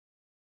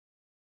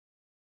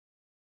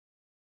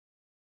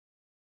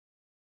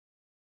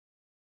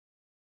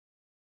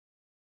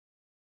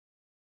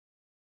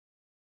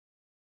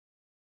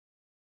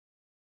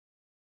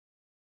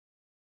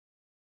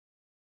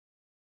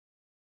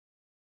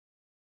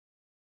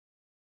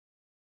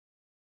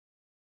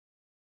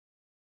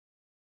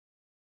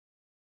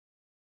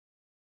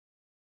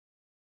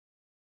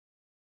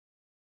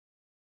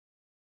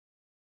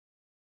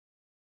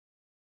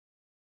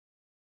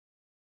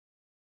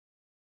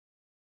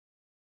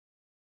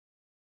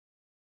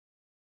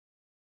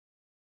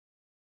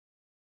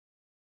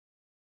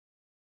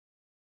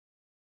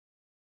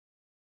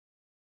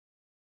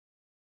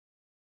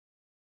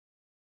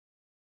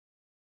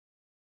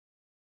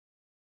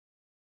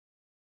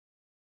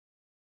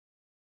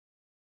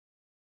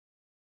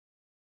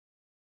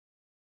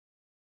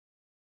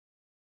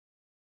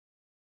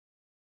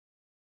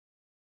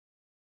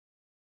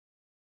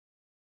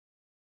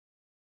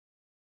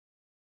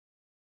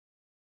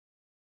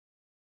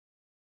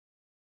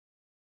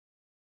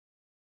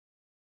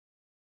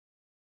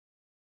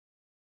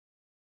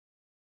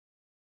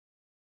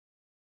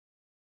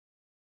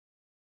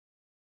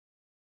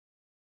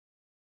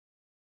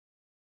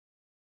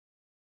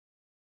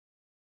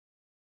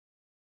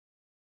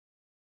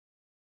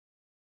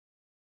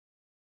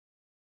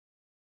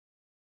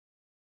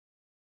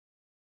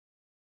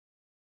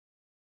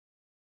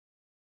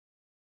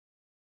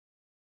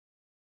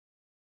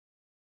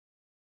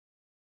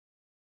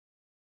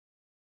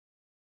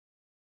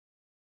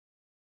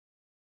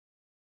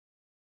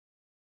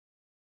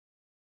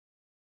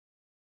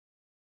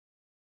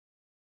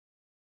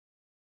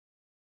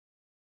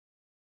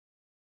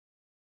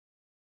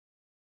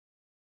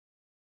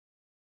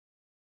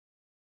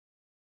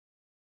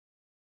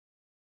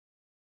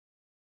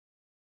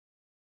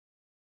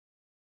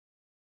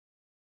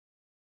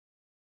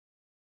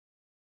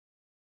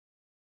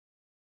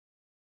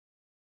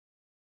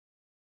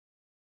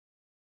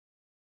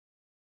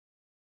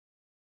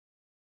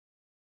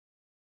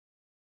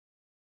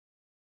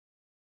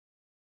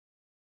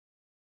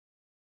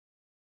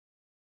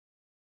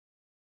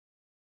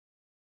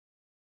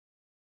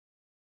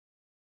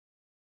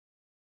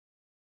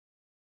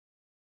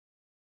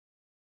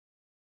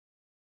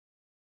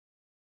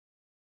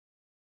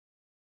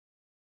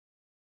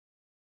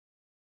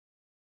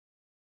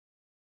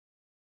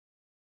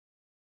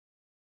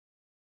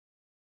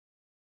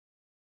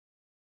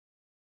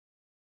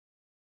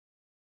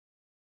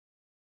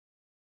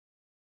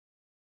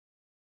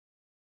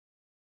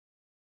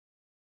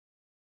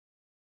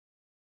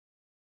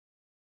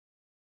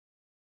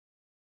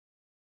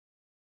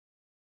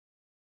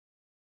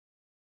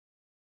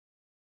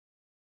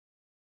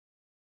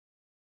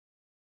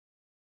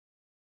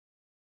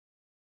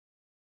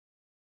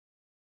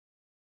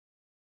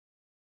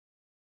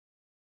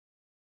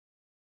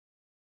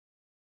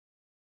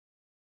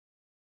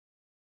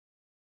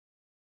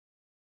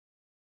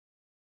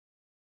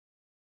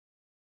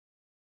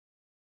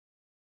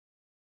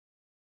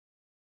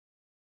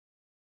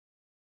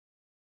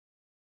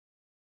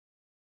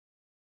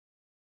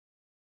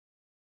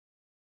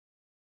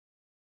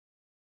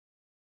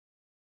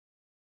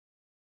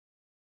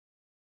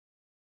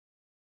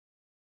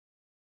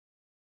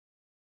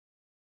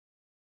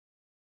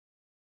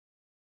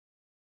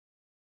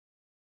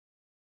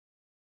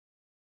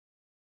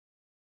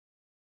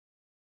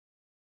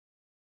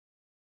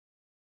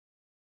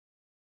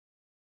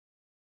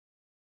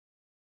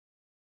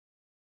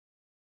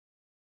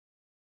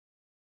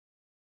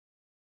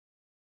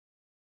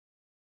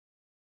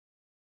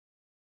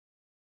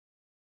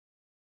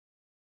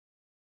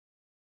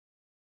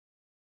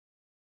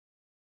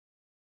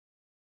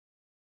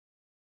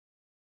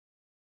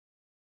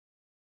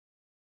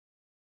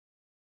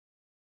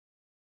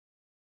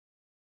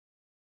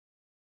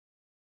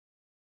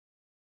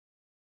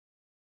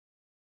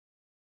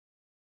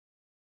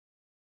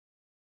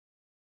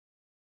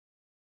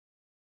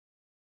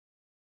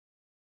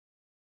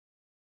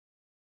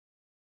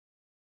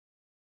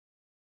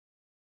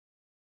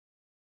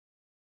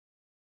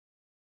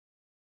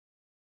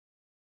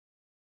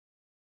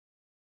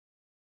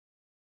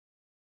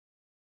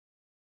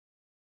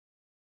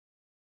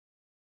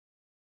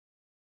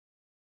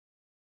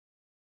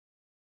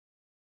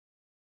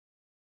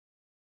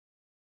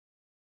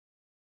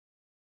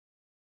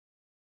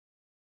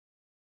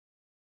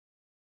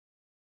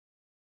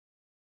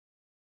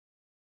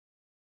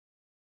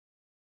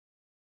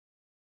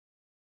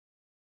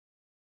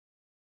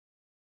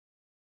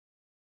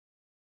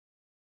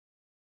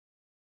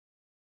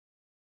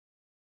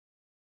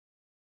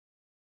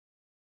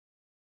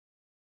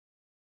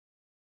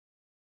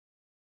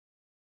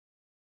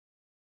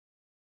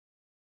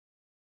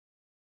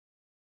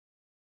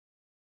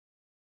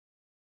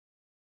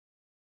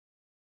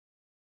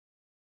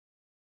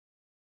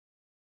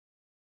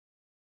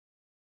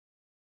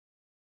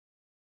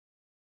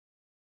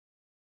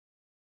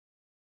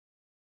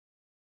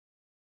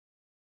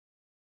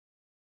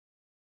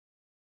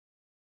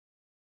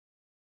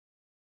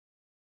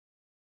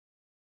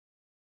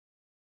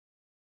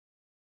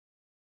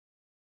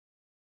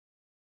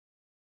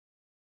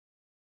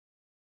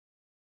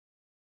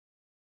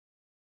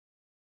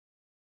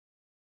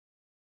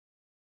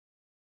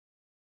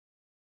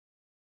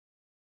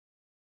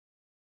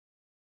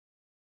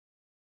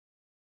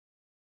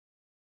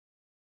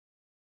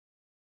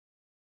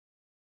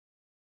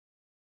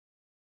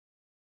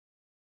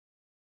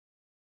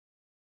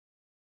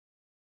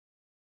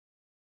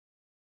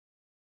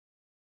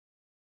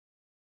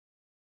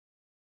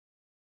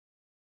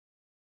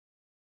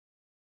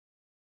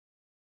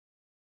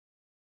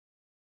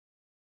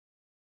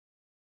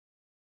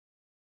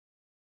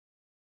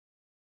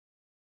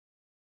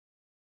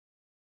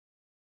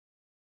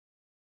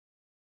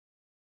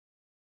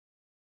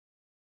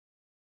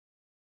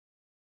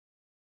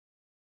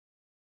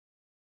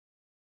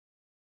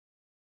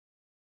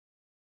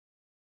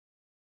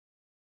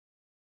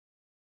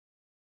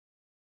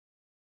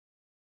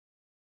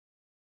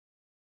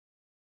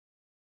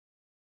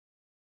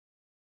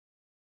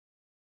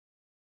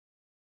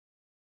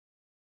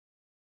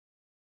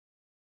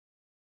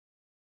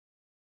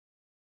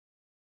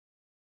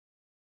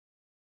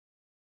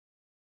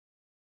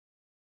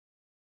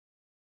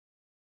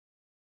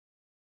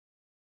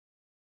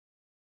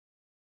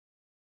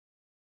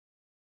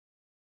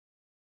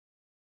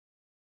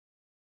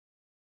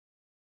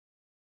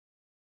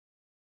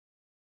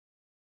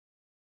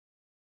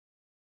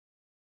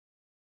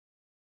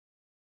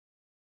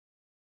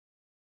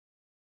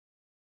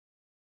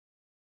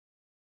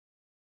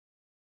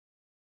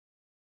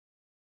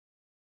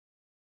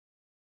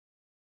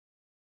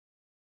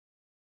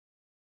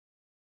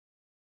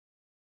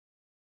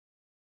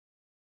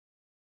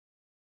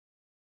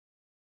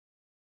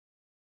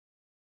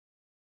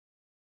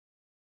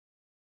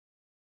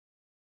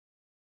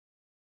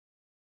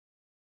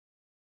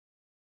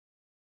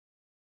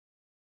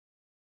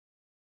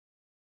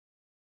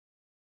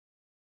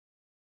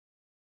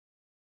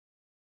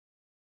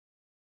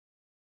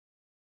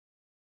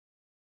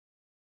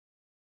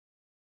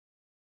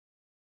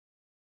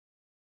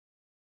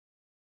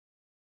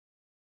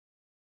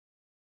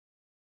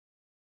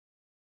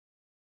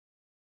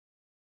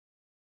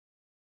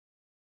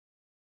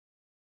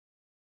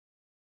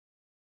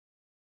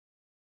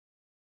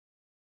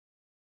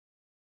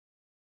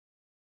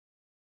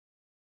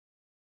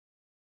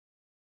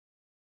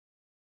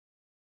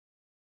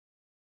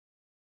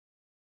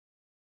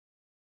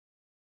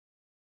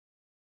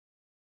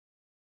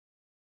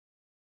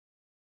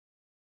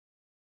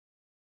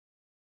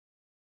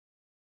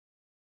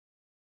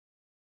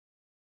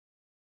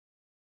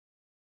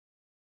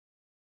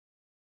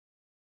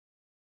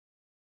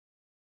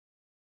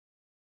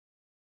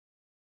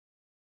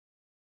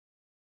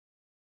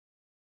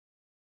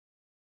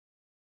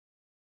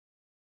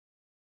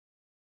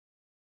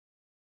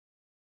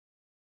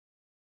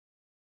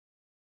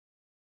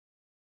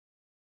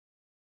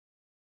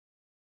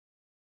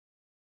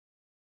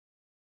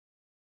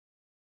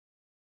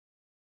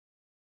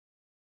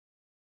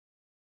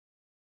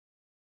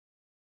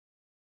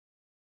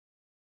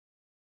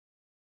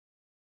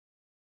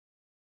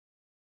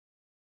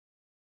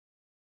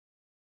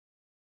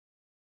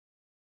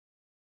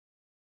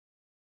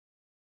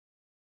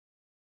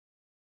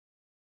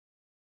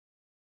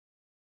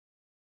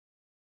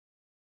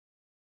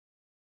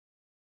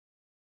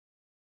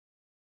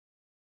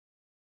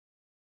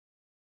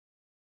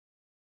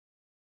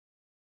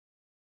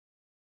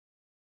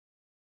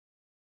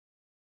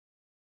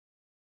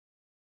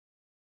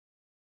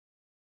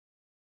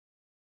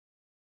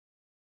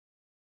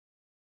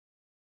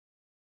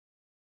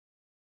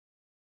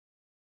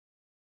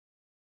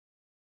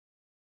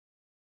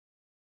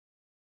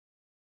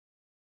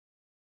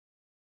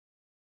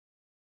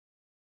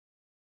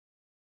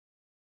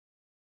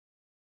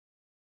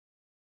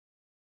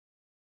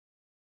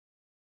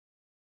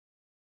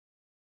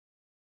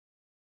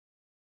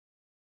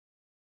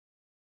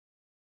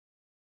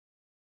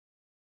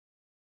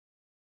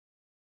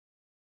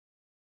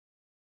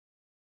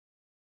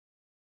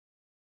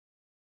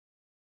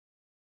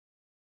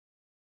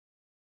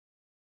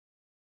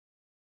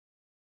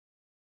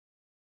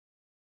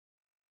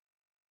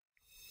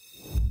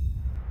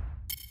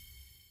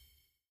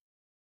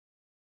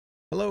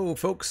Hello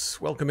folks,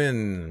 welcome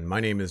in. My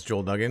name is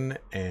Joel Duggan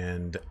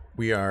and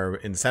we are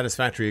in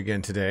Satisfactory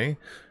again today.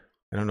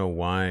 I don't know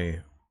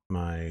why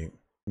my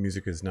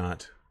music is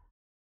not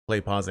play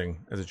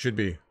pausing as it should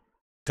be.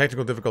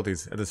 Technical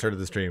difficulties at the start of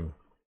the stream.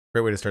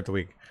 Great way to start the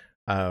week.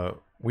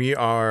 We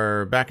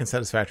are back in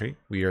Satisfactory.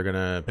 We are going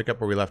to pick up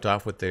where we left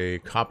off with the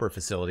copper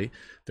facility.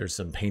 There's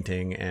some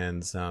painting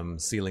and some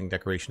ceiling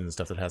decoration and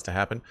stuff that has to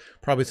happen.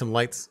 Probably some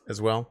lights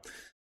as well.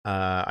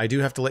 I do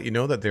have to let you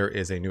know that there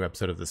is a new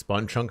episode of the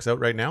Spawn Chunks out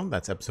right now.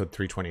 That's episode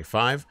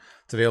 325.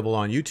 It's available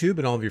on YouTube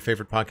and all of your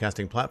favorite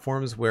podcasting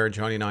platforms, where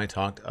Johnny and I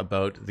talked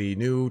about the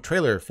new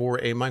trailer for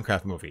a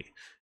Minecraft movie.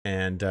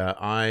 And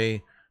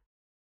I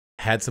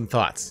had some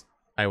thoughts.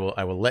 I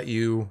will let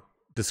you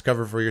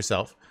discover for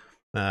yourself.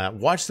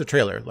 Watch the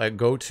trailer. Like,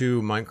 go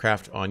to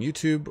Minecraft on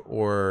YouTube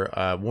or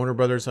Warner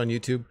Brothers on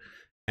YouTube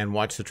and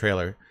watch the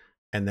trailer,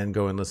 and then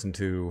go and listen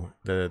to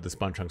the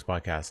Spawn Chunks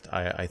podcast.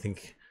 I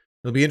think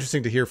it'll be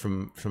interesting to hear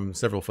from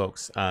several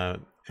folks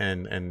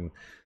and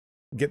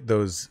get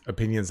those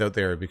opinions out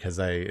there, because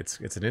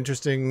it's an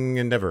interesting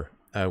endeavor.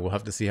 We'll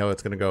have to see how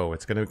it's going to go.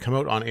 It's going to come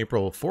out on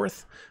April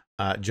 4th.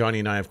 Johnny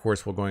and I, of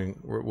course,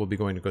 we'll be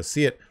going to go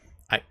see it.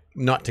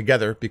 Not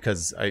together,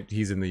 because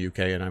he's in the UK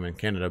and I'm in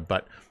Canada,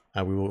 but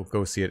we will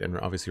go see it and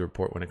obviously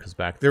report when it comes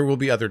back. There will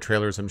be other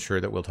trailers, I'm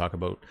sure, that we'll talk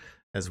about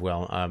as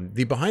well.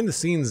 The behind the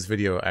scenes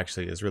video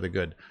actually is really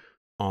good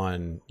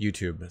on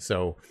YouTube.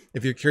 So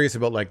if you're curious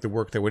about like the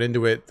work that went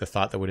into it, the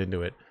thought that went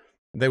into it,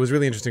 that was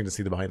really interesting to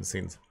see the behind the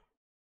scenes.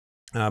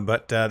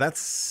 But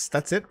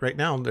that's it right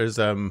now. There's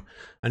a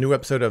new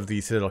episode of the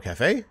Citadel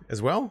Cafe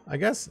as well, I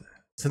guess,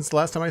 since the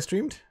last time I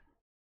streamed.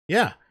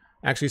 Yeah,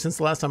 actually, since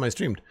the last time I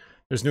streamed,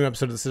 there's a new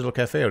episode of the Citadel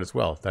Cafe out as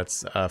well.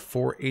 That's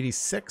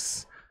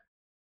 486,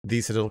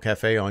 the Citadel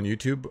Cafe on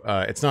YouTube.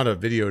 It's not a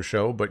video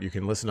show, but you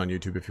can listen on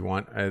YouTube if you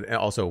want.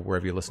 Also,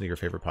 wherever you listen to your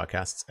favorite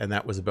podcasts. And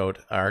that was about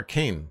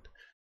Arcane,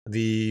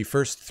 the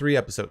first 3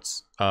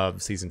 episodes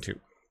of season 2,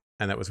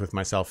 and that was with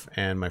myself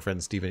and my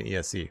friend Steven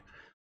ESC.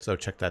 So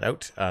check that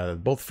out.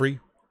 Both free,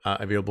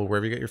 available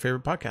wherever you get your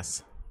favorite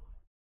podcasts.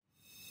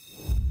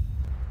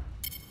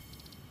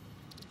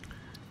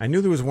 I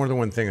knew there was more than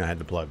one thing I had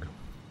to plug.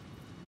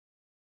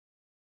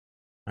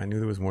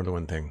 Snuggly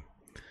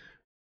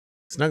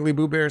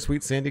Boo Bear,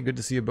 SweetSandi, good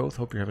to see you both.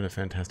 Hope you're having a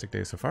fantastic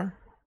day so far.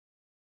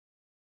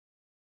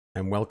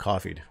 I'm well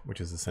coffeed,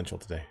 which is essential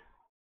today.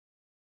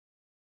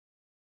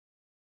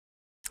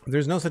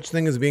 There's no such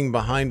thing as being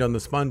behind on the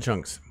Spawn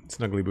Chunks,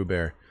 Snuggly Boo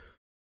Bear.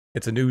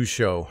 It's a news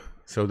show,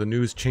 so the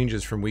news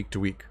changes from week to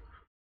week.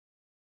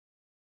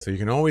 So you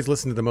can always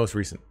listen to the most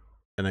recent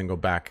and then go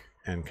back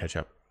and catch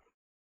up.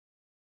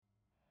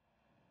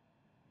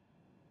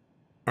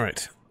 All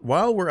right,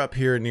 while we're up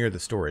here near the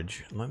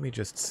storage, let me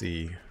just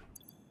see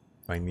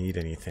if I need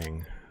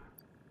anything.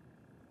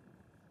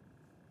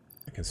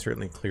 I can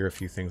certainly clear a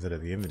few things out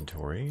of the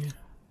inventory.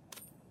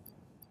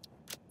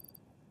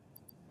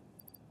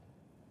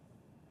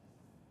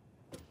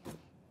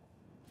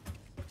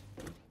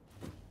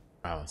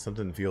 Wow,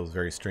 something feels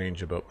very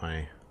strange about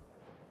my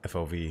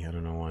FOV. I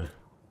don't know why.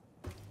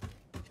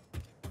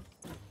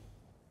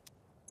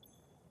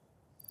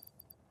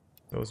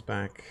 Those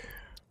back.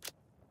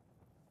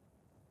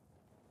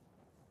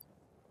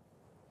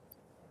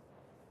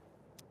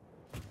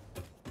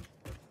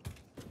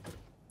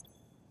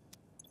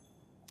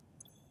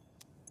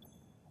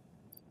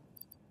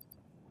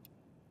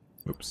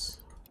 Oops.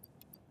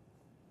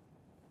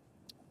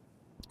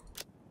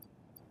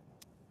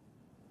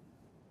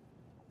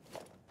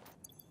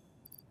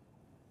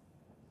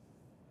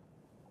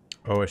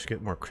 Oh, I should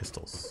get more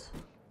crystals.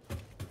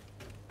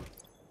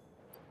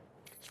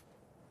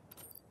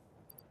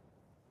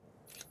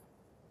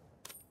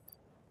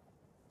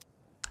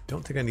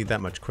 Don't think I need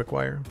that much quick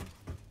wire.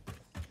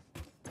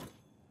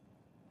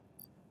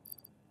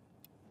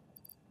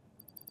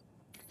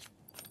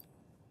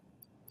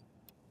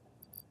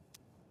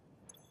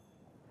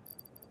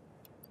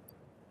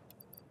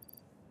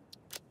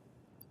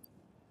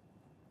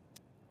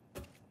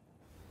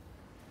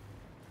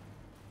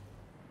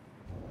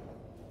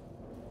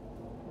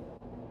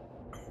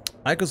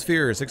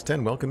 Icosphere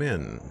 610, welcome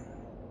in.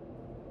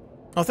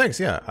 Oh,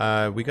 thanks.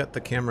 Yeah, we got the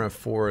camera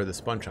for the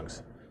Spawn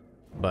Chunks,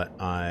 but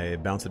I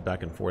bounce it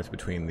back and forth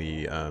between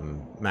the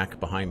Mac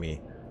behind me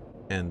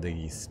and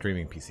the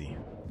streaming PC.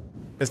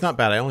 It's not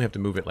bad. I only have to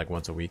move it like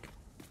once a week.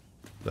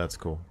 That's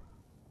cool.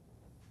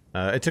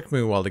 It took me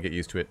a while to get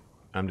used to it.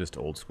 I'm just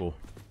old school.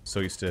 So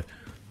used to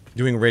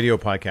doing radio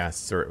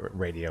podcasts, or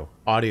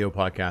audio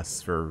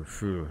podcasts for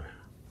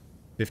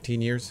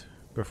 15 years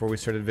before we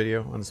started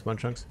video on the Spawn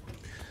Chunks.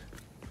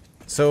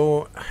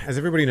 So, as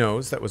everybody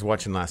knows that was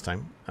watching last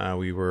time,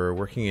 we were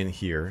working in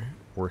here,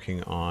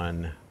 working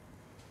on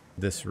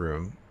this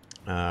room.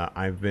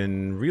 I've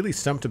been really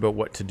stumped about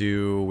what to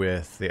do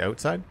with the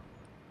outside,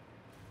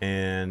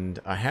 and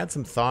I had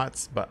some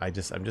thoughts, but I'm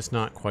just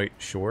not quite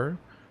sure.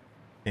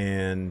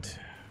 And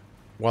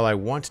while I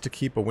want to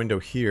keep a window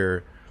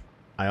here,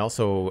 I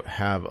also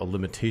have a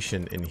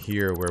limitation in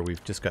here where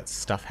we've just got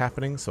stuff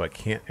happening, so I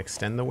can't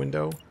extend the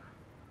window,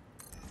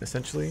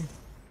 essentially.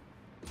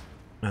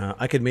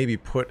 I could maybe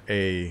put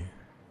a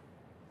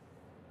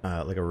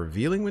like a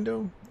revealing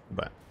window,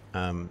 but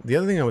the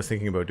other thing I was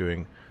thinking about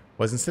doing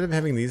was, instead of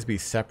having these be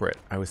separate,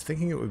 I was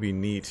thinking it would be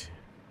neat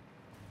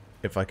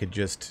if I could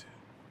just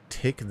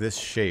take this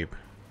shape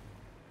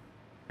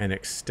and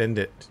extend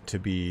it to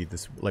be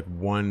this like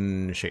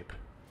one shape.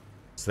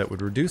 So that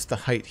would reduce the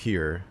height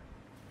here.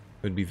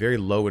 It would be very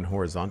low and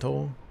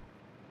horizontal.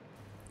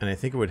 And I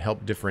think it would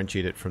help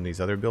differentiate it from these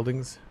other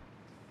buildings.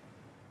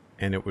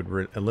 And it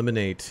would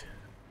eliminate,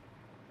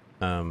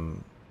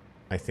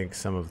 I think,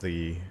 some of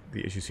the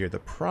issues here. The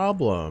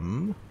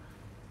problem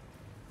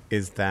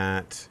is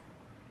that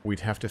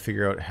we'd have to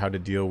figure out how to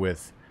deal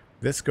with,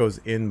 this goes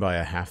in by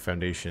a half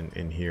foundation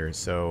in here.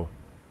 So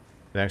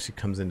it actually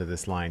comes into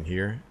this line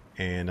here.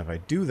 And if I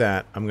do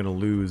that, I'm going to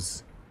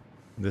lose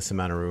this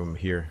amount of room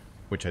here,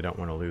 which I don't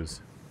want to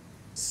lose.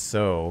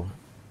 So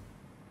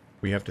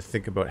we have to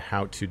think about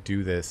how to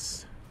do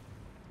this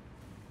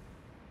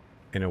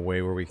in a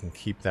way where we can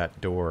keep that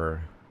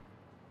door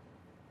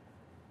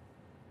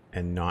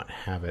and not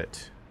have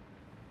it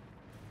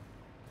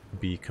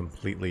be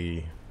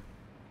completely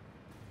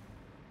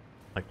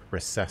like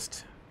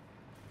recessed.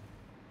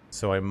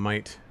 So I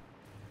might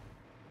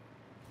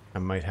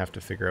have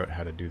to figure out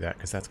how to do that,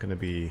 because that's going to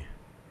be,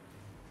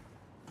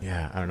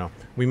 yeah, I don't know.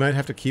 We might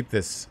have to keep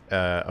this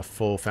a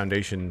full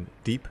foundation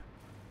deep.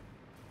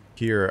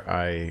 Here,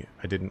 I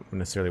didn't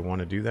necessarily want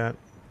to do that.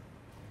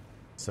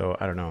 So,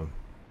 I don't know.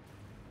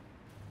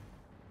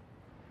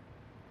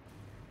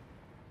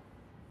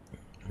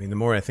 I mean, the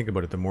more I think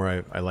about it, the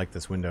more I like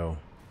this window.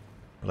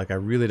 But, like, I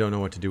really don't know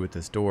what to do with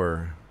this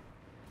door.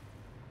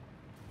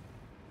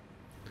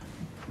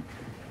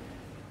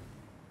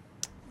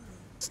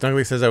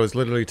 Snuggly says, I was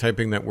literally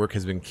typing that work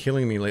has been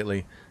killing me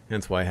lately.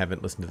 Hence why I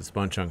haven't listened to the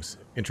Spawn Chunks.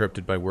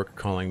 Interrupted by work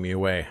calling me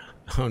away.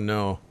 Oh,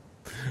 no.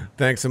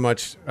 Thanks so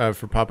much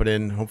for popping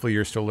in. Hopefully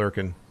you're still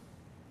lurking.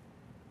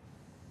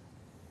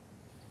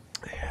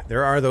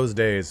 There are those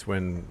days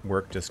when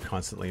work just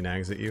constantly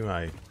nags at you.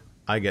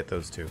 I get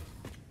those too.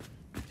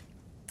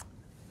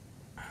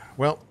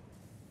 Well,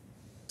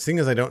 seeing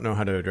as I don't know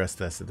how to address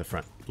this at the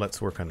front,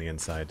 let's work on the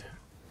inside.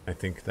 I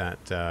think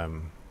that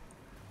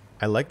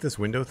I like this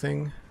window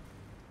thing.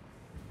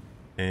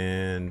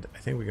 And I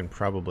think we can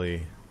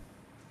probably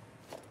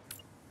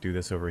do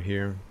this over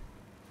here.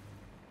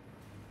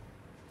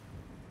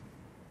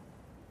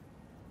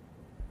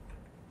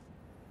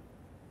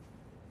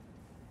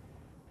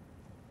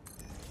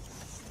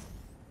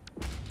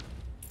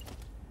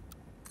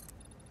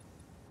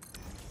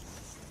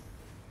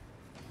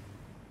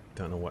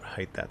 Don't know what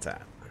height that's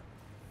at.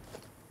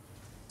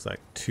 It's like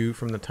 2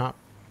 from the top.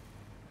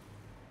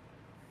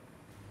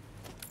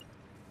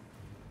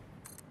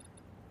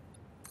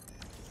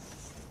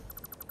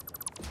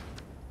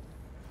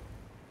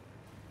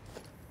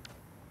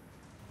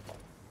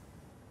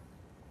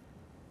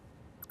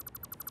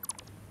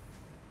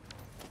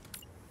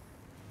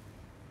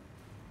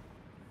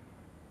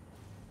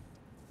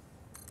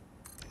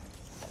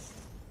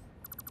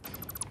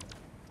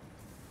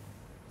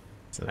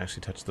 Does it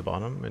actually touch the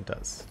bottom? It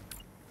does.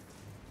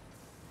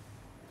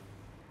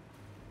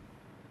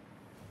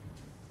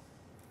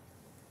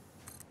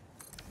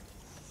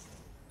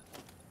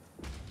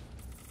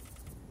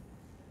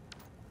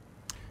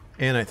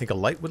 And I think a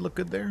light would look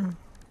good there.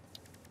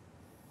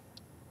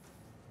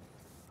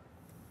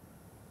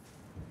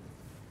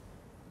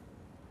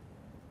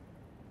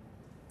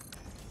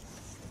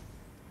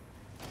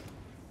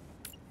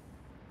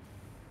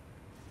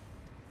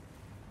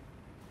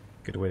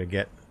 Good way to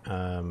get...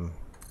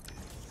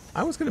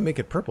 I was going to make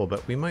it purple,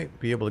 but we might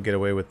be able to get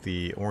away with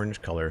the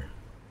orange color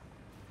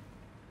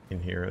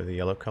in here, or the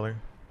yellow color.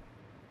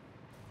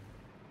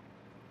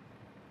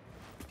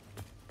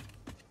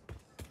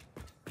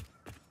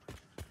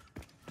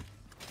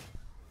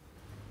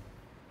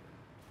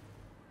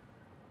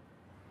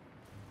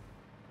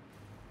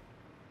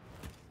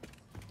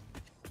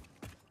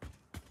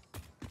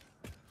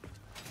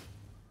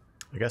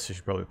 I guess I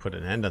should probably put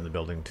an end on the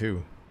building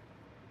too.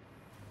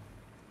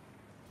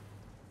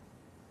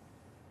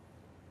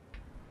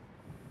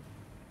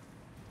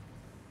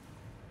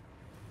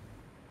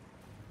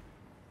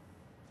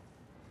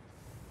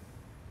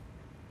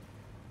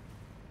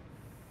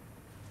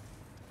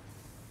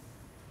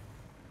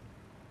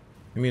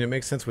 I mean, it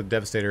makes sense with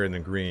Devastator in the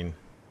green,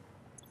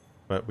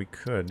 but we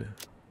could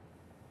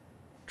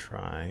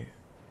try.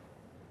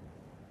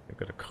 I've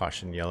got a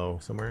caution yellow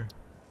somewhere.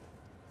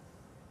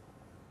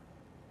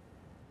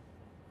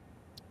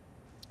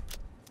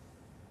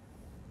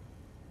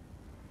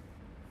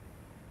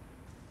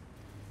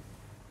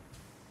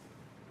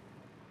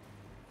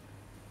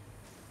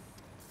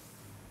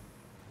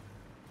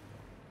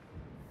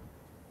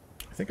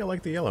 I think I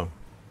like the yellow.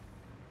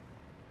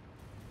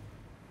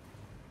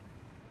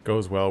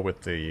 Goes well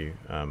with the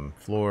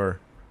floor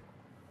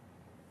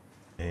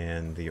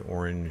and the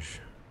orange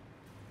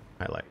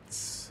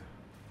highlights.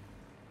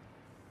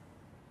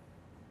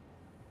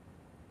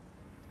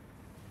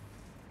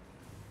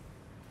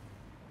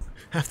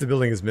 Half the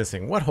building is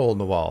missing. What hole in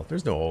the wall?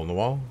 There's no hole in the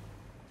wall.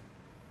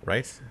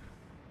 Right?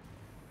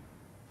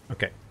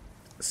 Okay,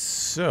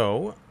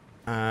 so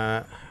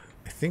I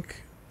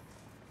think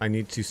I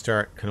need to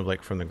start kind of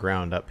like from the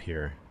ground up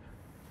here.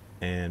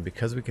 And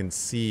because we can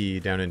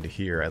see down into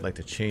here, I'd like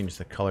to change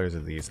the colors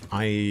of these.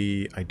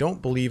 I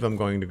don't believe I'm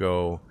going to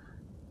go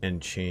and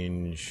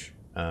change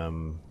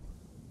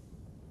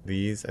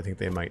these. I think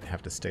they might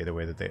have to stay the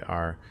way that they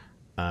are.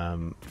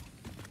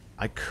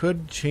 I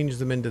could change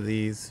them into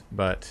these,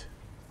 but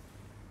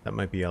that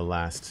might be a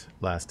last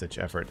ditch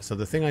effort. So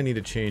the thing I need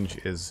to change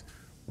is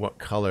what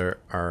color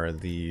are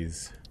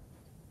these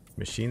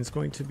machines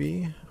going to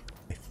be?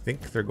 I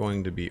think they're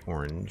going to be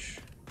orange.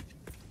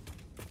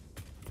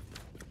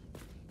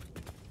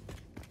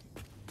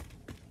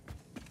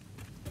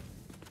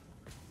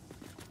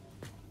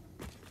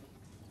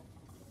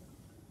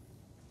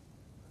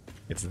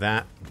 It's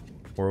that,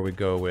 or we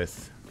go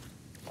with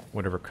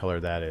whatever color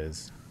that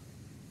is.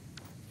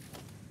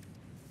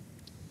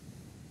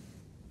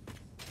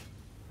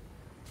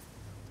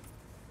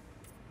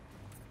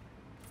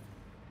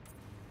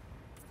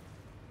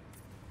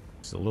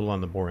 It's a little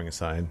on the boring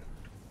side.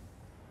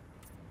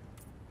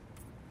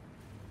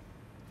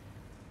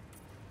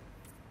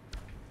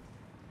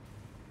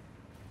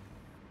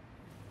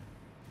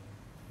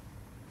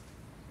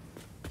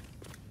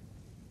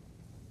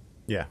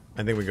 Yeah,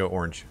 I think we go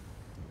orange.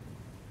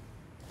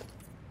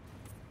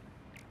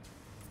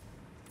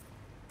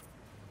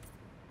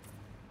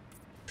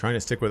 Trying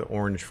to stick with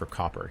orange for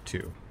copper,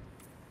 too.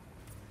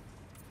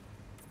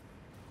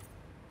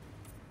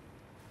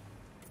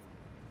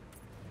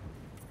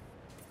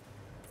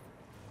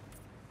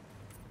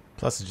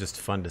 Plus, it's just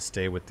fun to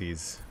stay with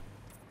these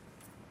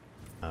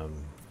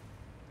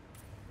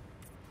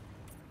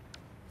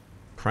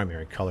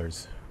primary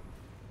colors.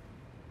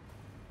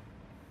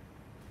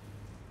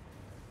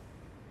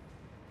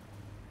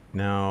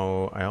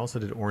 Now, I also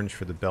did orange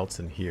for the belts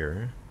in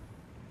here.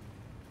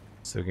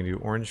 So we can do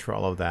orange for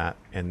all of that,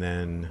 and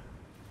then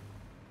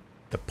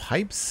the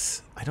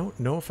pipes, I don't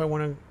know if I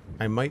want to,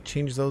 I might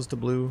change those to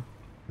blue,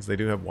 because they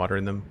do have water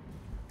in them.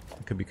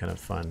 It could be kind of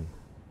fun.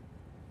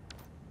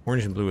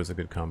 Orange and blue is a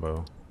good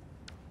combo.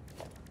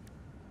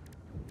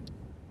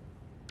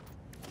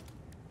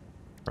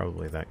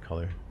 Probably that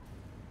color.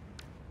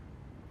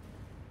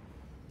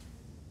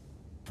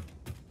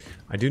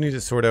 I do need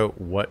to sort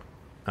out what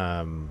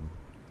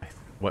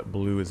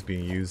blue is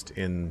being used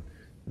in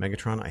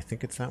Megatron. I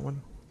think it's that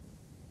one.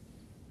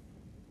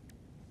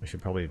 I should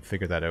probably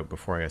figure that out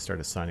before I start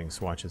assigning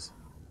swatches.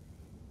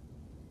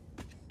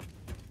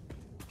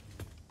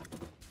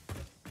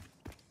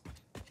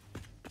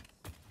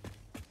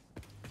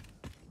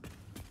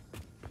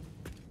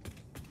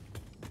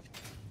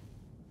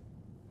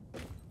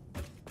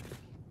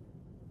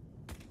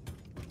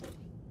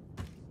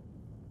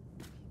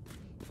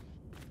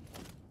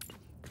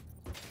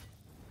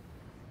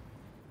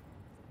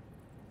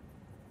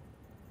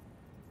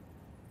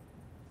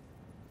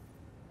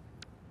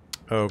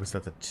 Oh, because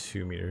that's a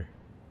 2 meter.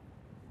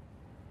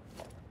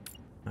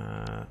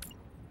 I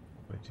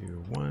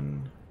do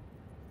 1.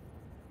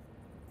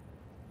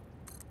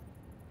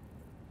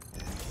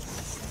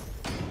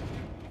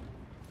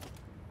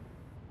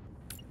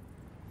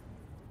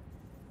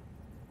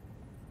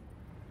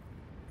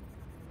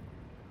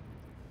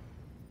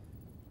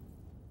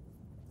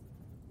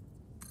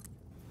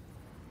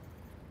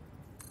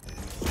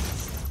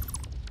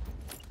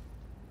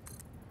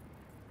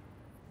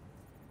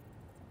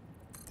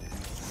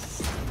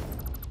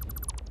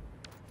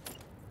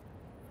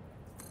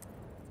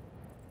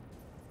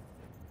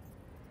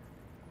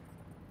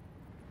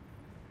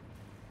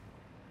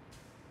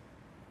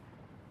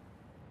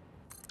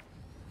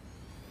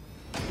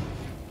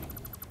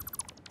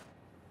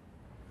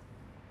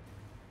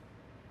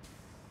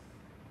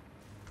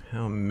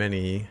 How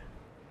many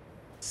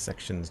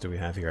sections do we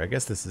have here? I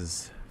guess this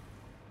is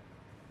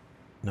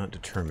not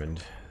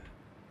determined.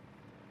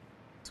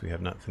 So we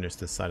have not finished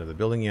this side of the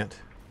building yet.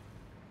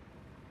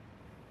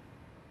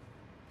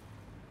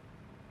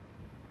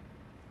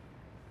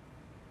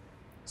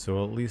 So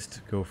we'll at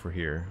least go for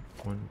here.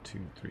 1, 2,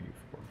 3,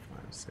 4,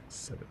 5, 6,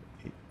 7,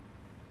 8,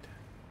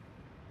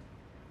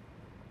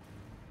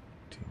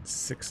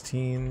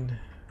 16.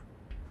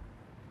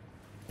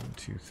 1,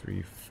 2,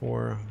 3,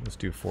 4. Let's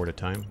do 4 at a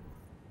time.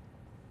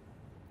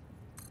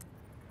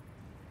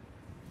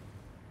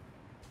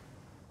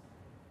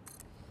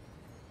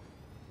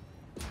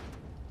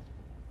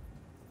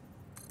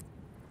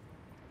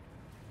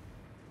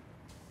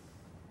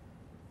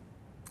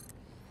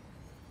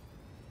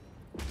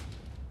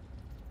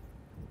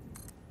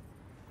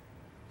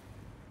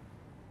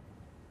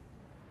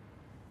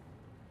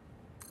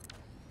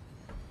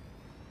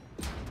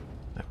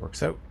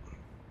 Works out.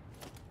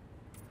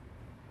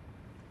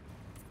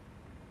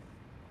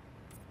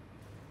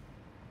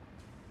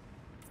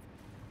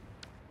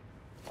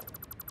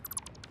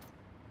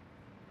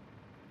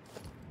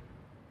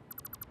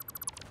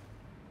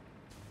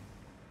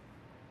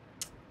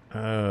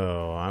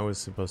 Oh, I was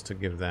supposed to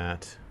give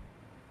that.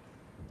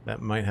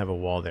 That might have a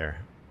wall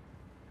there.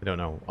 I don't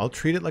know. I'll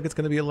treat it like it's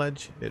going to be a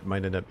ledge. It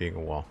might end up being a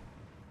wall.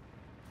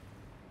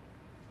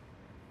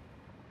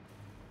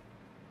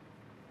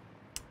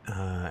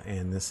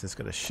 And this is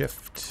going to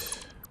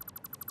shift.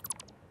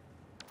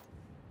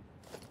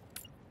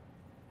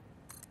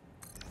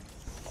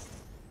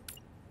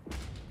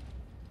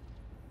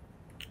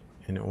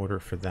 In order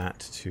for that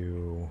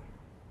to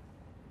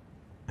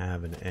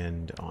have an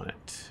end on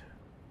it.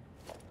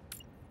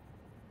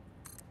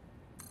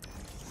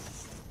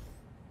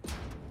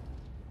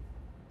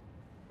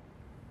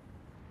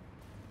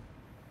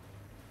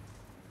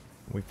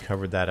 We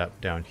covered that up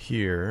down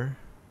here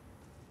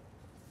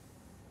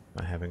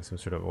by having some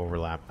sort of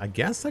overlap. I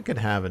guess I could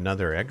have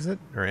another exit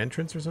or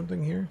entrance or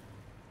something here.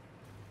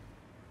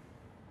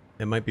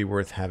 It might be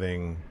worth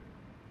having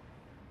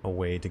a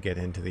way to get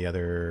into the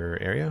other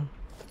area.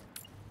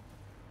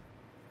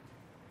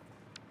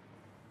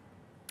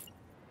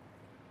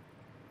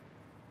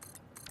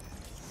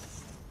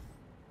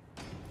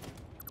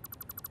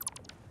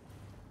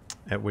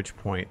 At which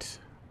point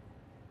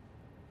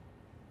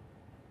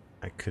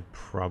I could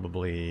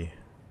probably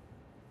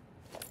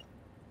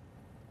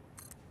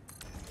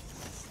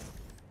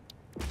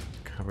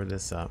cover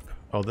this up.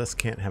 Oh, this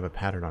can't have a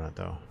pattern on it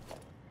though.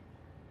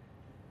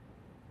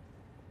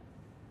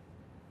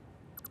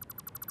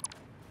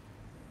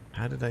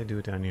 How did I do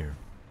it down here?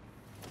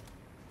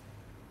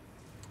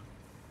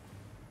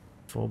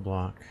 Full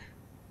block.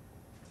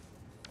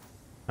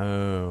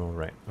 Oh,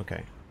 right.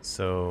 Okay.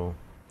 So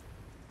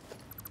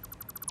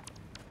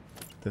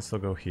this will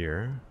go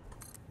here.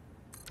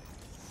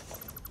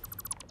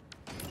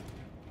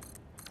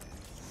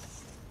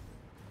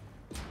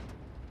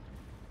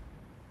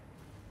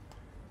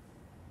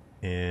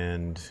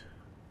 And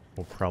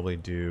we'll probably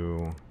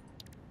do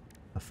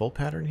a full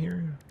pattern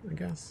here, I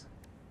guess.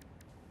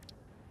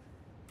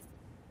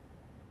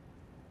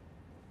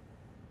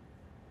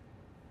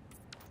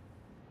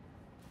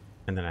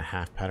 And then a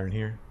half pattern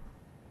here.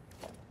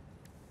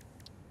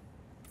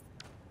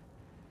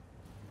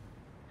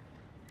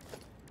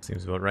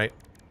 Seems about right.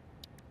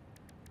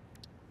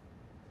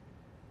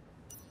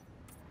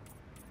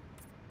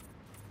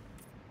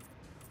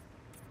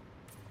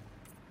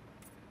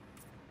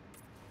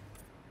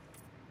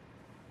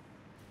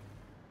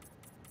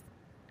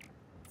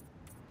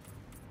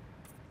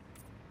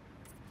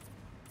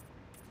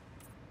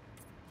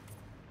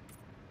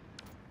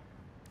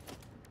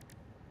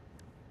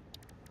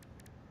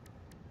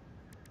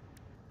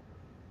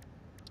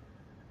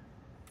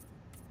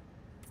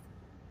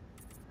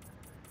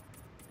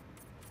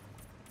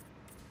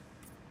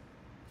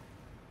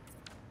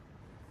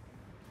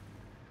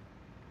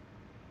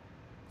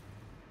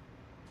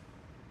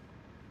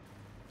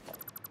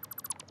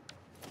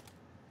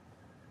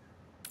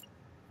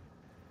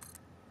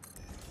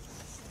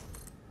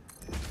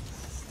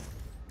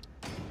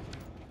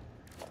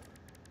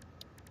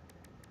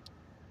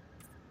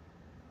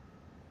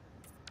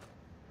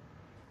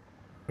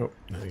 Oh,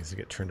 that needs to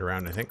get turned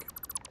around, I think.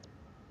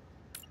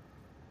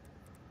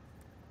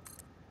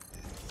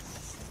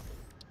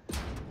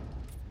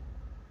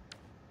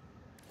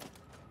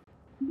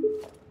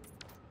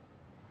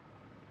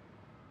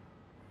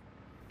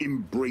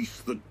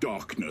 Embrace the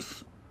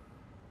darkness.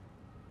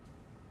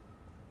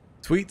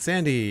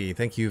 SweetSandi,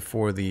 thank you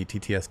for the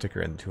TTS sticker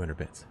and the 200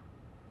 bits.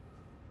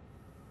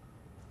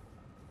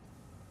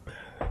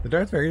 The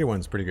Darth Vader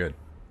one's pretty good,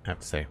 I have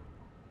to say.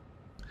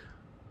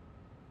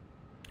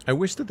 I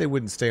wish that they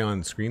wouldn't stay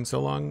on screen so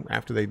long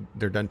after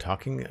they're done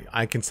talking.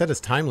 I can set a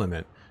time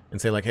limit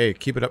and say like, hey,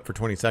 keep it up for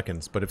 20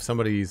 seconds. But if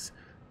somebody's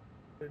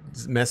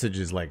message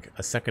is like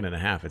a second and a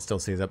half, it still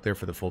stays up there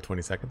for the full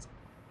 20 seconds.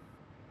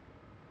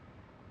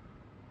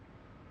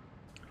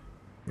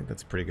 I think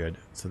that's pretty good.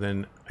 So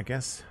then I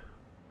guess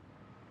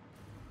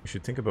we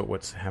should think about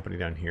what's happening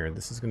down here.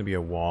 This is going to be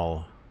a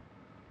wall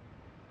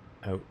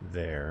out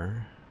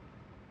there.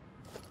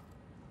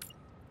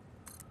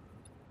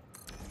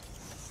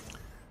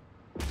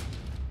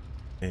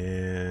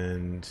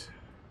 And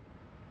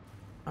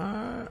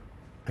I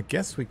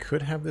guess we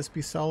could have this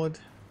be solid.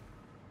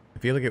 I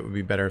feel like it would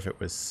be better if it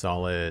was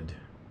solid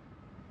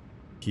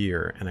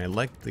here. And I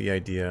like the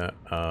idea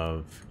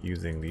of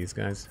using these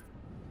guys.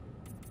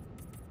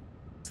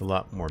 It's a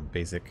lot more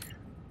basic.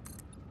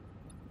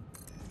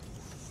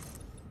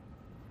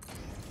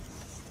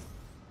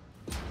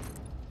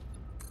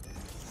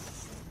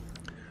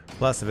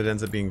 Plus, if it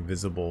ends up being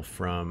visible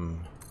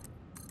from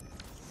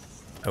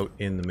out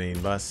in the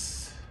main bus.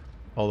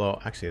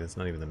 Although, actually, that's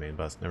not even the main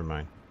bus. Never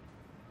mind.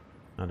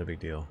 Not a big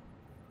deal.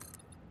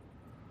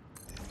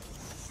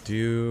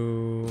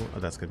 Oh,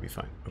 that's going to be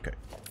fine. Okay.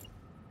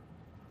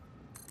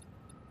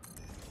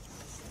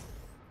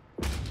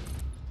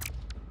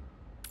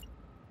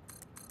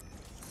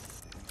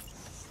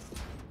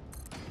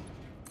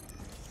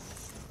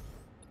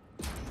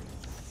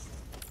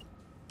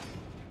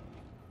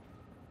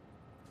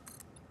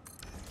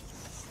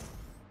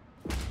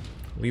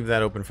 Leave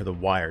that open for the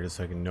wire just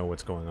so I can know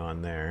what's going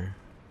on there.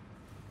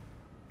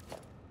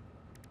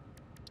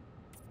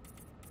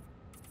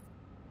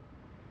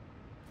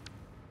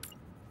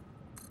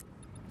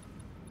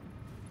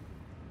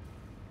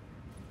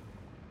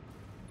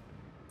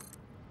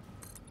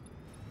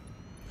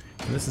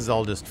 And this is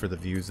all just for the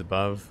views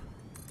above.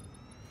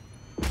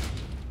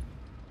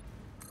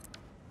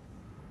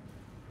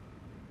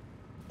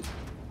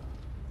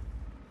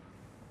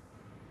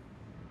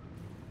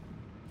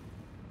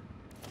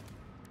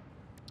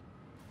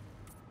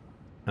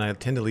 And I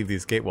tend to leave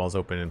these gate walls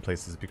open in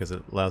places because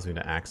it allows me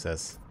to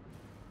access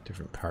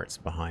different parts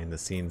behind the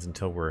scenes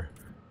until we're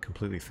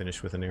completely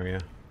finished with an area.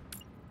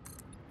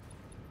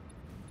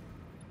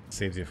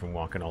 Saves you from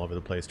walking all over the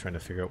place trying to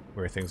figure out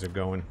where things are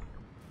going.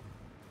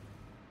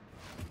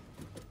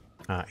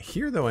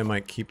 Here, though, I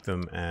might keep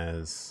them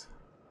as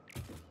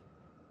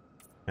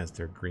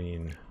their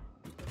green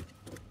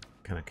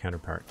kind of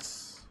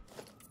counterparts.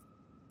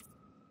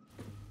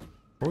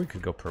 Or we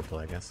could go purple,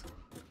 I guess.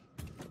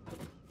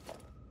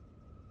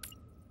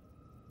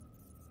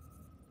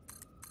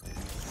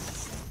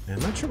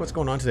 And I'm not sure what's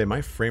going on today.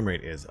 My frame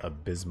rate is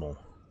abysmal.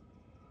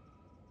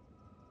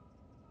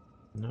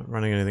 I'm not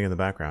running anything in the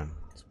background.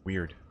 It's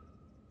weird.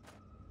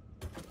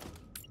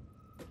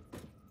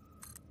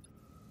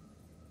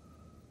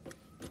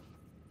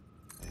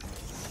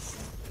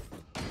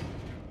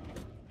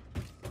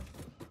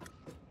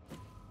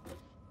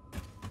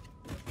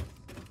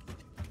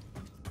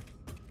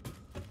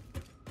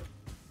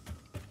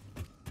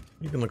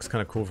 Even looks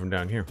kind of cool from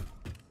down here.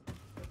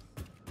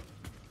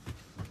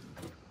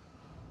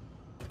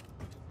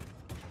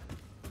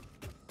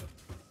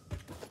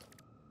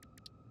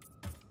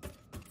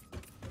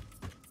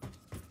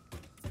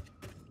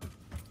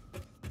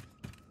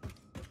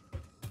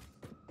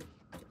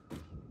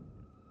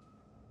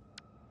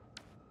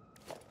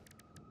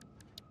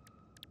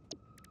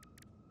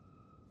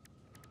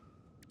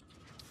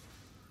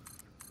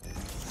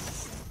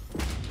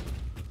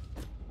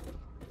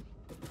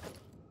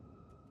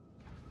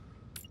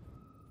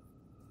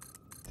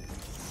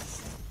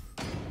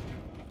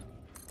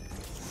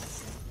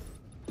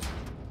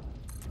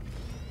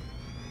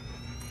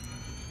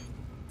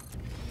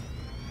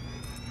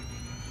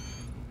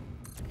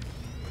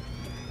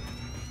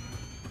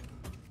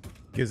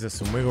 Gives us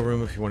some wiggle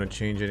room if you want to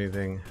change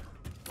anything.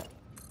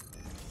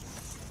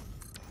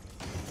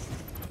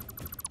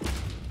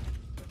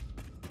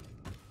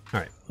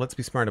 Alright, let's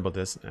be smart about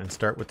this and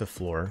start with the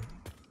floor.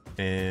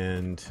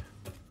 And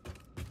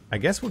I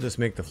guess we'll just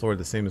make the floor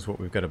the same as what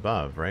we've got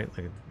above, right?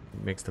 Like, it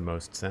makes the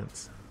most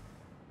sense.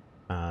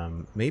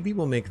 Maybe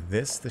we'll make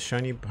this the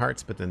shiny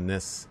parts, but then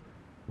this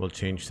will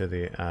change to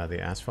the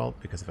asphalt,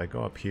 because if I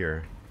go up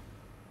here,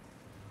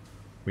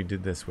 we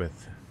did this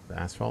with the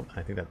asphalt.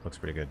 I think that looks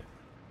pretty good.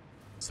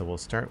 So we'll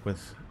start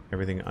with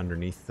everything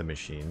underneath the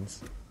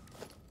machines.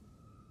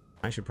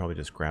 I should probably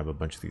just grab a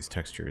bunch of these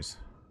textures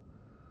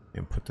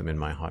and put them in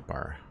my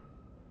hotbar.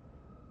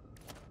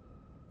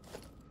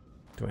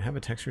 Do I have a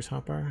textures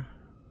hotbar?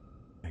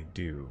 I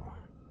do.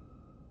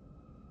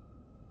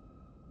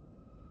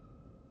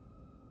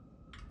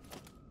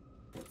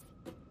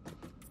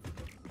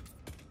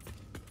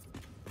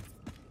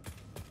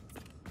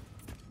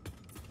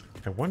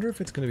 I wonder if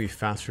it's going to be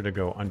faster to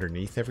go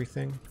underneath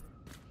everything.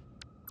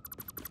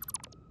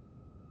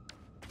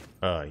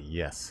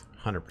 Yes,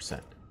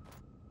 100%.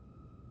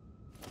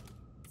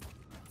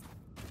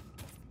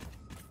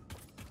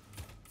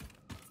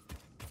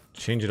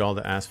 Change it all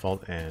to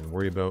asphalt and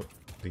worry about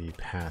the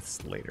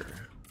paths later.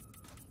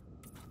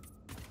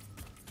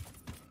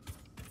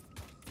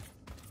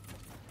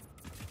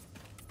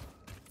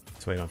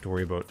 So I don't have to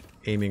worry about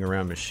aiming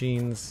around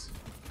machines.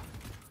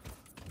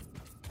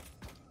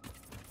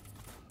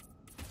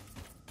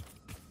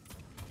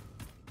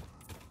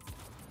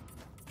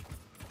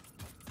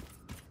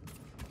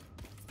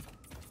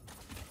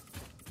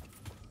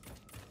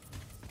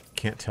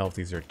 Can't tell if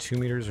these are 2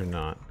 meters or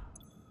not.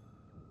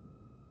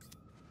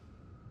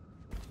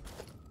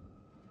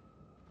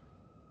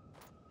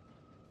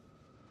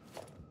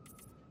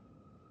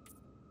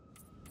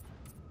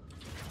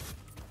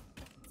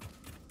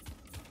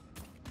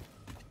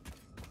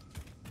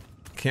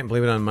 Can't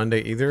blame it on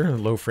Monday either.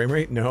 Low frame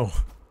rate? No.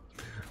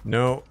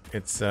 No,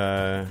 it's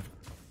I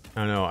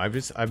don't know.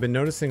 I've been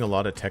noticing a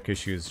lot of tech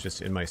issues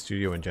just in my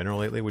studio in general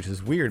lately, which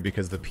is weird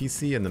because the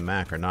PC and the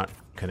Mac are not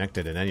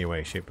connected in any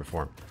way, shape, or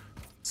form.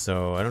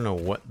 So I don't know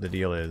what the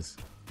deal is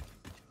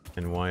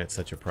and why it's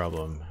such a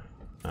problem.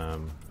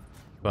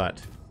 But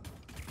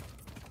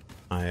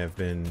I have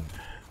been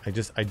I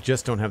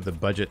just don't have the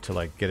budget to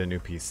like get a new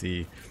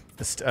PC.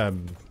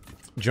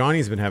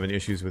 Johnny's been having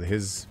issues with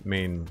his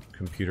main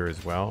computer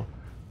as well,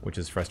 which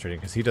is frustrating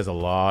because he does a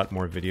lot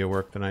more video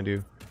work than I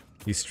do.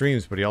 He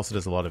streams, but he also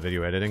does a lot of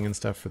video editing and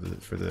stuff for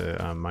the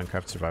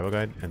Minecraft Survival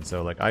Guide, and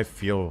so like I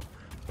feel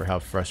for how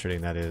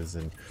frustrating that is.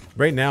 And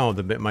right now,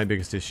 my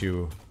biggest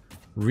issue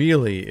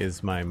really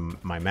is my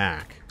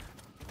Mac,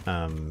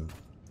 and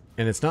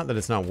it's not that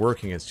it's not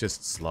working; it's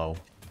just slow,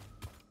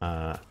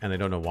 and I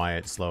don't know why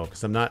it's slow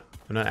because I'm not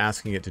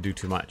asking it to do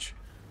too much,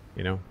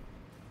 you know.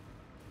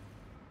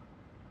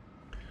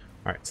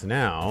 All right, so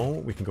now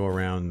we can go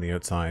around the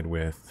outside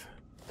with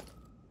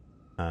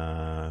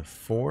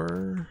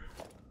 4.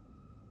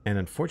 And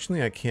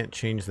unfortunately, I can't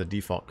change the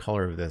default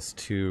color of this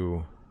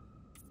to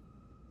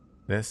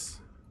this.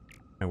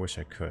 I wish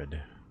I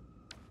could.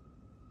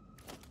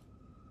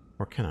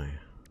 Or can I?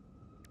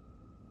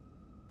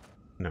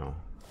 No.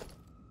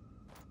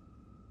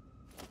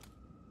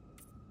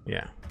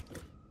 Yeah.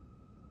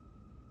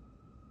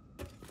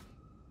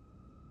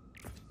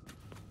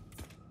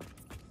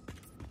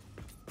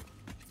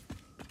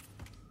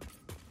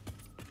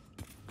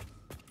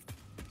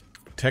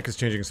 Tech is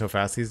changing so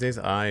fast these days.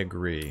 I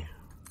agree.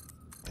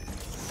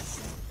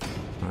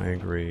 I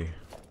agree.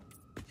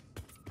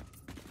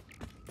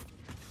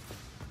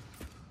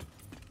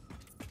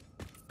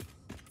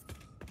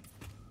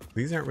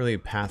 These aren't really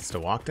paths to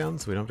walk down,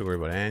 so we don't have to worry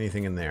about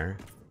anything in there.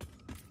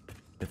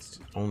 It's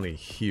only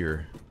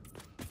here.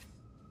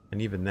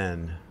 And even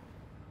then,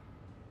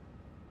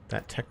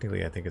 that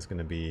technically I think is going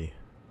to be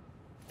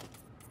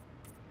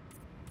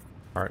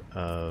part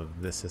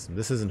of this system.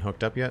 This isn't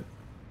hooked up yet.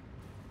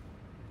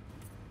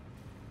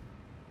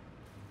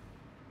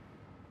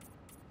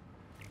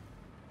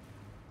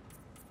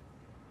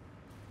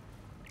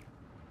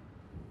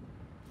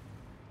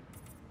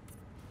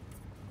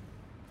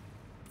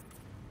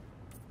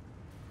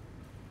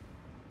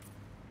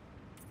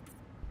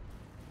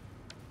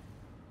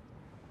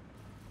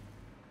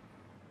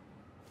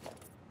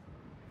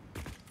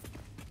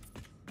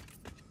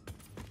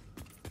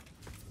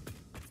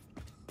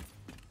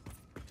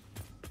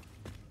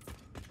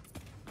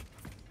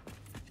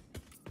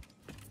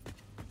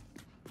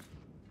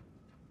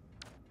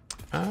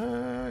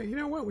 You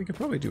know what? We could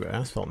probably do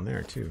asphalt in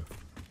there too.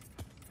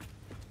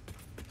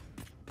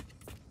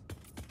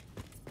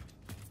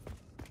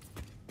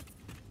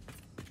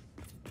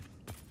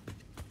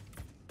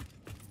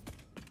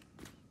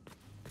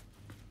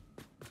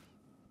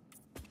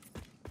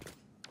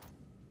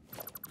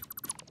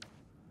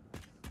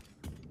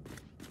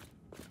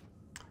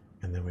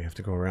 And then we have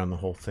to go around the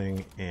whole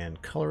thing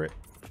and color it.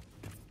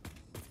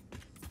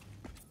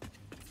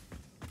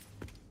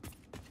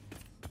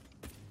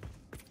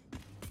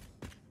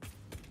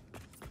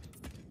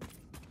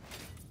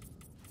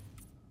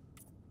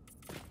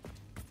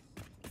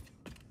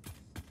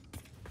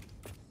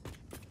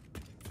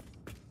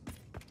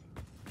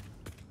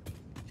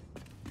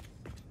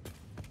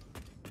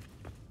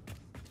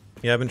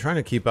 Yeah, I've been trying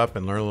to keep up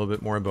and learn a little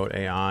bit more about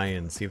AI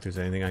and see if there's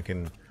anything I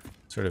can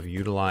sort of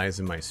utilize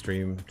in my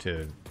stream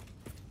to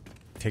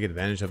take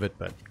advantage of it,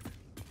 but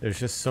there's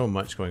just so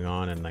much going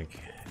on, and like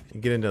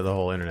you get into the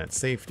whole internet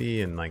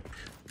safety and like,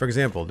 for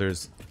example,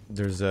 there's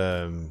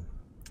a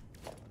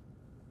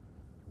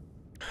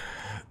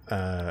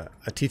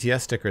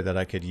TTS sticker that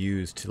I could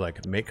use to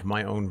like make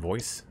my own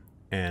voice,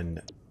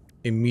 and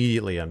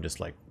immediately I'm just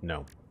like,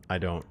 no, I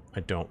don't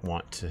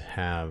want to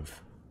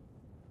have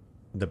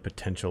the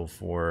potential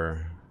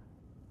for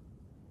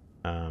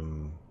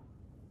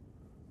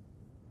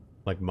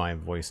like my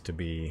voice to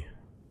be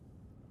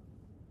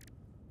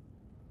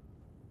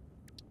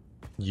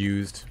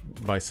used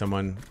by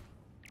someone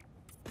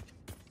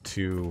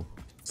to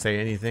say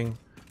anything.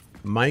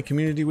 My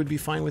community would be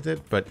fine with it,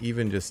 but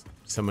even just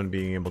someone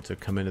being able to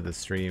come into the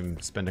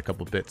stream, spend a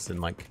couple bits and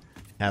like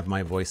have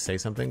my voice say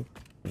something,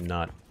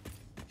 not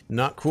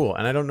cool.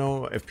 And I don't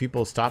know if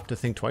people stop to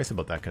think twice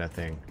about that kind of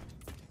thing.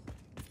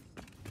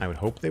 I would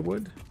hope they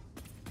would.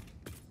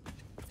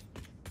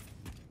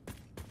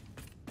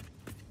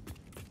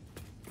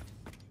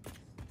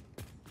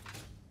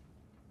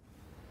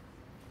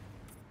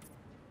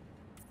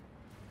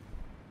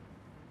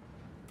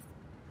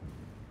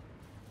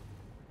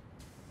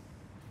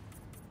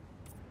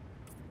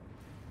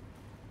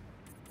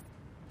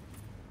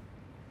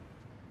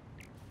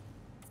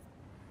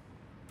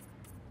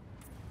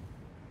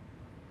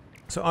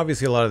 So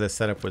obviously a lot of this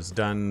setup was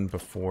done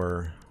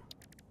before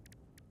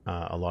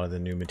a lot of the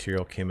new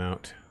material came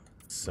out,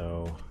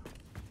 so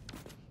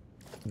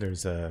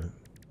there's a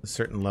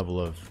certain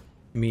level of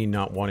me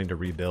not wanting to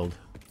rebuild.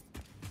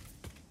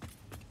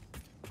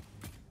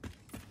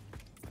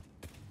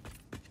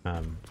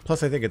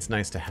 Plus I think it's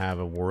nice to have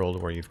a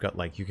world where you've got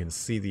like, you can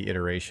see the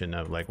iteration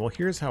of like, well,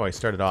 here's how I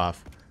started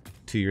off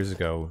 2 years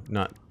ago,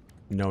 not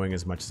knowing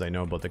as much as I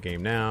know about the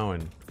game now,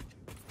 and I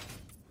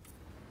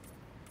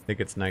think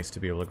it's nice to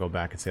be able to go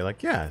back and say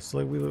like, yeah, so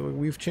like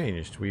we've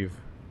changed, we've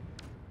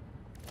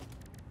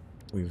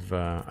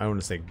I don't want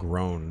to say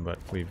grown, but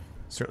we've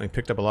certainly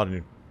picked up a lot of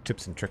new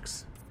tips and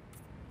tricks.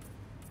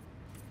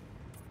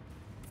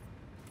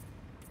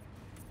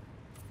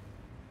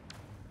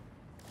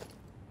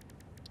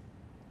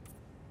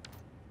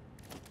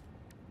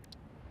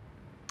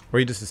 Or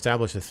you just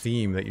establish a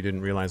theme that you didn't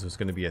realize was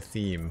going to be a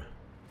theme.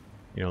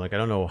 You know, like I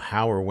don't know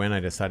how or when I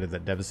decided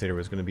that Devastator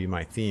was going to be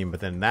my theme, but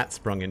then that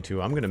sprung into,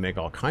 I'm going to make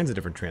all kinds of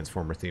different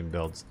Transformer theme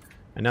builds.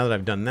 And now that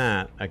I've done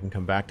that, I can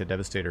come back to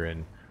Devastator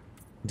and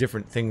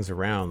different things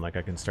around, like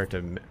I can start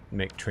to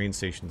make train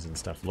stations and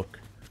stuff look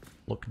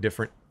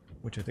different,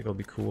 which I think will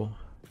be cool.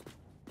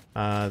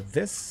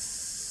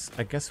 This,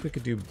 I guess we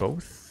could do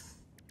both.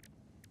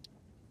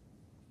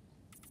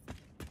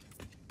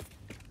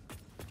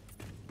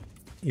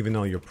 Even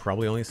though you'll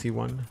probably only see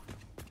one.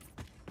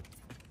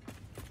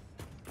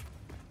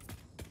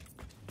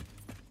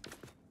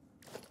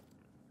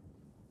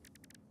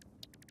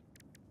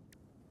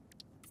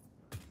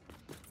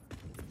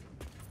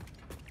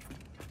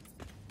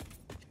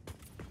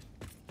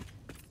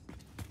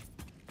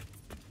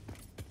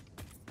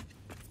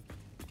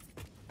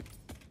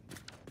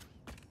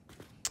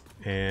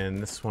 And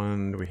this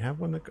one, do we have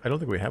one that... I don't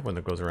think we have one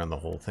that goes around the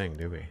whole thing,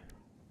 do we?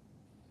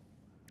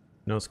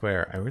 No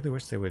square. I really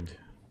wish they would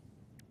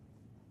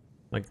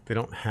Like, they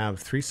don't have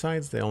 3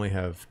 sides, they only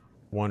have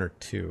 1 or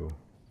 2.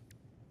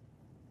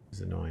 It's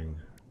annoying.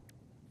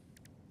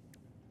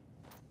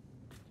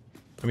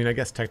 I mean, I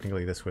guess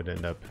technically this would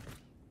end up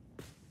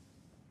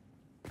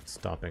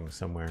stopping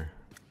somewhere.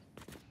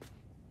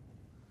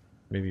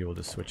 Maybe we'll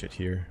just switch it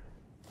here.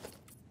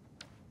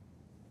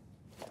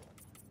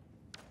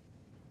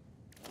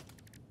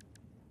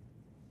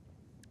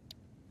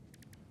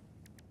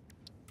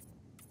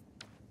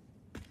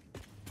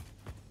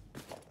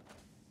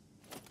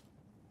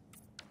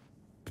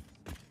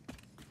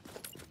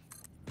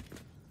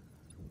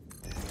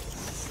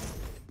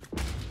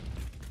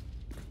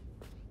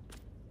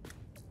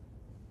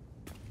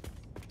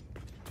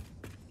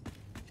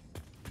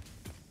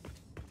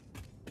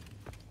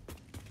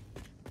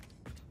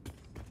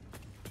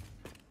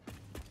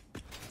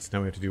 Now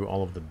we have to do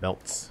all of the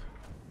belts.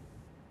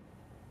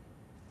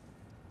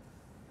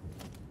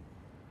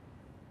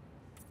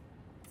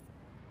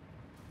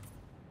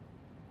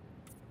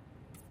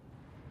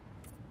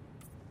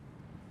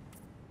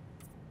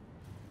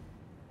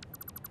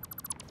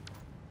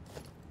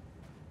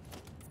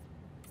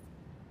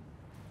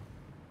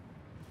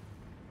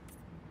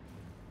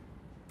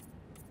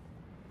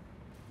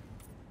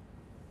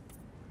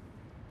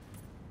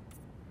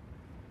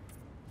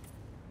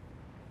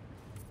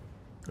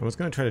 I was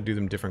going to try to do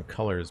them different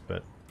colors,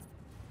 but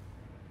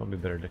probably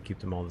better to keep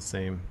them all the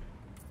same.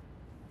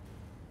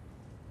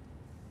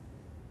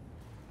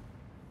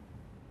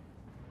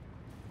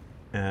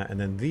 And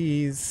then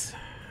these,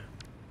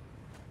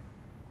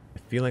 I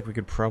feel like we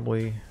could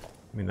probably,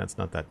 I mean, that's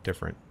not that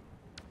different.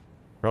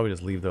 Probably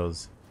just leave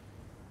those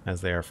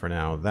as they are for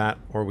now. That,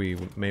 or we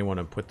may want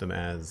to put them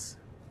as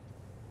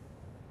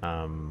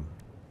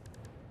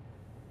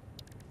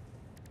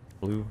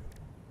blue.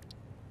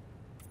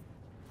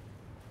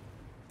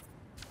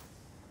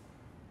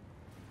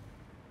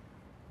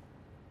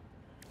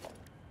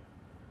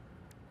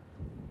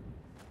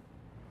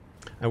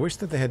 I wish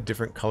that they had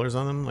different colors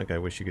on them, like I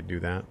wish you could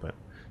do that, but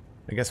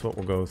I guess what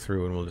we'll go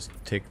through and we'll just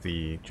take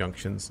the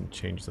junctions and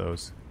change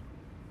those.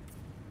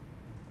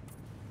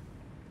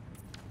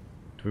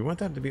 Do we want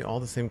that to be all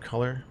the same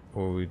color,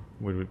 or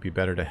would it be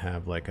better to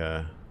have like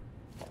a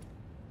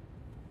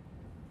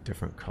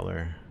different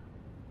color?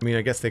 I mean,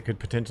 I guess they could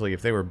potentially,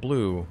 if they were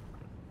blue,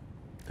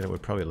 then it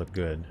would probably look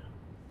good.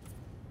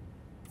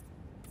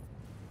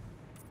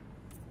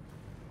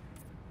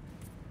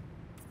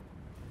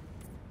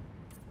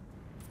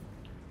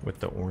 With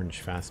the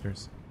orange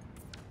fasteners.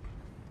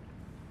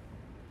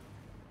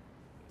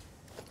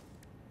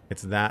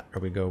 It's that,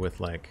 or we go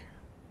with like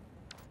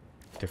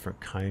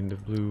different kind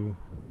of blue.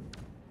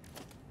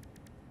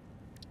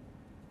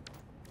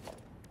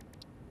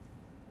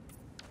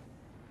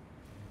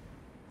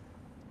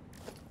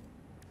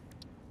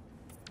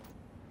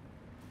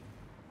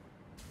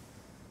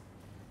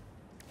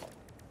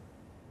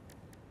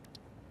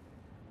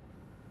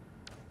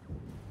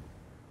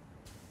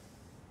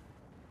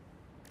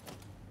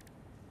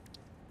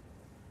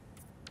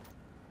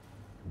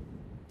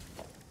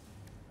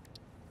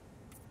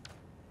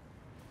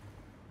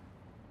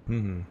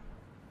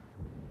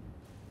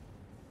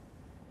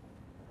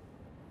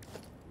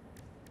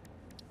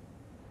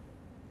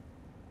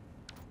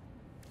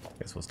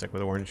 Guess we'll stick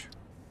with orange.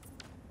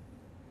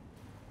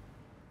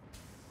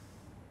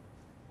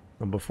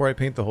 Well, before I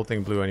paint the whole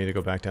thing blue, I need to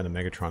go back down to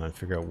Megatron and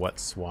figure out what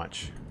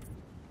swatch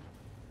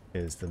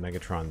is the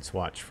Megatron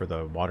swatch for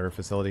the water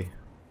facility.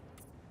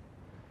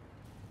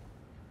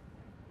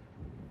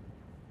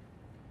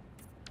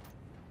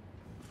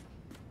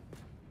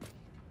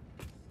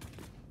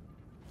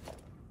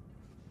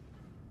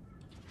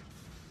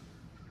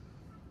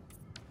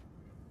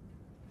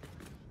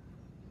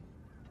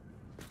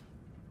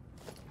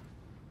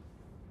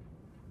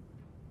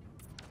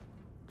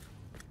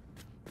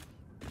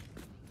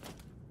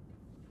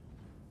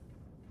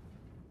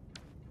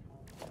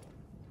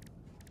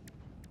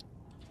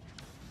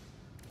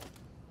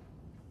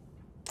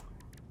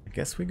 I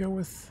guess we go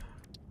with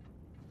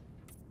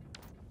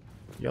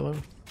yellow.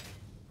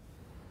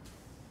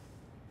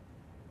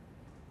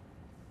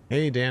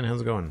 Hey Dan,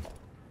 how's it going?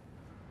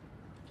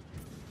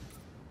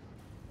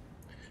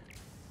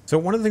 So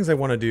one of the things I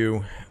want to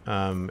do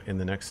in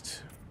the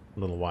next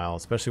little while,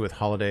 especially with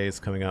holidays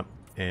coming up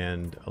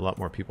and a lot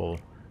more people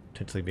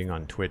potentially being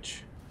on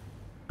Twitch,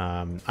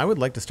 I would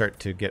like to start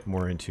to get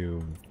more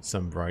into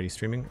some variety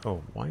streaming.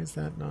 Oh, why is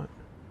that not?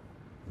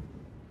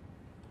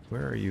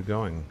 Where are you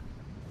going?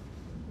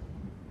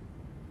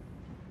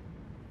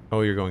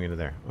 Oh, you're going into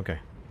there. Okay.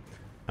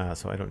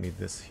 So I don't need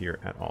this here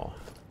at all.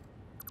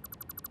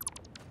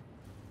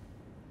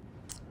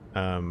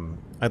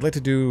 I'd like to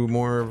do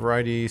more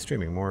variety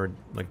streaming, more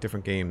like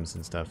different games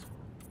and stuff.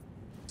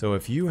 So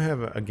if you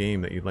have a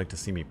game that you'd like to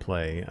see me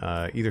play,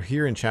 either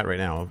here in chat right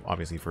now,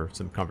 obviously for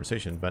some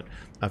conversation, but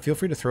feel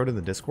free to throw it in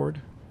the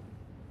Discord.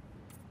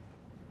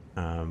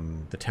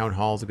 The Town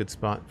Hall is a good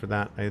spot for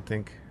that, I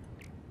think.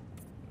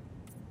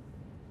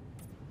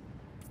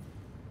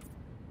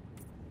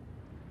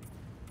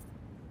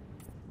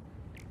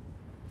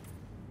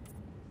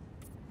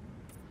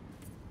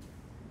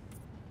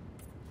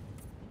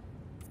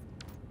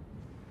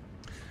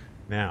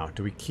 Now,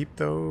 do we keep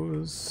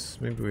those?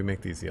 Maybe we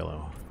make these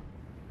yellow.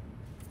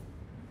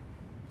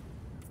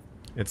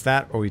 It's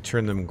that, or we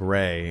turn them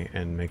gray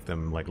and make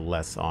them like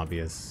less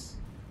obvious.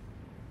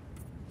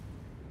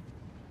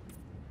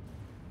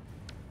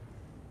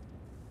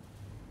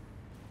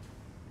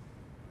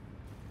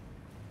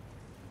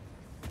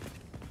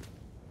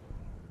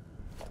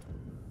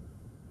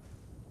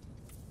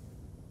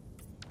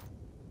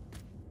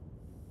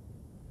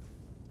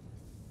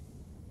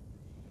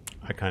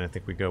 I kind of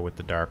think we go with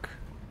the dark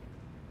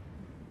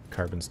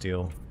carbon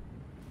steel.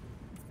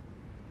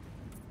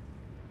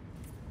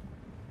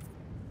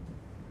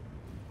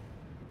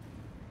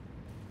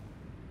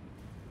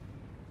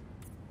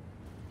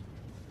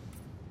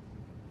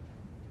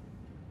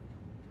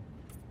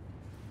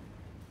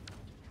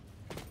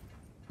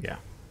 Yeah.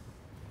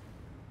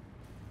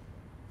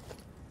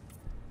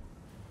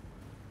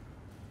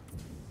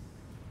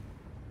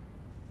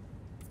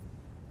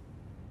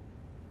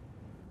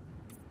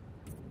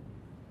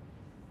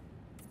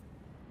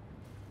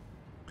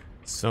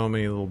 So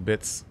many little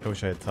bits. I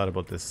wish I had thought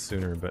about this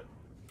sooner, but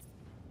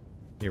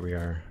here we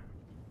are.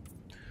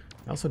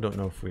 I also don't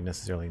know if we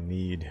necessarily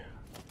need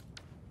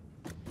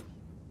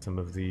some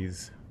of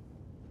these.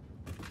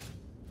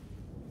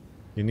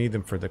 You need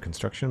them for the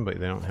construction, but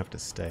they don't have to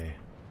stay.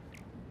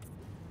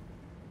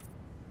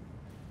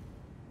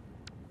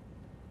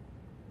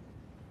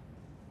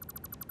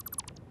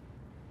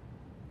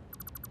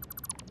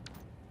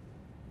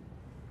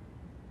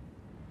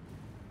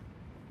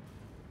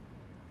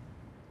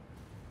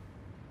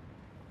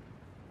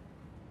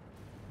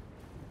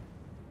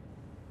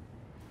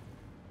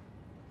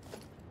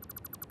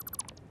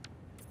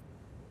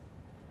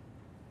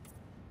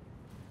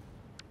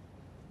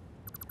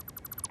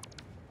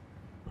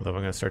 Although if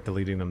I'm going to start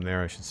deleting them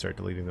there, I should start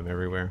deleting them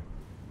everywhere.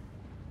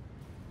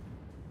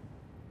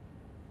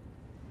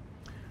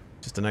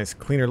 Just a nice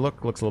cleaner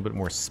look. Looks a little bit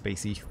more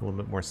spacey, a little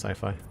bit more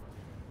sci-fi.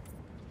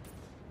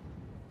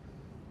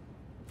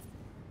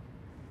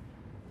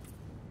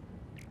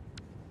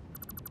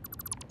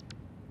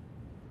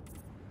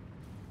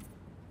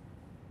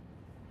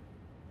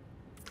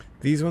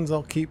 These ones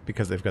I'll keep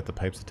because they've got the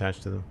pipes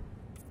attached to them.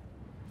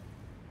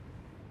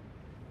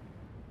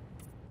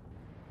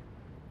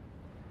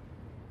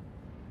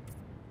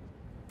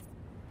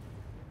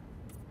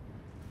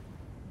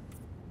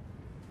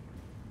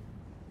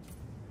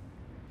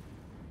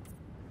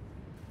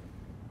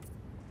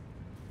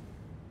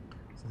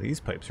 These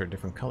pipes are a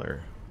different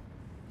color.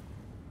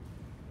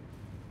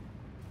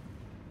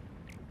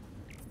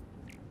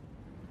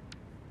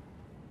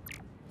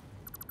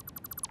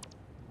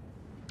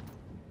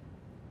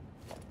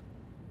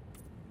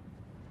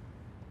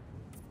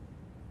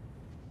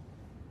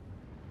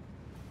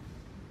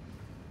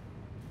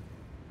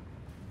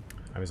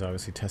 I was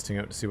obviously testing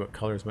out to see what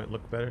colors might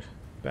look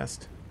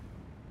best.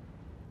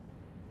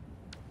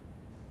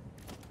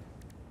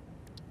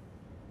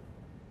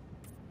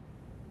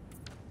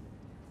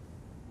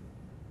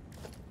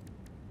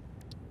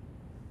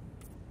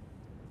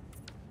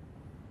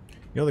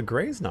 You know, the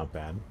gray's not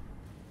bad.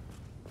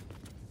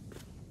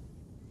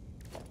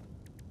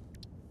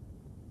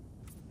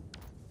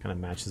 Kind of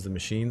matches the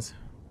machines.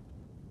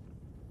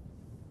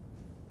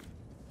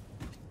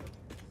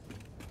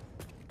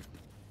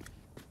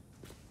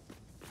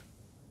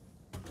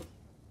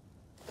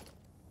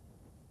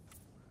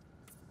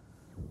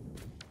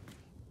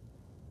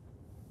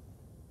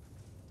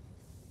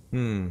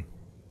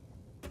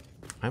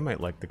 I might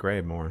like the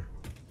gray more.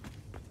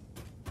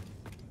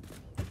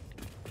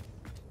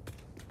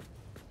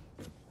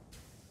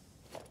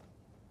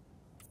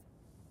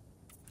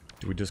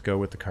 Do we just go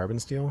with the carbon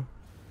steel?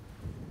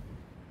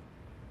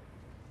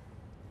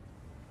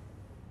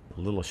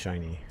 A little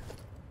shiny.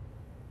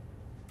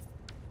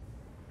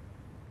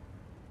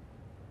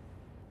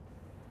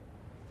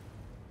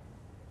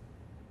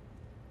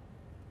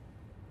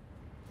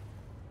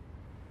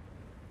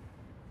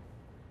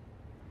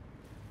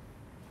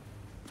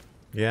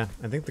 Yeah,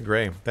 I think the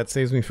gray. That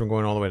saves me from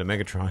going all the way to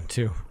Megatron,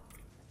 too.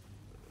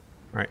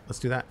 Alright, let's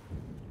do that.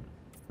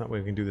 That way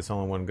we can do this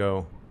all in one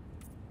go.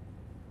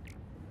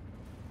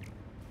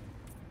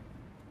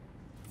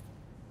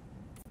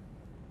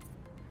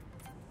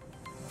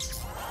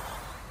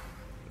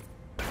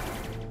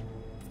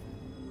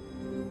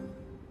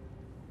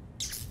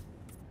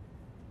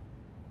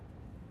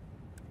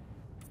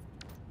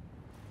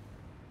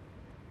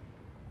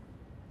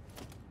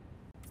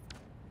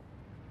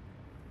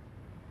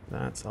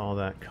 That's all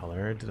that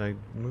color. Did I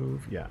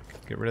move? Yeah.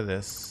 Get rid of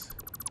this.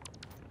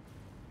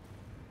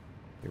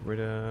 Get rid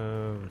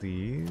of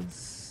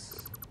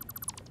these.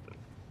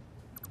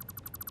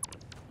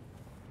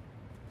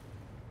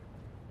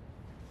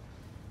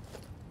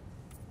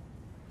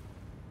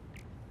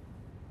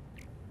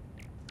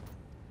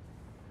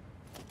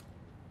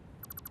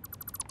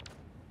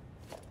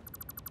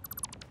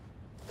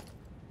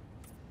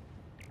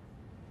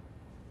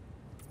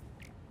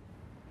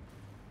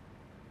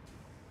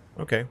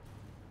 Okay.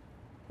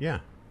 Yeah.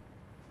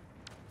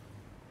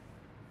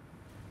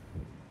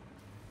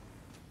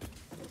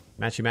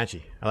 Matchy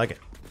matchy. I like it.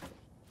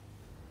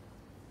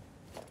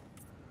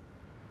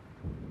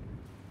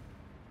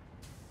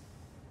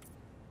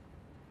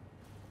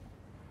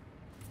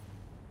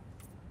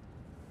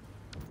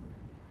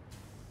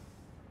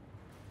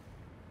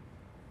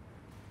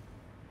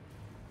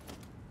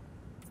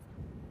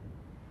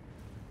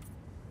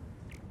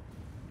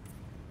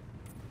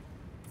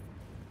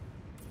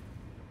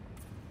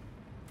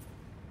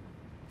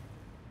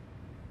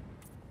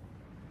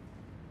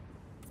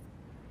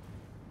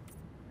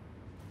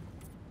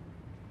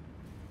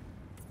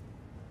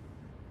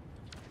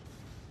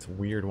 It's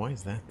weird. Why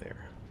is that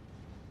there?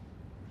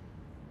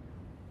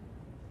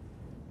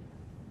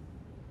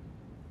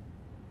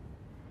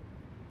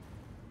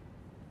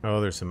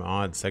 Oh, there's some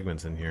odd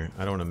segments in here.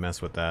 I don't want to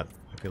mess with that.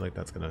 I feel like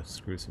that's going to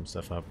screw some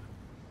stuff up.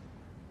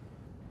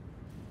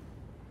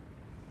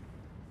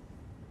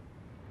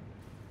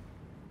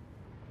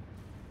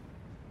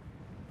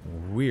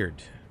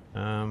 Weird.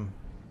 I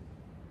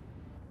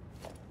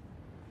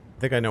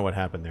think I know what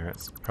happened there.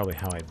 It's probably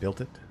how I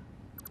built it.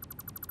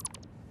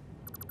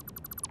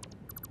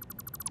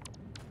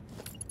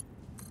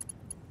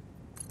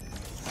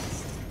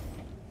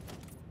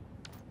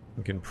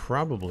 We can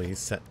probably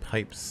set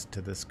pipes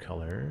to this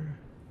color,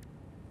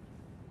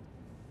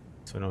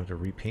 so I don't have to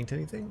repaint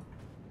anything.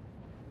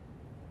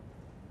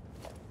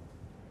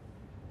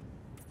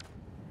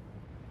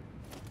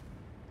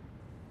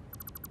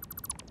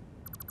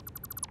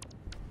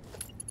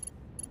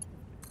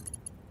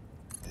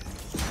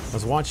 I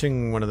was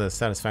watching one of the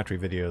Satisfactory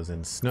videos,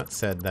 and Snut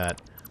said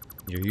that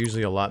you're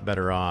usually a lot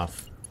better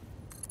off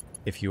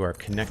if you are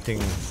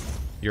connecting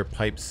your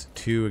pipes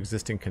to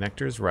existing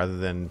connectors rather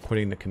than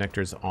putting the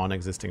connectors on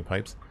existing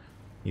pipes.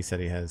 He said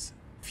he has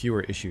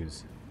fewer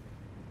issues.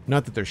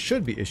 Not that there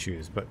should be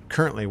issues, but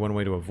currently one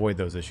way to avoid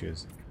those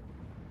issues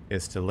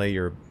is to lay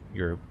your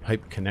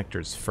pipe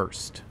connectors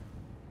first.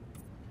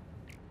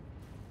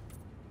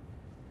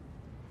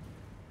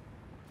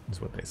 Is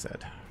what they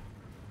said.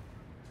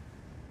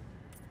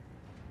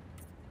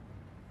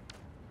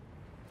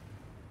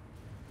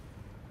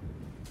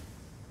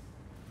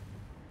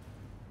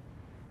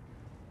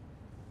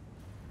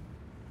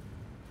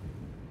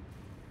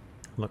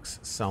 Looks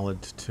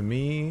solid to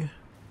me.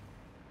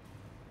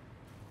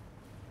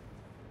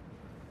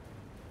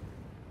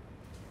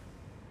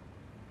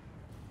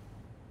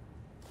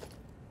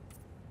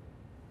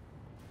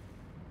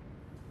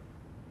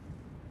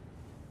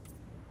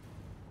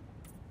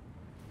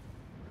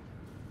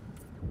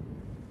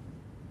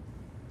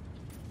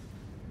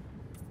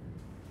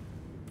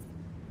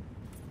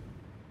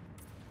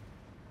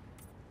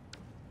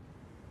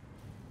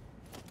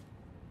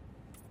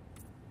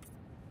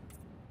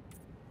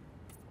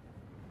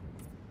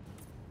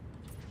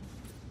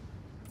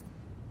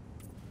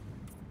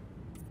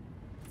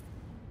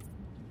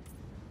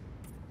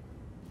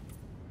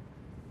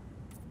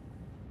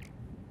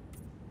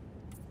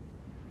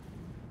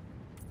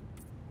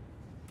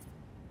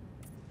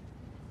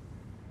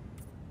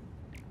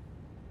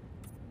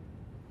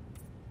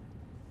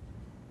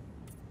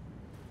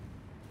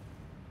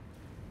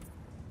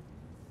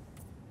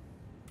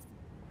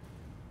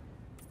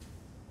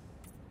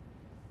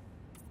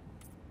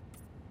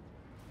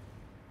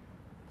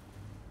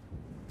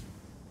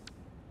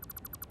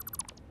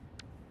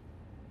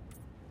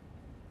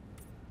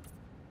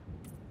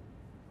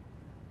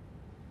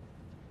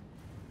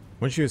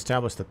 Once you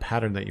establish the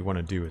pattern that you want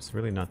to do, it's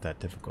really not that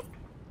difficult.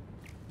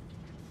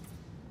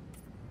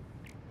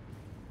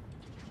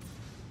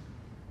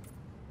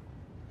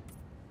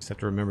 Just have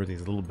to remember these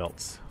little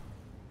belts.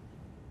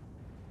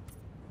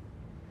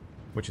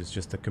 Which is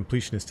just the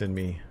completionist in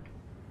me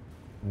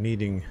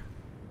needing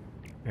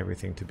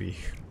everything to be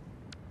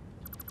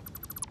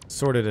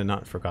sorted and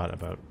not forgot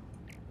about.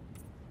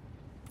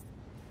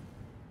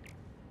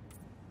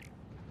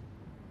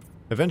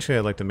 Eventually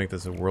I'd like to make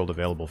this a world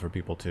available for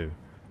people to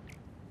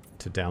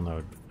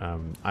download.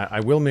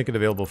 I will make it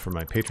available for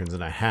my patrons,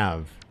 and I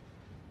have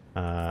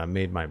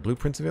made my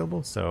blueprints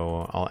available,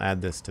 so I'll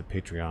add this to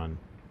Patreon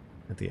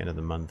at the end of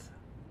the month.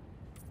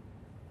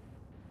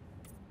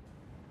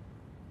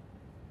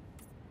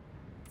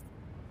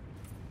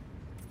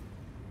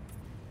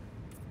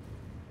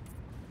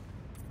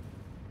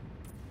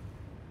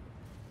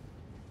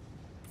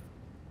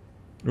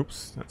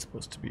 Oops, that's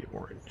supposed to be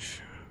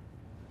orange.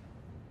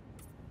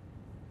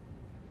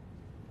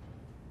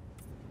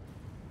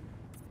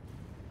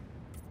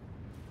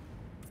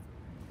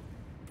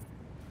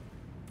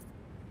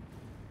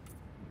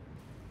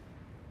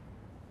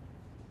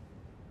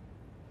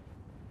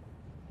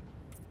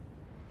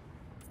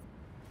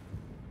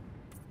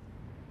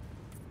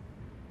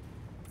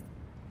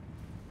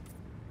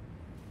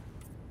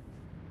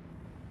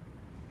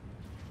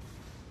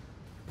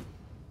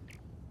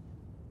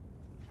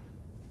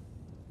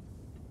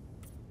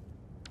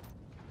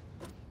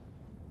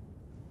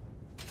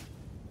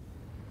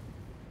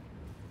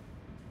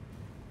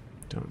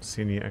 Don't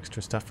see any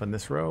extra stuff on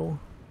this row.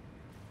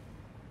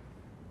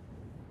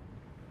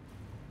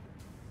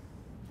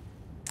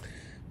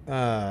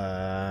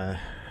 Defro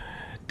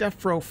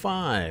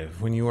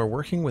 5. When you are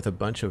working with a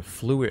bunch of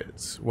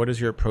fluids, what is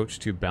your approach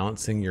to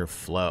balancing your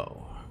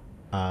flow?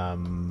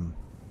 I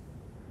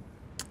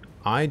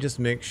just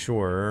make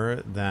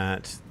sure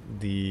that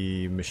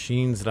the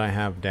machines that I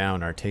have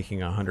down are taking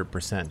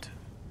 100%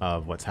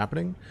 of what's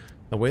happening.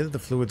 The way that the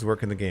fluids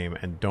work in the game,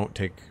 and don't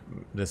take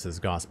this as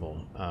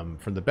gospel,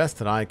 from the best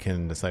that I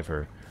can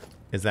decipher,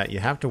 is that you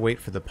have to wait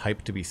for the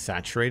pipe to be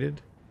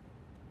saturated,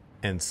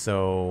 and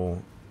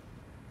so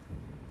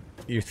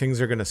your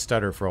things are going to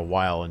stutter for a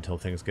while until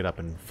things get up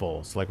and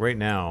full. So like right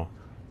now,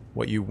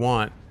 what you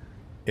want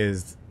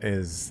is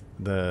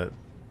the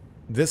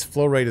this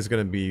flow rate is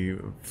going to be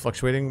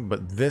fluctuating,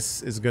 but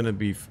this is going to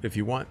be, if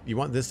you want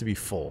this to be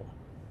full.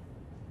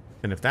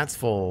 And if that's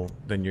full,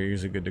 then you're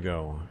usually good to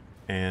go.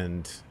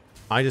 And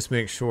I just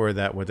make sure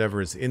that whatever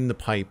is in the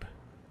pipe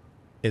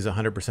is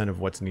 100% of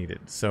what's needed.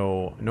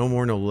 So no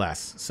more, no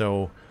less.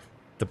 So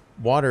the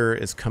water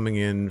is coming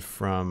in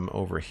from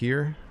over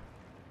here,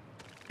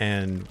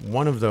 and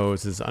one of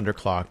those is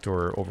underclocked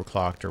or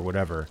overclocked or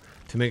whatever,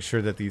 to make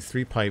sure that these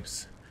 3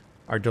 pipes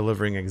are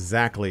delivering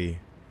exactly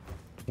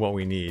what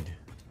we need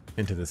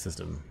into the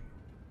system.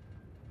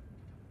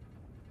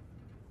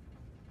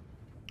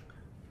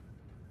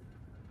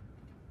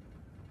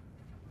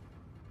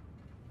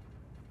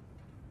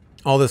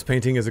 All this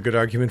painting is a good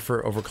argument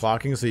for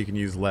overclocking, so you can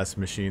use less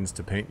machines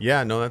to paint.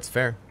 Yeah, no, that's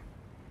fair.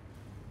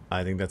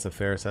 I think that's a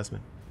fair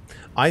assessment.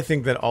 I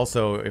think that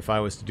also, if I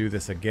was to do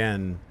this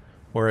again,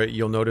 or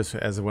you'll notice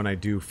as when I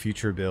do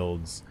future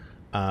builds,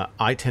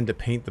 I tend to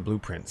paint the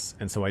blueprints,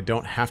 and so I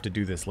don't have to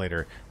do this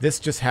later. This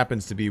just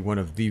happens to be one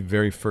of the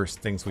very first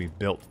things we've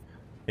built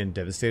in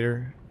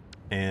Devastator,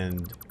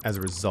 and as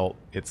a result,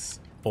 it's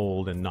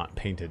old and not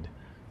painted.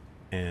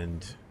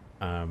 And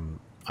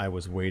I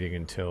was waiting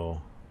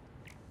until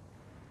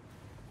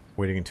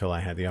I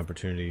had the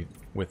opportunity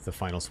with the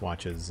final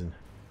swatches and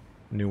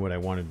knew what I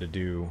wanted to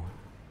do.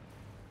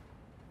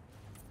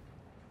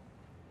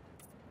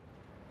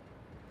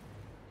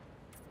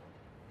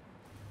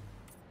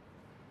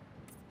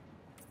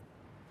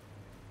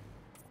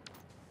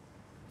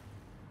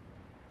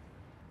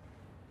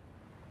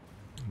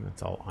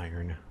 That's all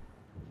iron.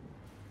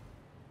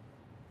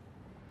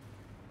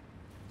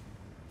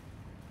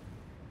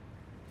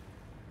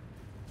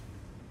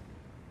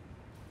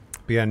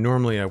 But yeah,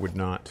 normally I would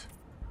not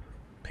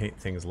paint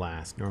things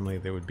last. Normally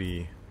there would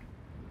be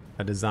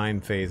a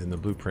design phase in the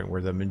blueprint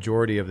where the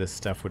majority of this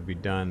stuff would be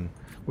done,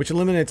 which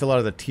eliminates a lot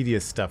of the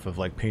tedious stuff of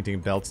like painting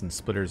belts and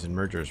splitters and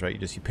mergers, right?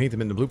 You paint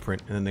them in the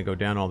blueprint and then they go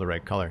down all the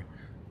right color.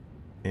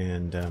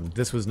 And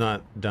this was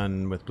not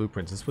done with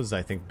blueprints. This was,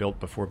 I think, built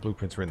before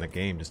blueprints were in the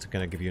game, just to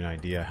kind of give you an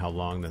idea how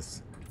long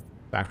this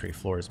factory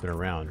floor has been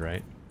around,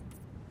 right?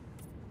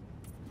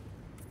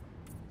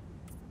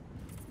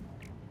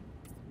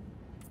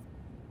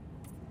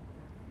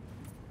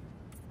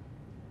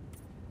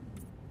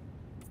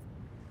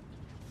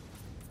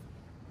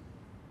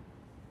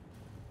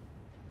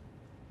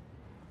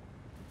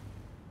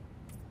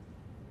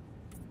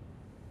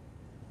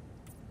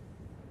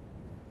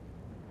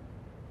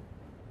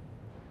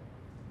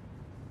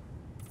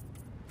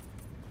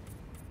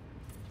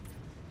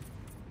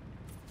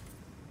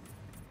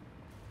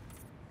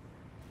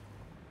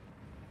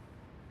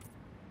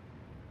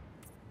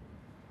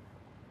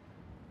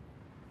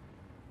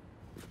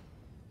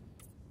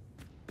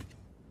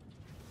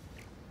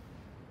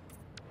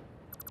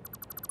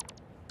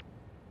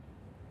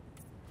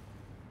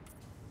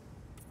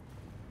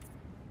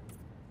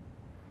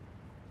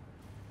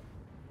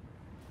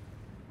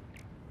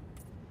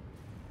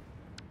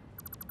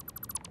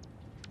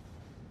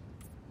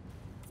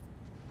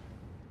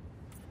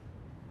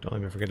 Don't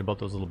let me forget about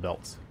those little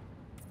belts.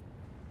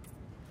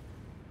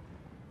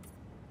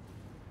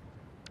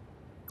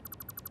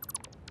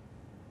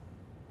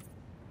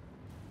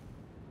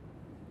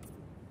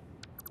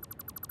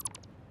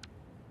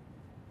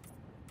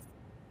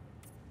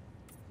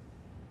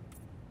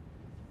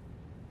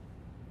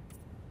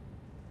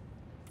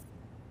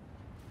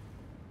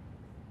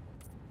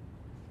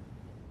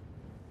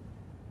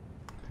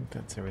 I think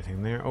that's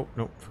everything there. Oh,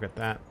 no, forgot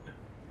that.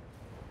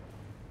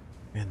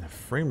 Man, the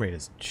frame rate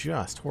is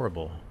just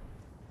horrible.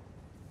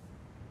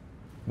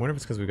 I wonder if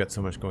it's because we've got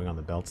so much going on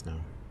the belts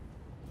now.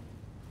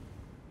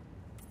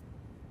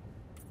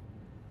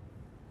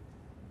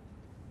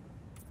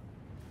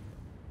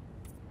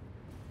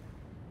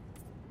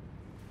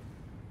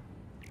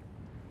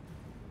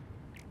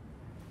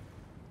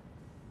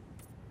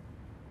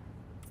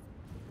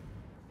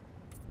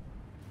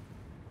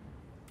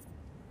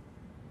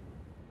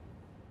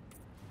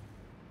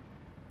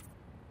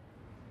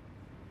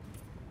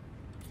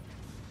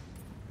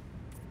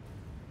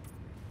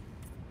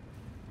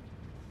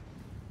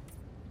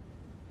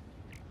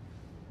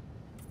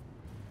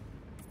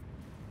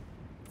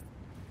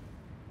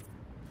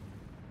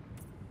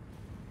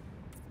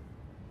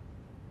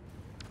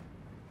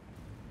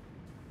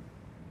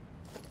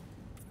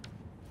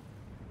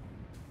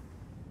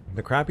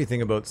 The crappy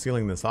thing about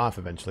sealing this off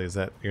eventually is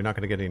that you're not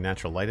going to get any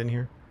natural light in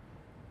here.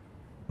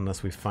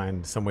 Unless we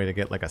find some way to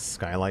get like a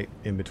skylight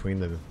in between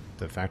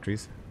the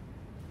factories.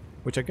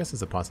 Which I guess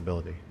is a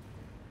possibility.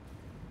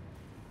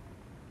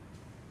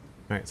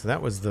 Alright, so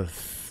that was the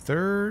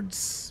third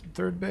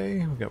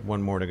bay. We've got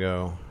one more to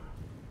go.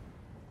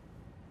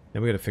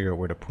 Then we got to figure out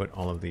where to put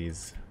all of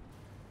these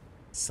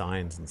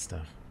signs and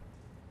stuff.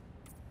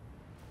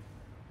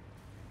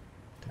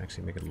 To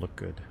actually make it look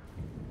good.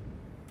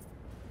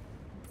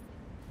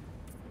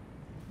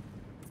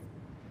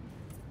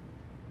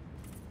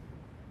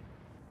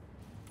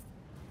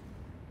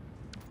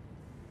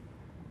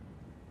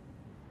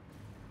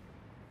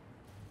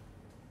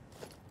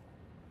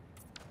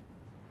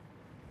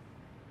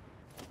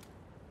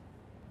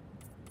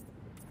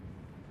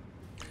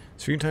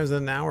 Stream times in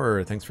an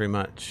hour. Thanks very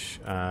much.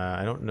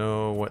 I don't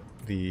know what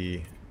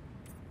the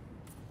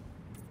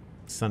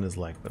sun is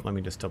like, but let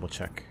me just double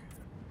check.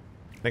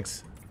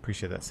 Thanks.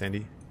 Appreciate that,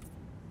 Sandy.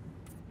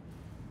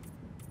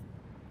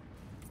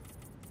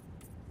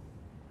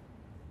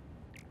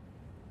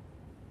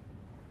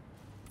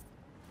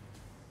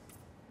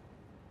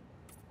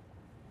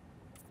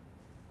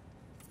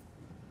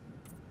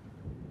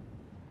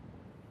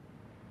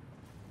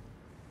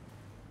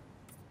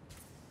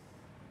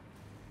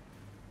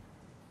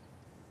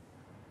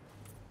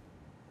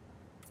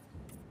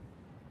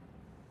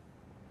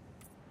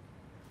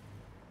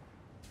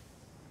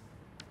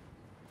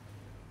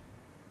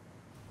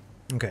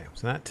 Okay,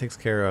 so that takes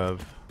care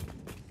of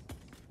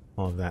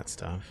all of that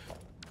stuff.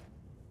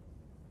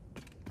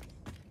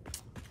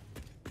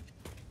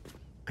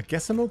 I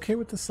guess I'm okay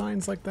with the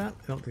signs like that.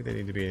 I don't think they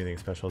need to be anything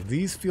special.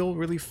 These feel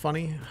really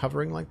funny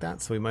hovering like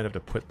that, so we might have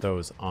to put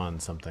those on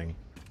something.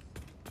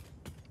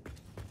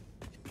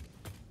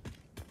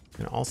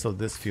 And also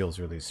this feels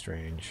really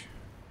strange.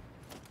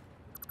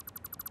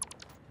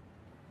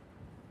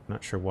 I'm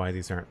not sure why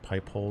these aren't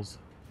pipe holes.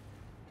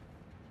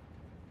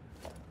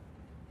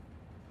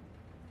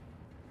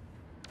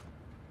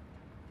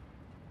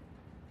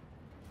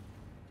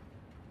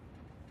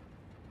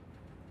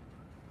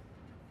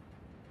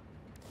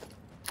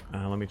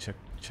 Let me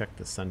check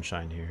the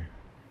sunshine here.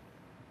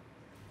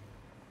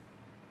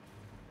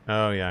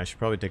 Oh yeah, I should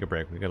probably take a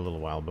break. We got a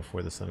little while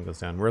before the sun goes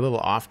down. We're a little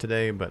off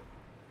today, but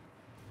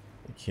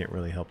I can't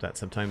really help that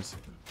sometimes.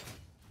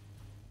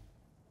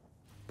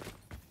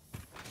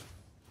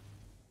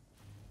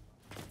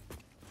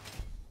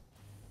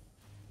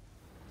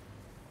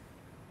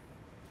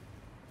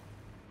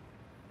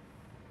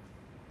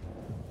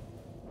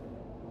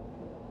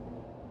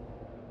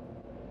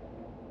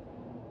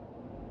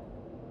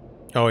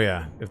 Oh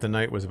yeah, if the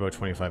night was about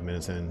 25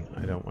 minutes in,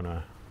 I don't want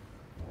to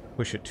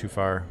push it too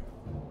far.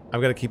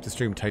 I've got to keep the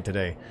stream tight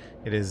today.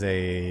 It is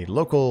a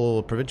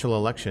local provincial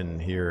election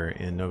here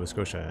in Nova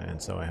Scotia,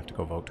 and so I have to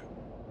go vote.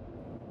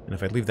 And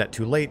if I leave that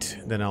too late,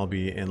 then I'll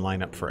be in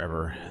lineup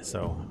forever.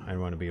 So I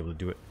want to be able to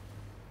do it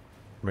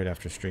right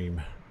after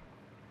stream.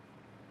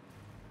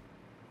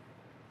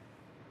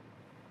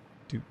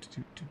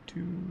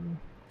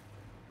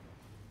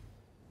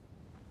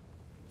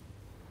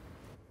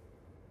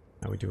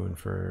 How are we doing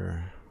for...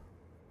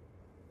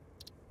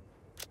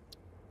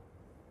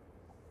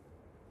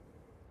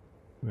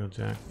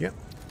 Wheeljack? Yep.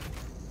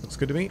 Looks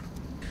good to me.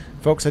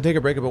 Folks, I take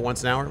a break about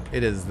once an hour.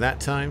 It is that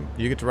time.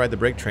 You get to ride the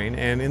break train,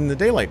 and in the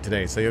daylight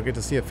today, so you'll get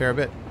to see a fair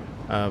bit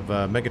of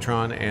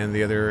Megatron and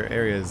the other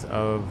areas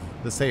of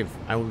the save.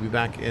 I will be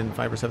back in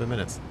 5 or 7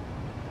 minutes.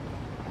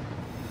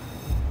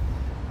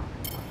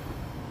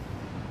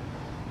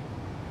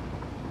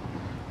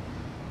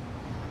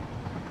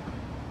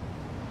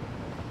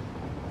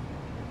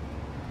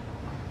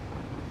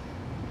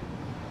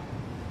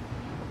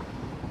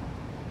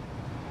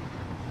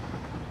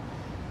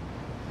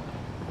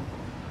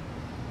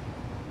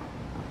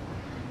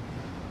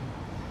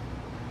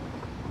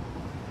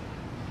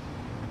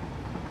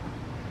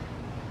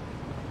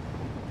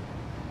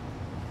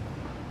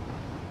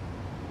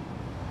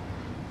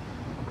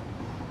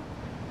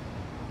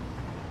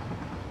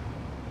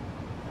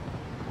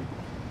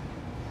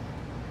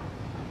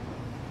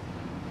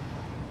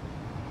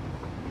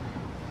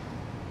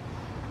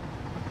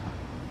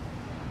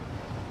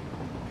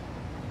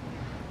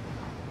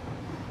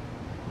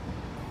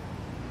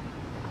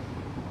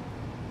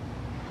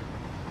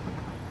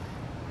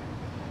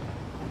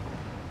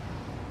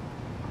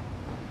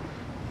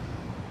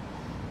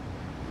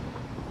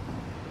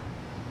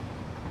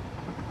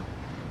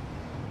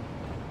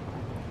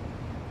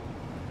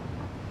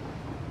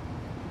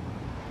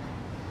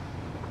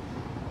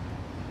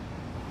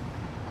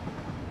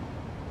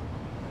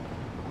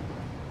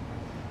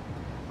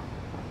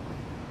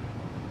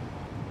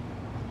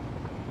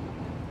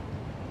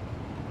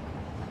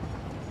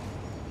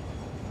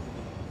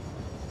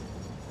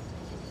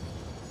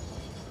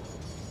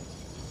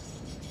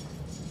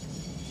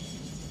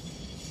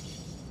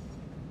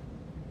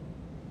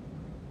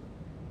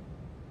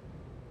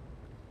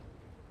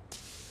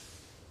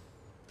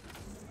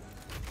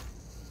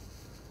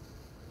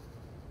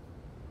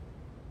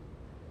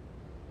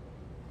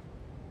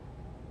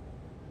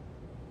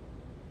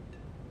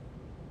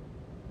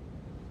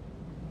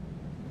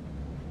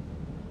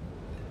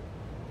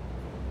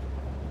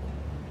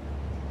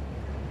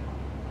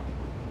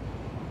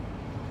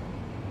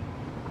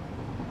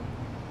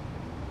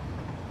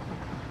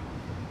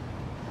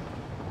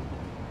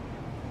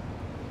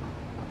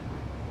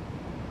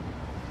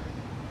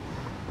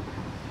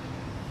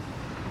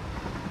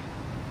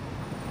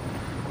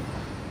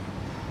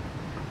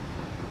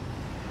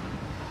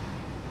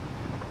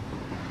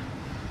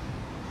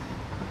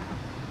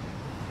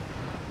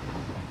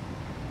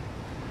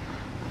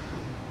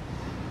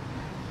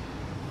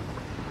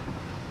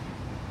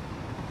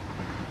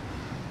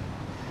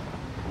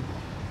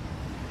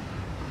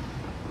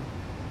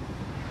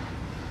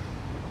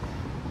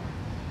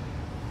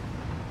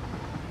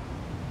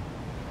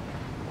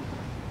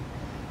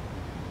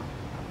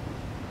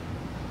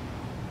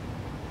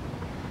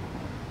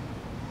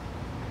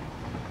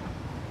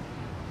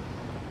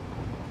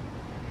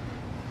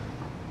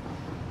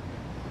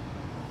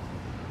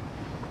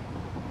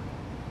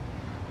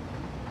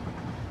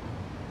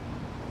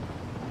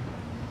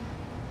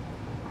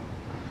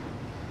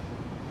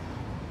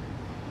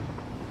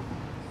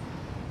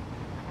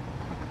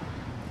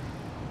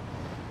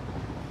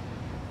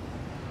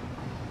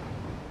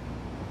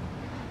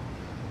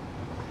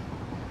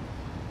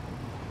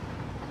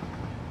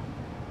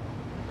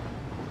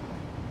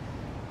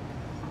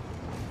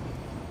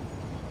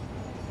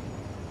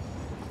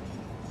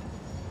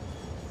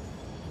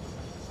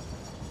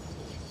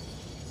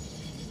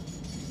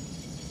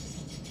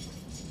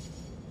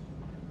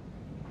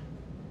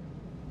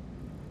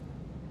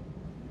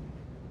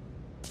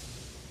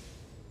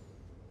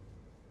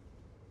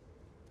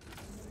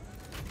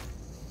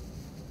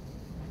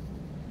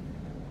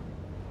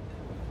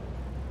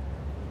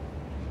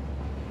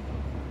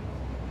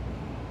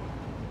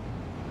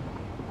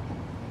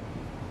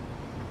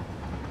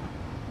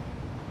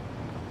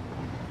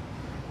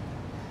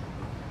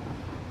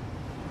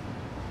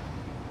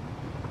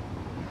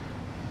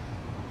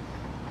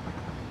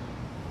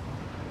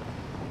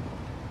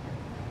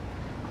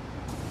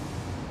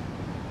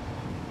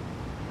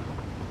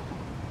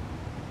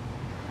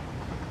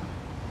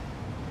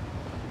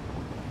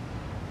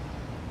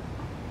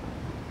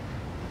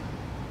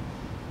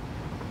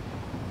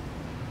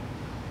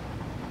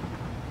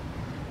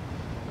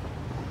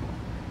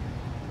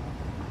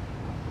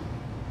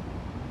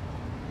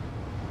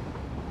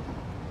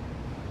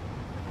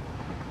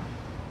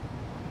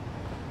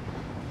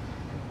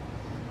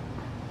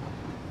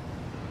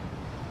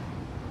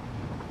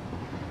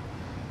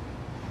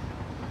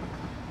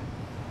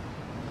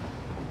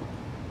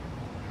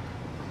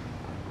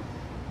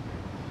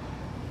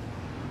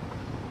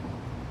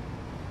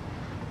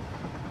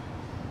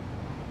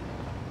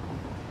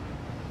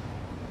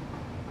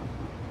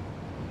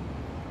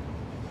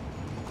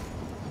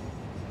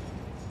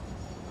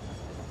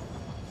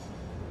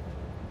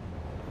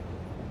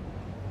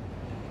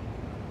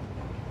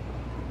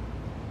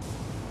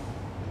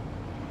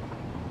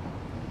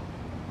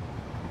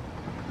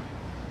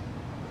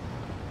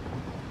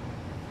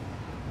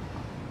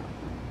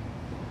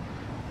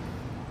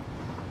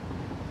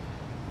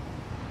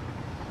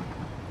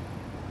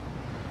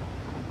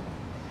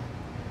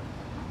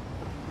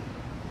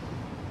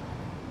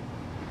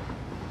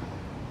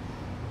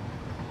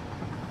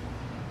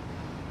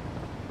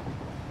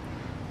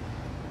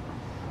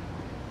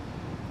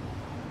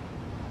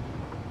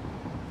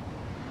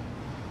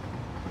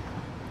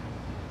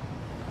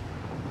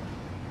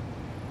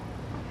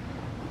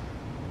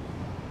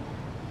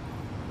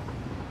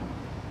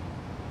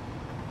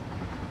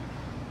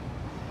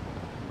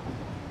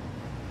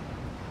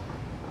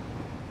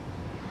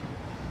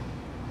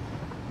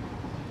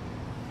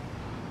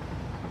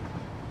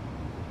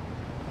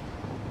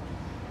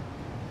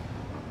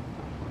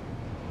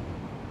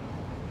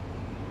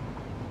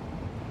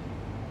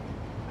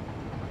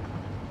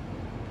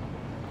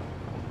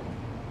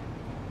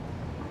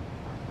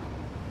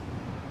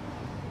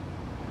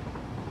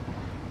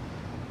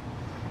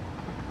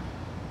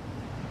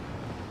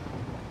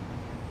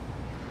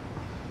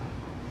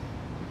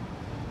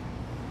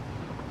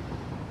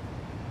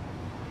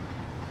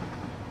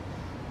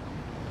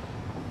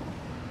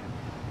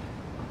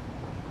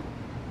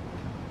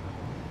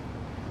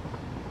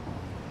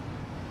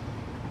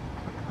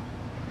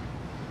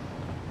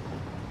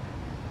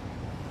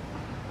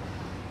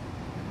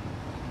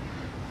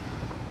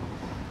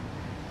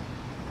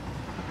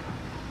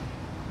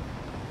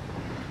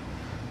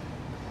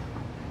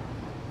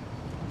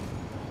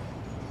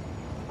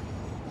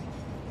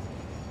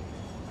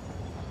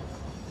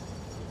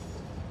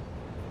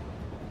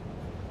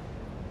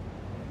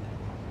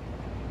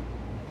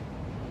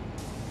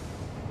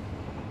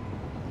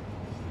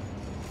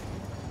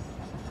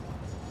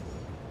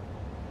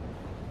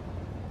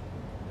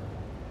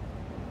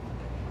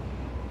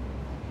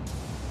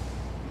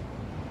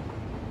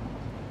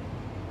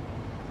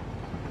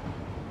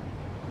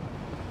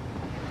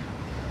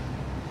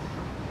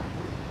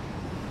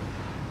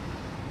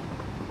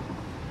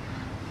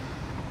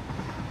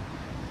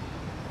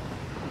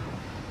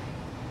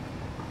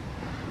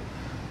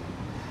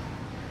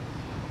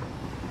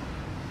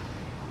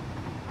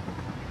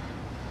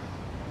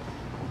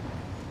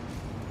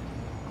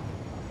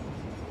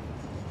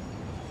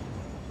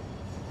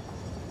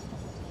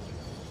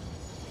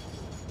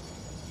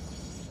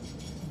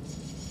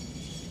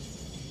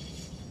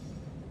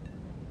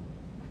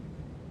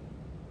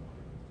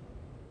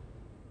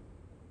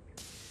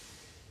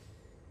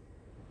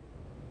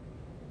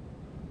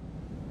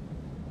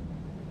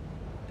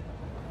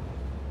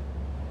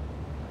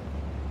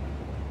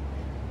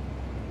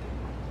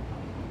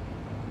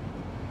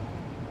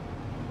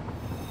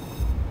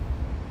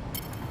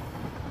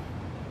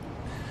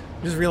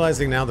 Just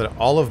realizing now that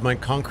all of my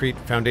concrete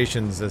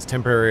foundations, as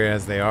temporary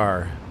as they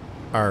are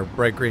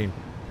bright green.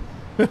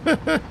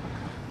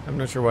 I'm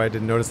not sure why I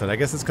didn't notice that. I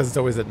guess it's because it's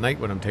always at night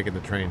when I'm taking the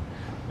train.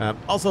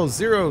 Also,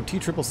 Zero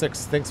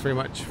T666, thanks very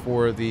much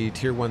for the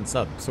tier 1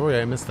 sub. Sorry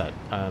I missed that.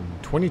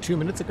 22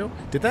 minutes ago?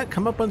 Did that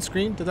come up on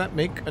screen? Did that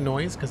make a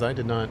noise? Because I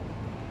did not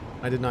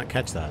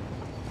catch that.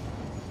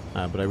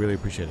 But I really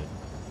appreciate it.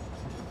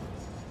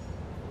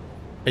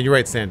 And you're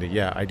right, Sandy.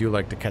 Yeah, I do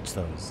like to catch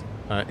those.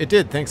 It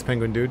did. Thanks,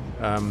 Penguin Dude.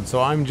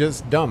 So I'm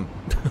just dumb.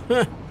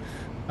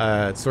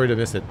 Sorry to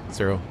miss it,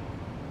 Zero.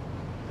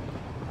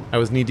 I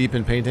was knee-deep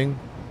in painting.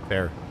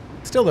 There.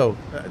 Still, though,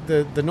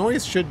 the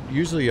noise should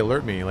usually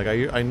alert me. Like,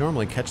 I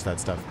normally catch that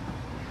stuff.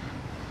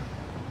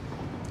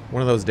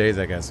 One of those days,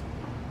 I guess.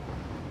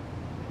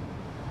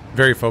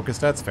 Very focused.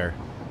 That's fair.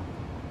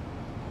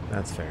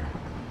 That's fair.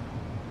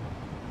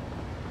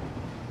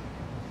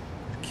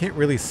 Can't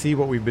really see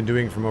what we've been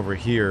doing from over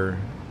here,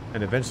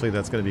 and eventually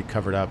that's going to be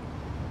covered up.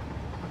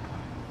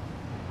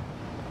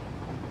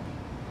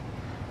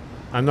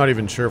 I'm not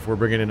even sure if we're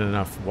bringing in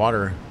enough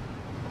water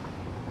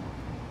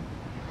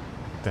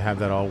to have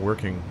that all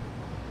working.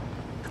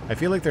 I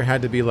feel like there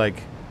had to be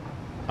like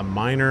a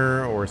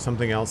miner or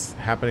something else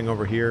happening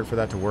over here for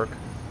that to work.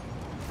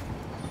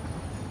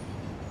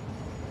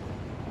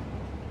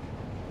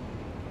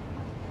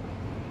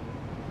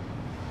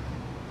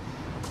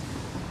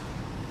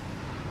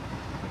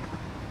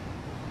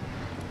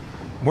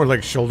 More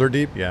like shoulder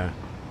deep, yeah.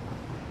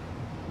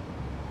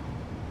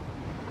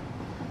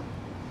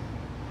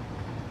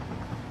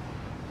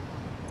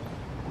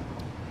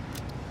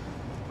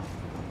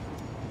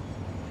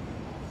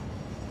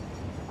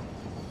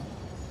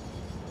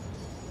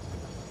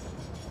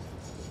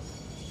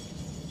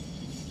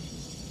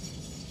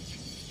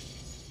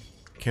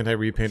 Can't I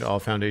repaint all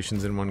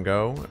foundations in one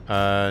go?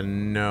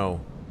 No.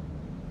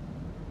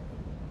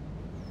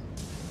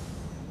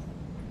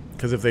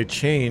 Because if they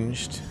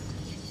changed...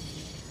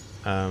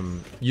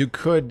 you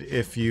could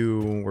if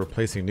you were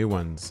placing new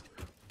ones,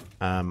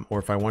 or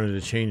if I wanted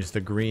to change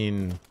the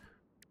green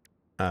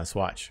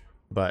swatch,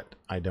 but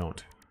I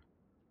don't.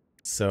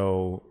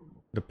 So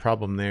the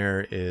problem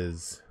there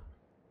is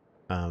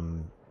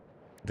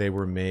they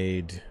were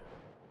made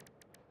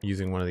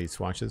using one of these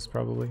swatches,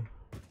 probably.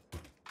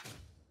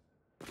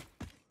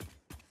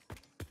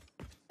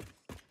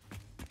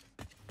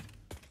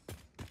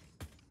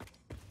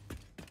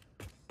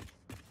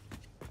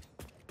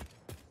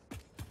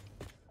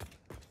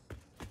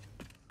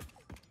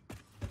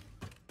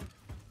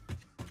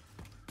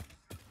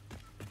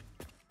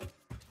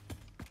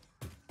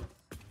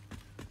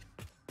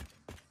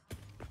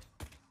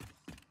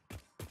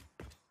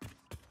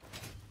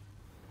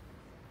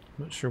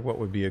 Not sure what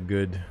would be a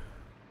good...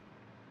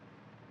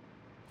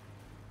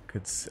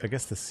 I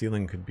guess the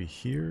ceiling could be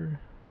here.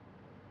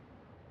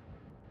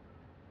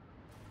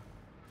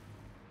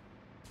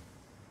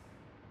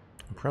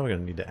 I'm probably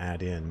going to need to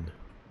add in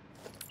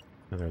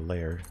another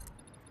layer.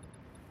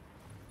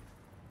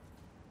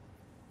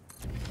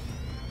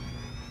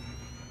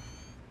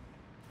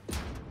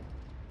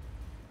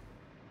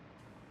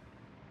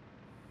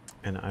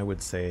 And I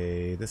would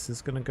say this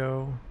is going to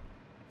go...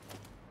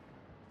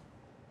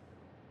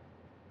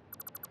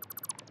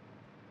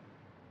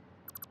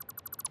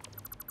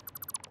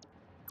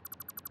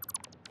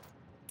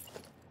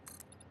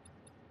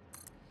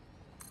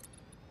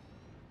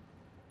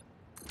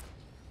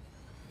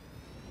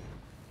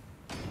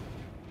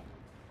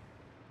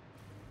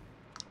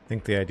 I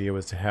think the idea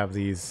was to have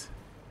these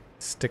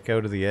stick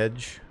out of the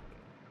edge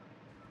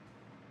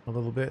a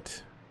little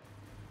bit.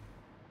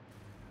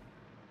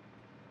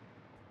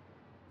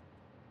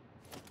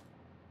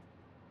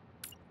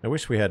 I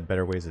wish we had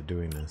better ways of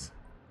doing this.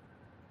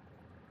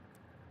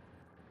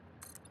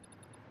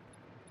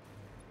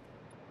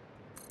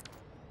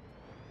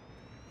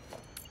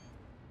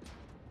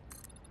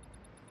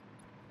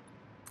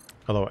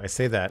 Although I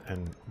say that,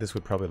 and this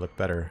would probably look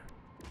better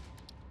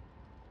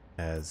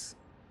as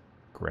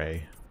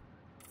gray.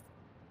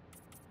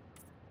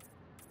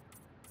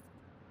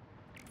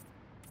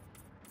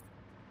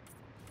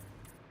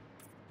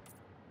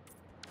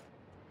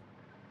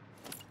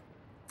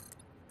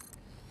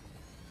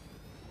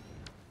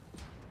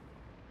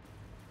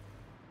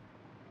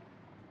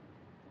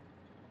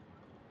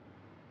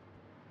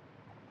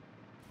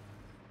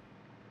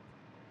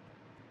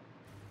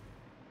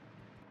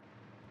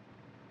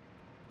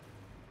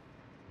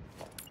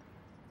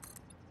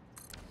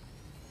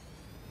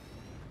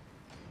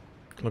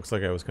 Looks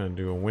like I was going to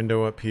do a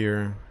window up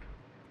here.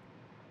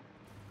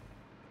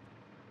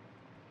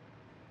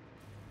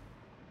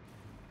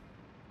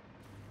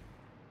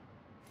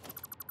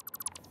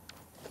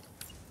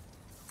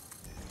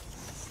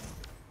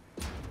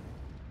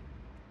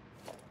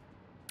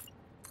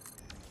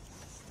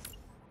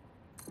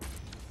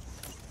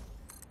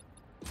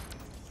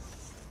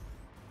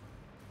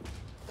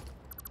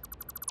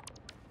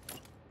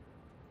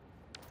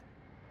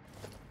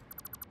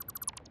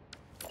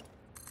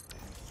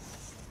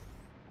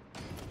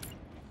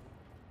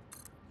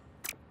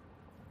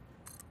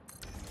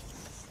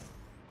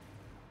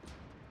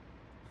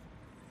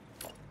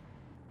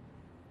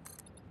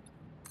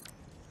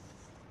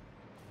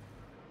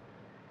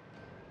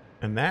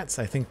 And that's,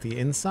 I think, the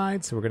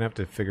inside, so we're going to have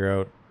to figure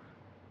out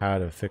how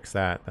to fix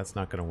that. That's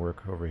not going to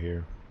work over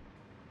here.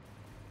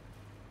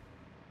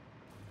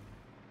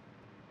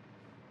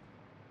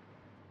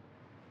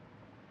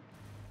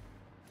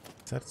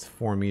 So that's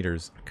 4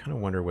 meters. I kind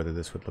of wonder whether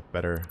this would look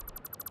better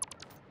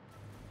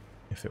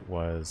if it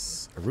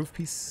was a roof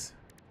piece.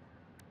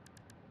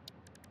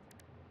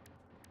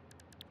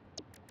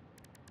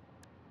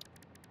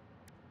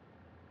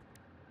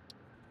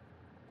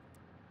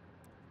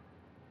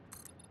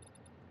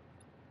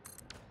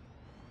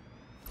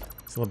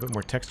 It's a little bit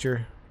more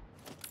texture.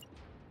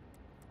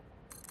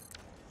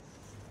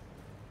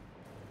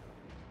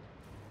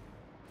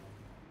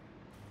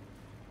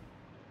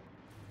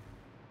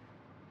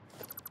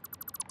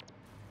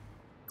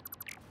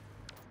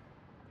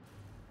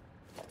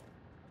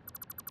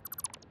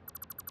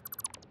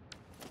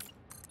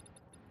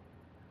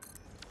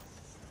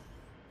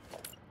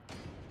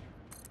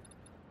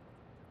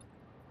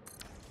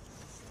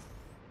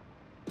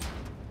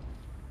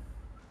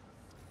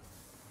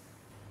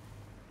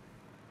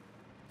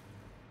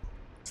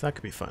 So that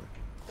could be fun.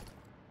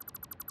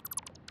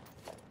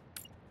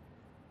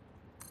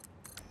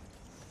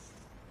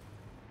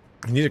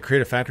 You need to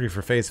create a factory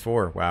for phase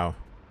 4. Wow.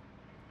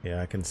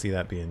 Yeah, I can see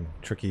that being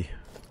tricky.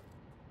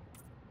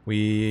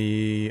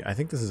 I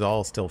think this is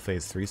all still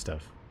phase 3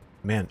 stuff.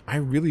 Man, I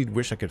really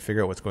wish I could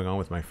figure out what's going on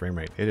with my frame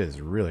rate. It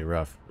is really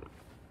rough.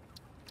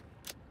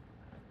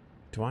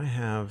 Do I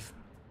have...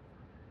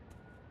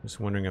 I'm just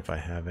wondering if I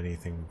have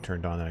anything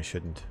turned on that I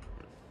shouldn't.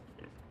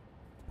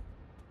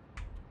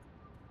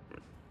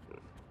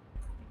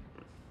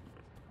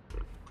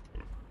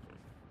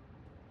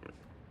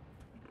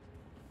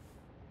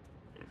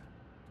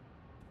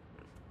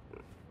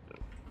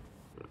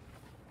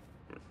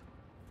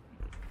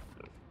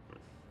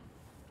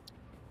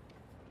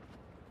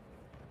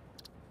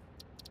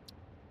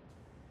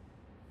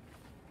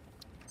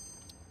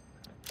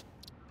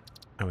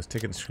 I was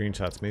taking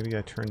screenshots. Maybe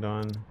I turned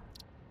on...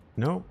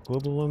 No,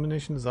 global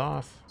illumination is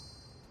off.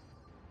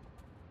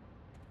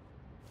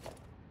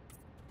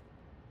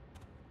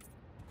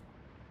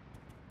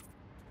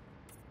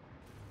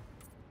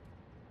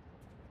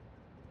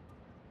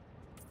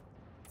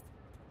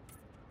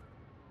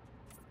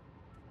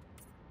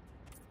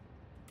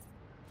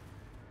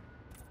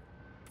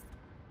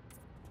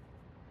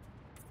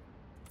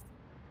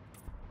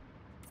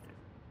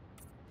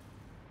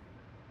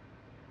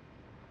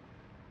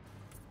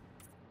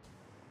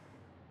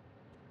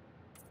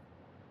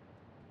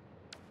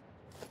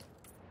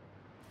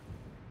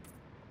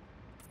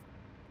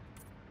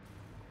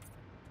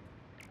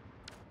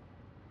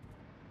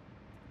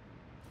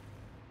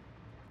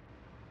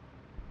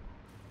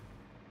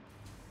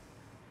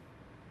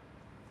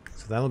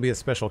 So that'll be a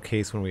special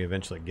case when we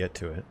eventually get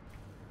to it.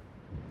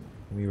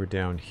 We were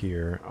down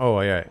here. Oh,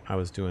 yeah, I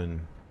was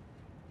doing...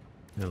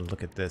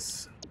 Look at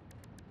this.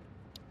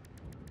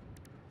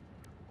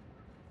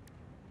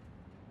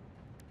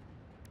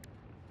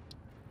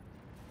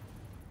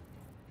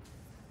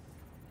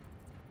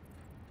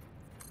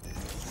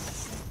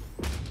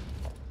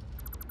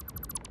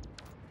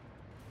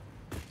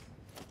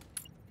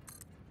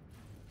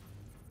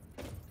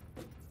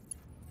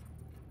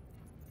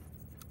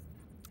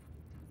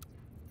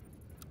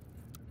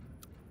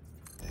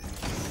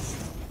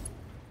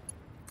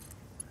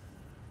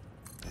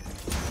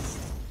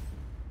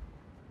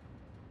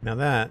 Now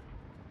that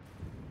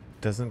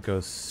doesn't go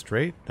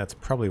straight. That's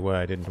probably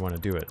why I didn't want to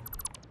do it.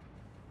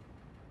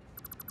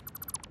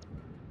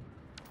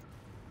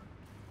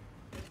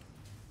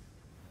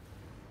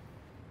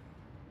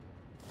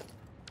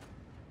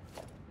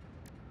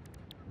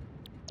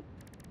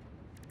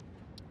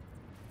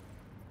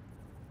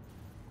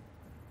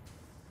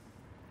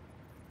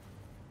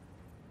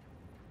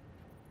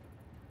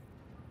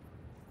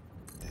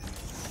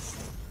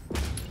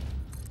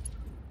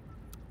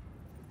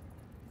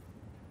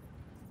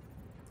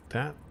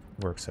 That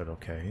works out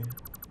okay.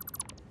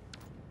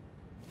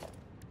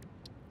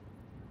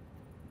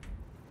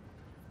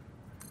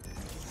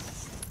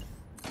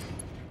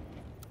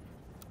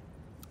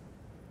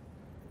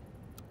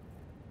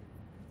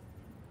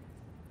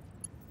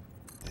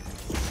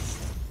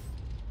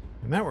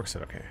 And that works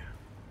out okay.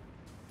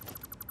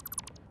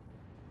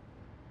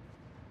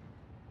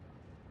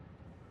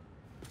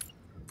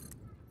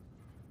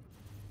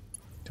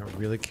 Don't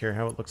really care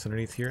how it looks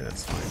underneath here,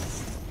 that's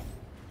fine.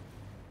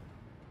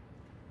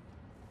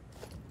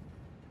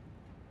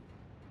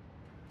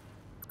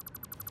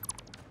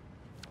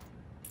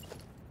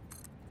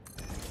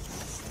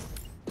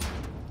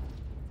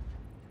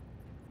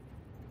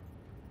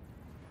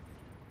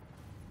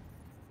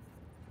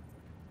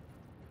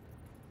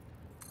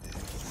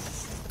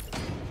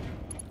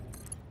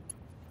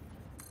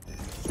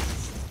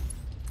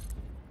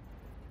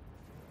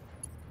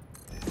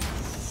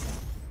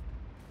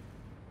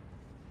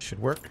 Should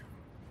work.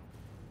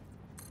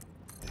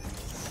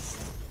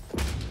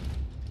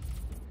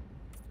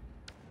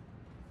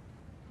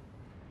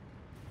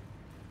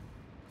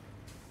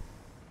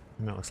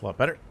 And that looks a lot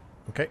better.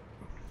 Okay.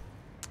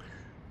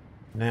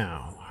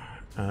 Now,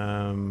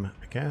 I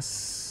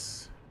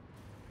guess...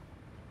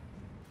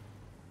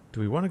 Do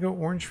we want to go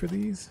orange for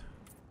these?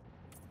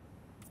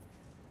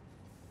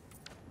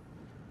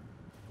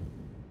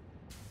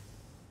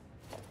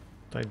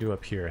 What did I do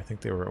up here? I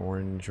think they were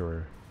orange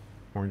or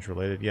orange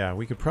related. Yeah,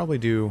 we could probably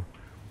do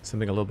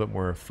something a little bit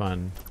more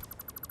fun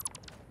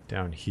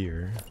down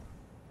here.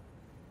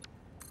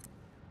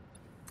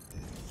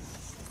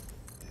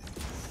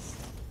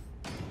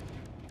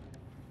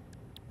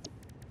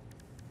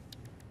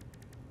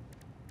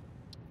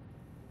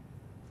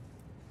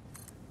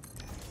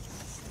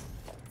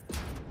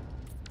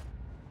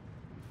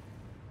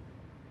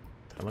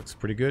 That looks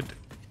pretty good.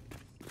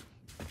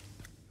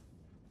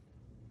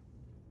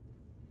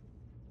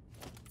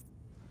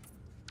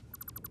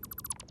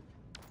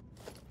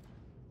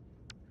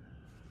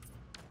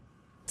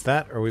 It's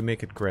that, or we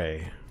make it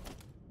gray.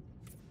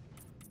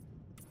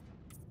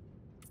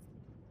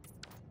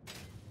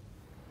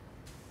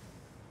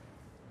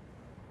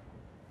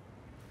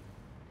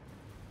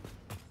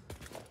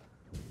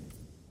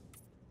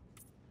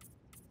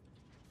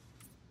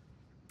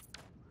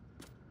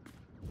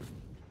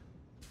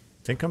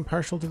 Think I'm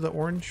partial to the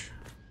orange?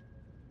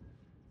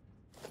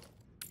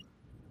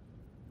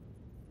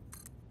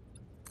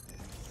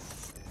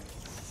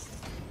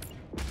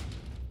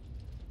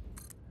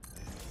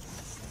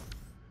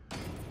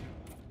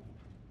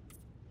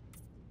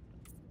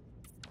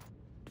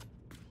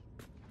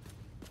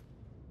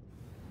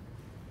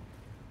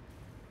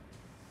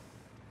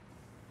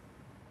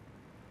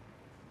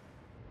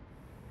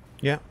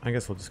 Yeah, I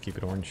guess we'll just keep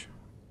it orange.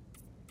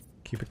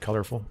 Keep it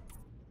colorful.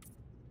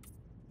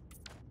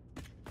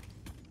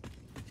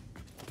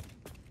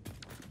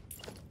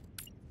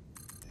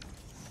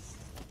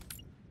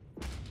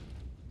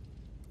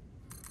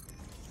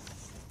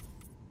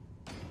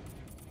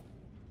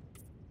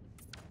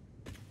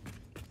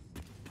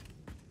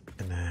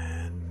 And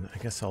then I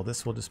guess all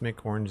this we'll just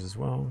make orange as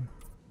well.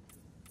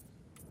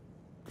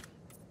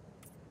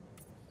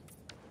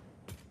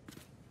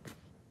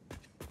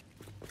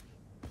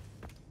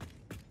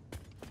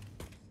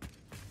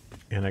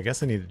 And I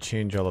guess I need to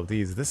change all of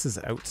these. This is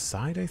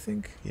outside, I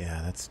think? Yeah,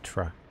 that's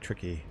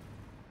tricky.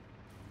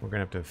 We're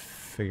going to have to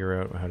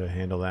figure out how to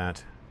handle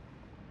that.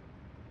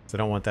 So I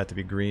don't want that to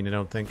be green, I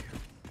don't think.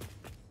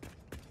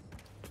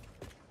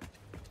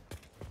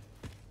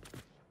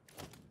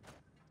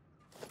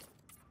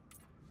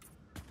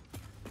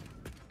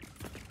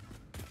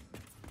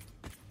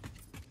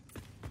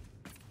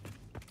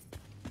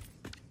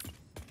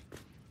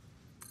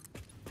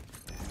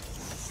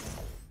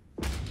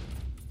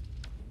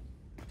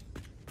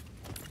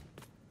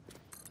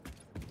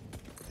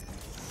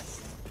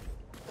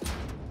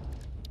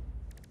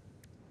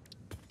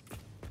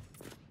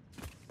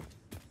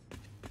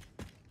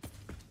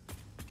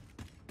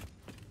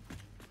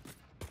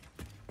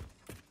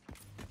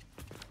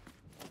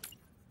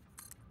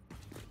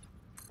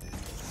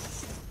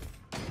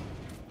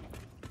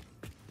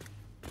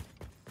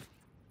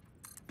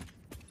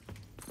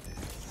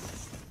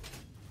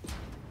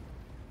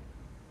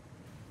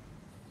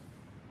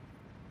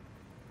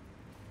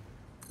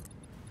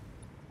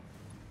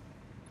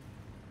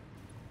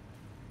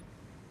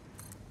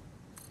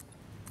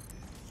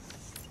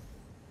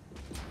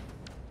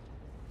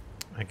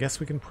 I guess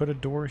we can put a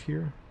door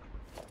here.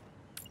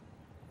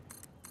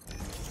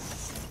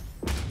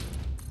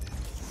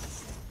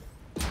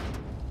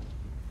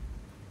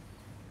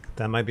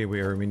 That might be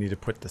where we need to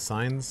put the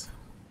signs.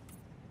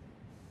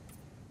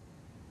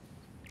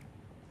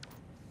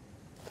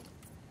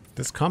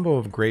 This combo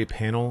of gray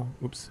panel,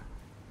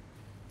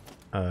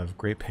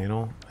 gray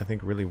panel, I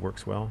think really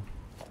works well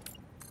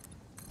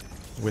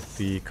with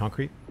the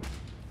concrete.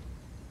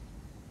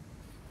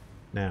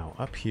 Now,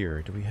 up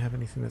here, do we have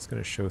anything that's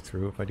going to show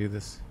through if I do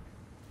this?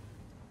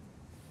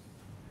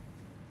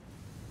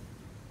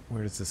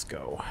 Where does this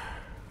go?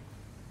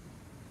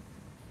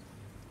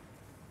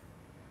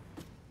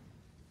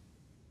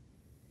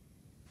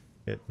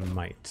 It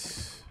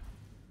might.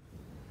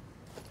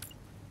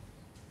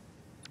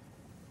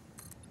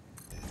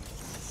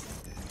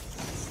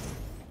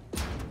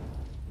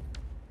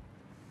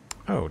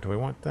 Oh, do I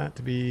want that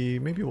to be...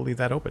 Maybe we'll leave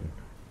that open.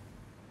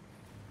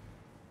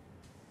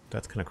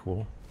 That's kind of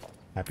cool.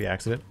 Happy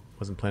accident.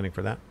 Wasn't planning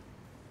for that.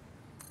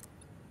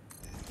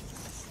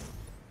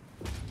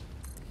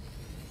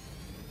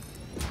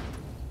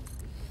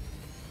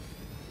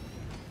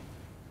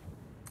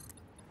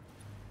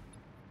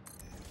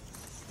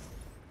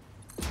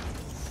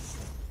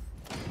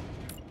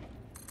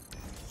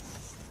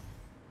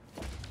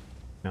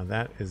 Now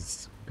that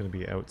is going to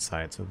be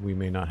outside, so we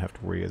may not have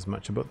to worry as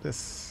much about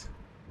this.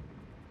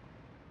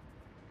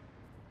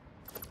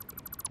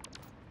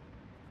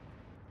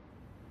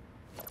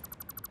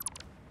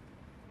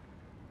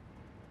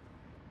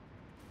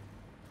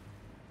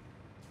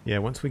 Yeah,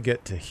 once we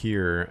get to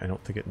here, I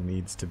don't think it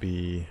needs to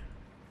be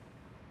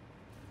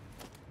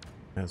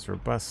as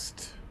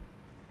robust.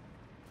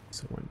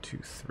 So 1, 2,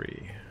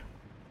 3.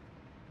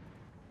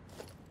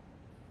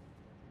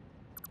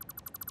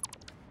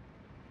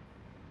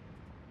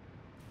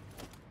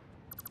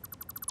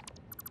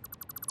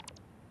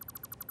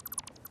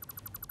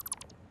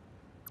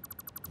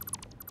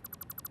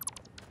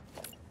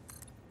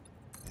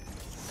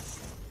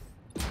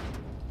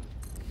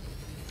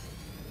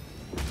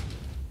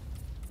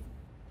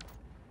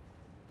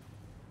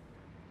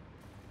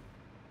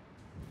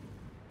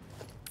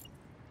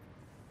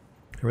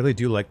 I really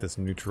do like this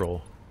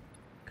neutral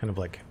kind of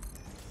like,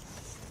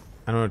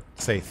 I don't want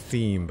to say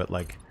theme, but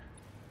like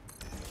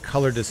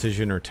color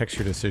decision or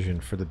texture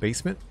decision for the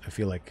basement. I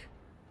feel like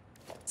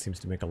it seems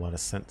to make a lot of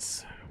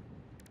sense.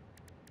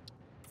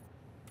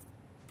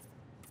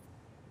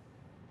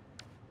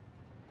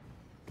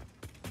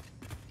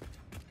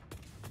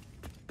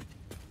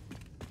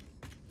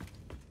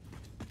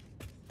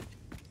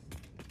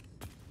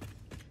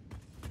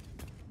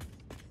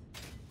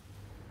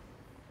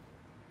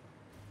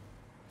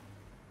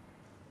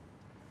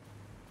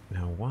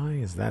 Now, why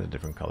is that a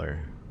different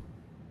color?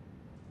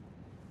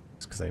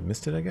 It's because I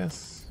missed it, I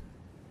guess?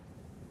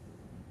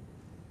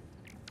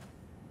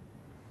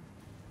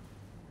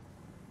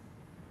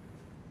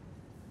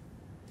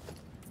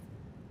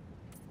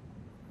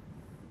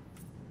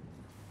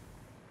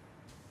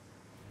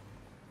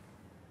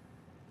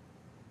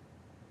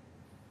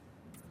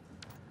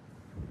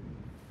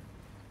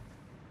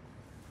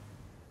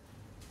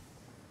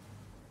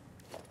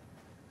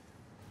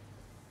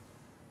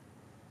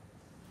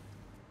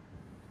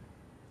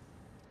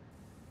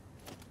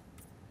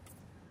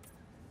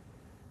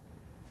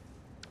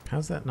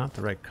 How's that not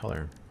the right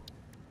color?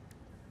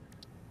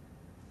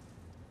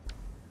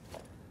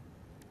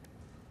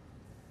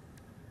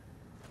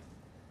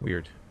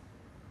 Weird.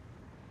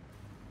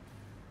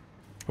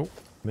 Oh,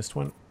 missed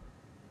one.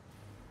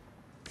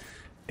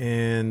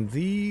 And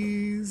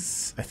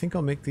these, I think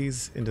I'll make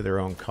these into their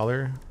own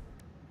color.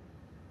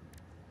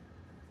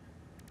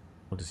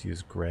 I'll just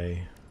use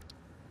gray.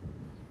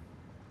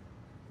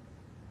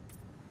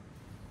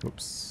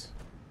 Oops.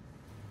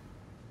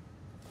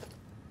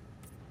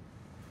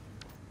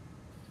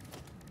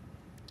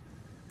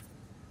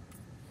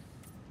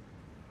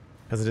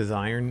 Because it is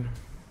iron.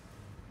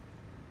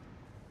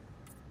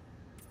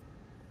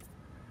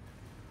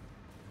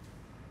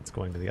 It's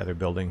going to the other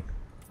building.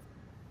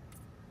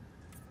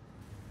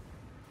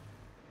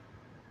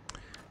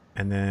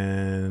 And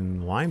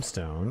then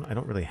limestone. I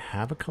don't really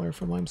have a color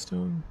for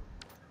limestone.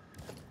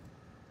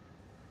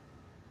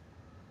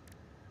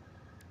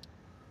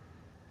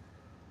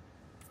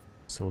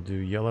 So we'll do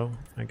yellow,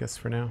 I guess,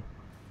 for now.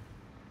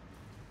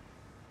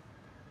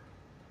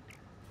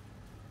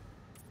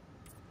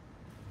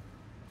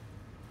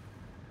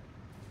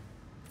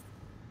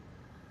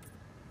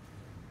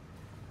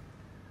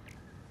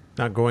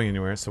 Not going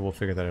anywhere, so we'll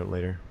figure that out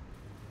later.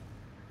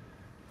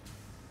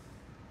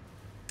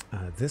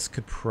 This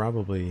could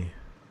probably...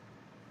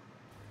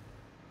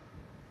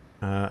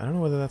 I don't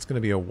know whether that's going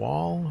to be a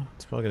wall.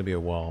 It's probably going to be a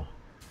wall.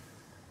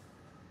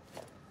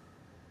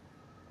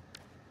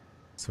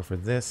 So for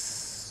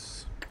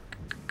this,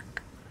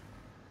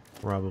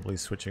 probably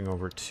switching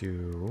over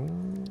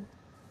to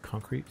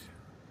concrete.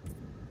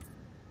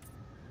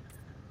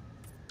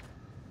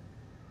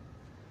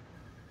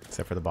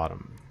 Except for the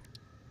bottom.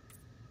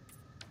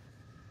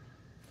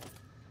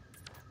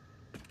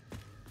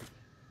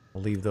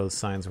 I'll leave those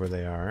signs where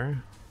they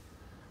are.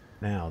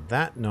 Now,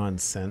 that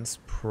nonsense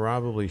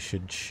probably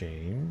should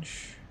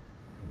change.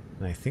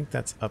 And I think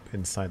that's up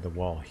inside the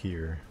wall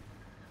here.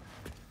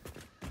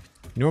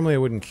 Normally I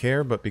wouldn't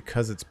care, but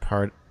because it's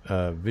part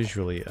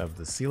visually of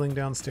the ceiling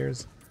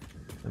downstairs,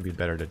 it'd be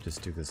better to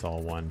just do this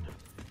all one.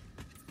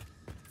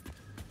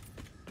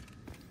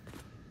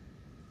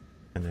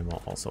 And then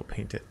we'll also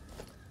paint it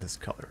this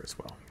color as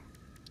well.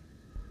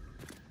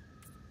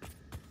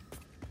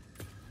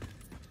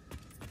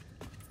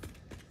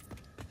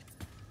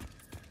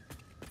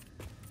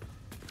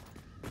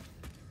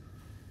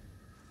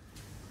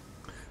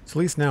 So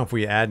at least now if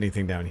we add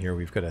anything down here,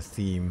 we've got a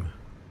theme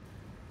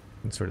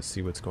and sort of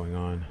see what's going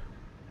on.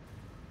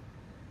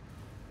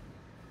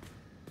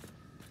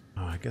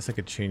 Oh, I guess I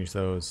could change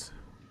those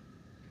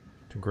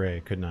to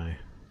gray, couldn't I?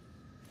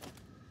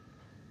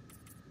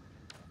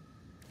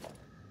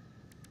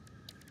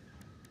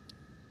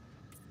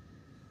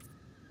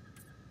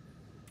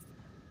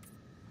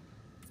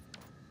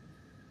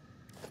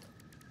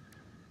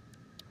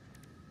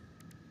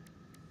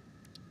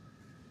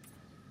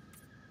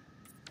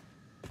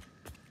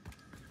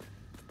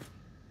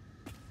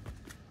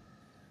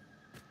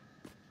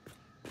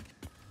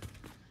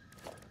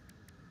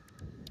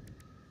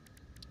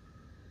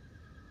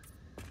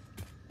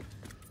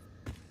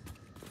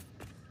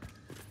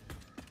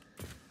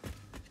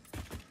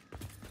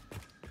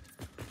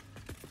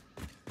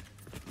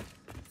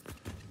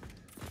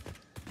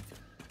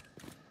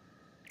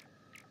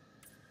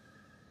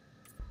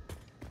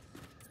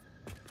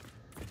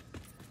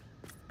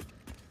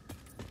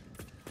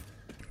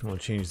 We'll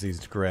change these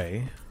to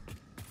gray.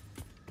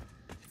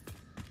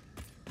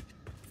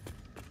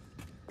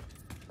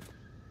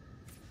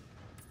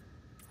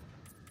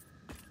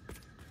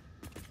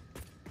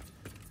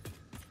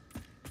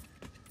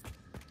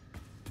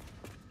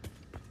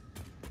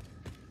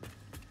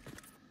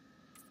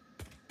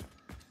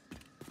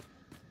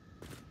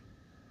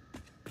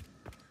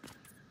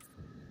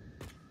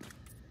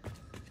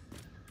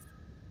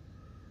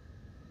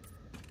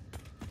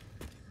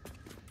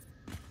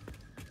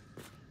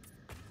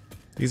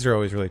 These are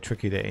always really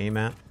tricky to aim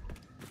at.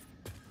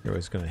 You're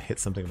always going to hit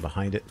something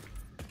behind it.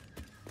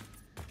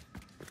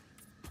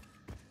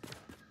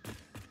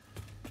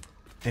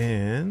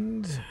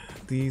 And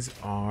these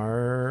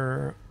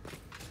are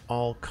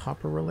all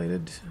copper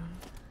related.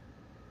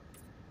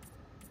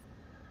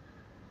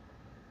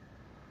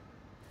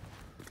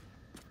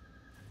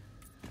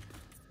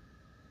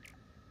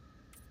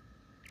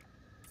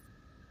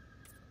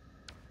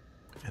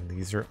 And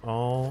these are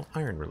all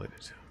iron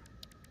related.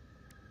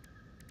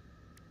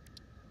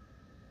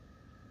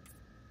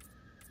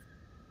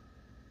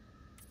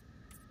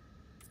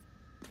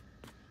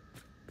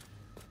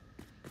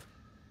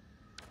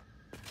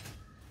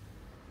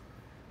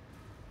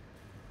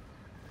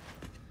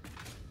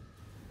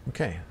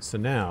 Okay, so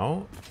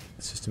now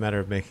it's just a matter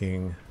of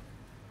making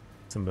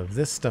some of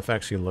this stuff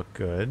actually look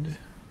good.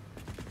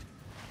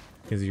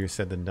 Easier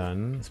said than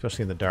done,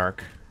 especially in the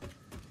dark.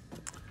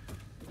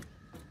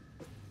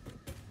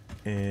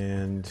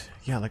 And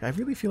yeah, like I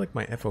really feel like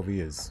my FOV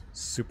is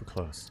super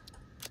close.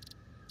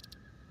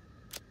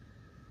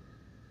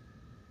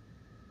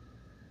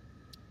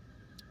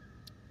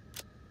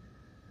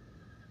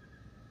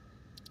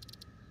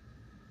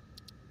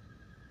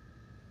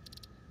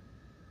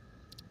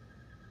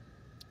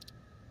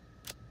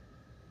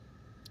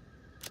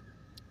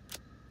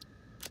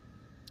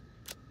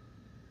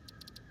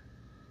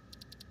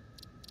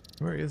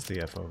 Where is the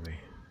FOV?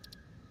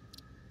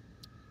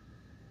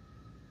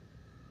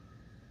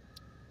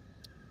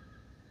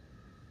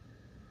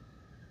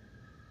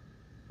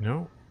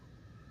 No.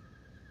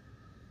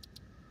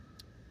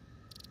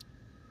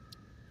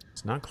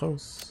 It's not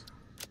close.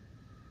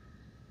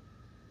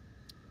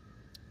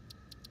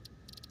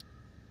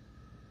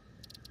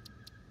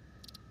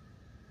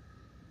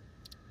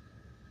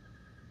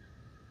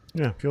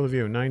 Yeah, field of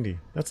view 90.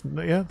 That's,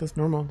 yeah, that's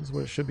normal. That's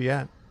what it should be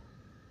at.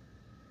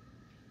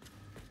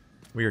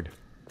 Weird.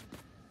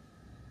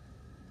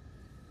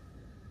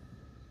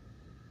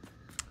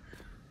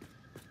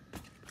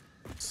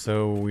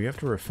 So we have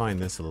to refine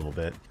this a little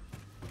bit.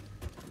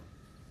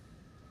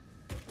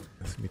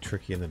 This can be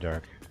tricky in the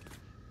dark.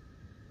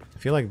 I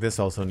feel like this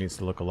also needs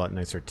to look a lot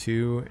nicer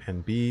too,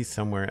 and be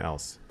somewhere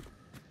else.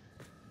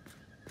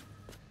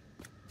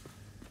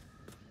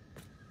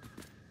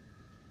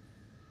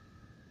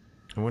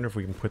 I wonder if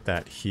we can put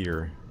that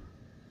here.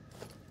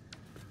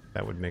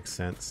 That would make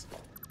sense.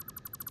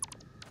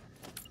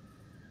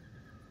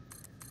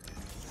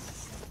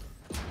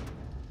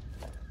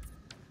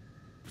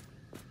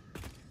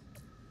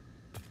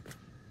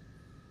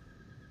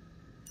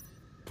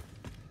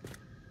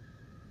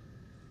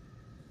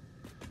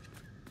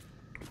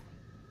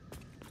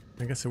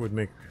 I guess it would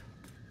make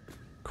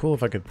cool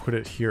if I could put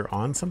it here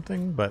on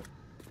something, but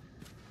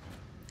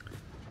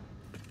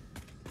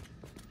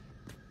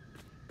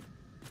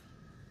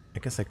I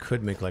guess I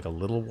could make like a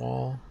little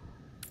wall.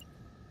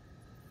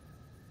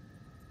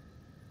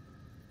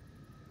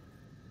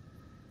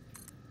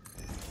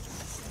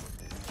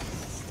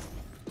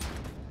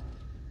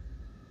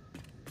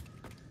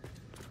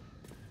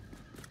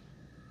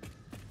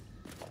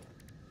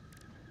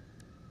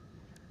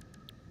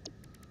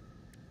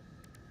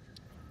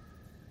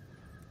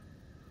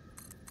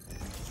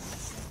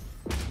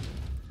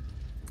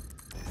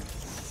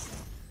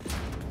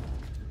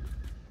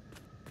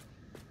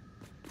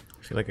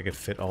 I feel like I could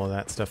fit all of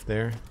that stuff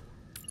there.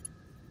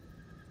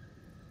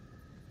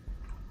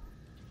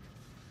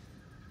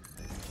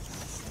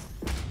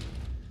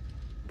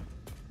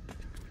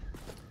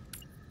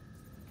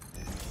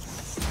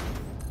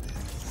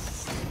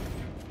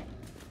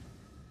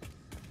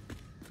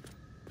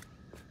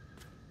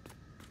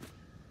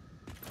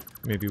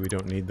 Maybe we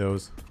don't need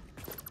those.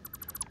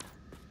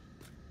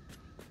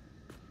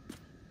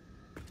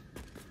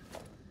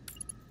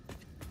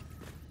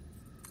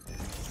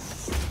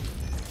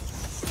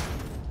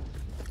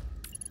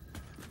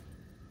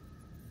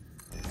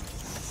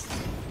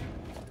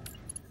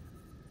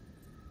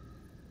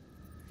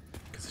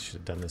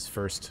 Done this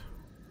first,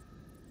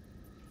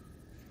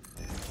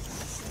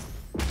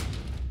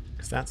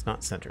 because that's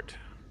not centered.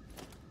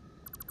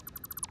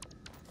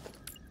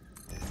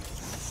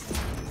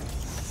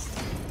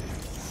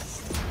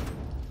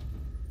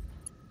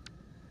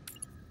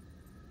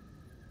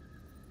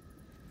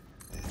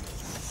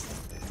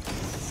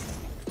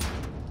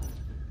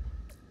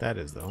 That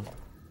is, though.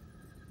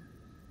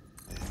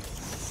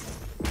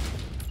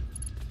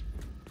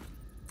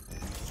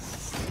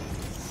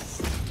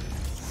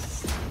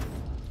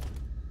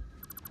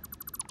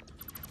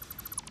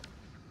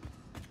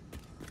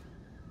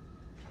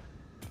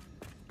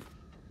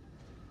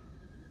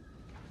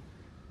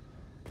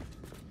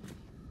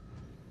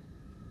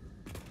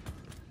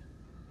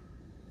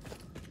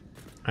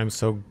 I'm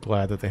so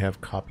glad that they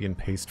have copy and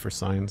paste for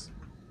signs.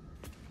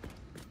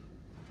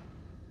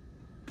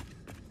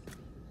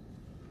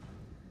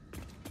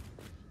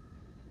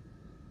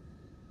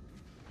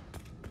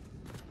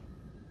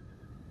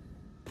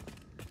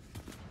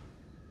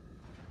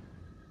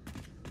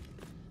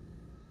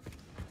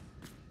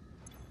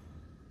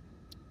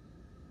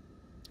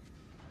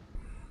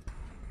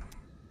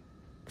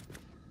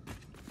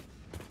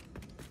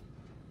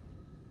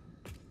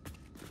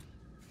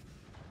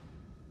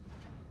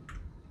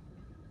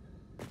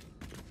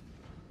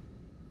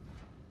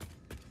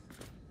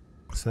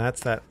 So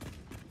that's that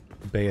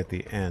bay at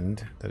the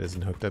end that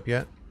isn't hooked up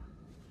yet.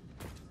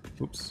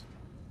 Oops.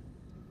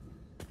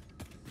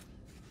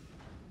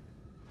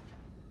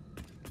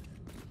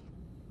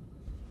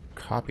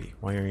 Copy.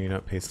 Why are you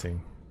not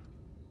pasting?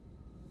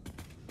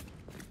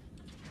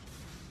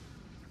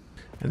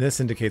 And this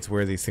indicates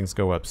where these things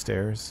go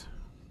upstairs.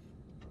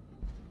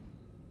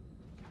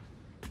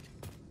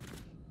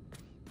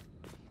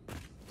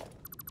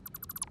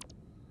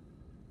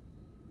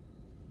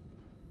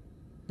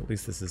 At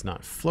least this is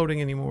not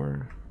floating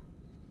anymore.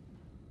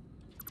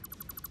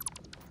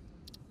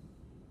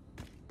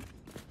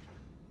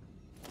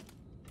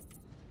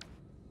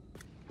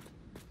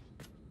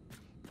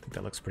 I think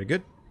that looks pretty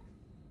good.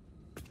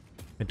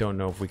 I don't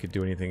know if we could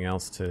do anything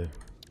else to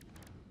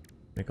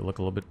make it look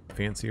a little bit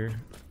fancier.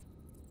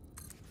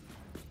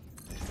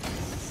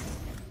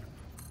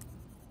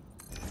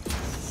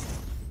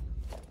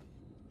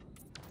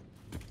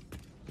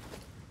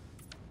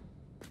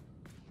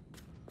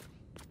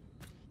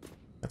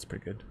 That's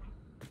pretty good.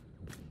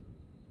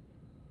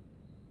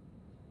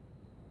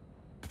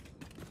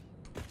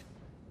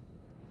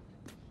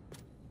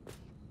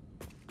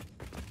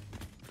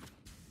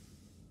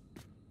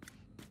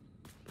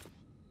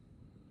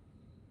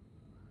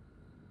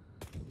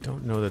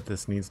 Don't know that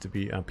this needs to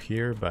be up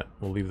here, but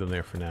we'll leave them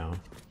there for now.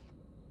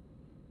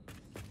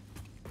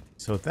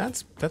 So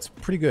that's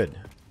pretty good,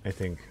 I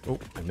think. Oh,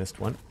 I missed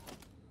one.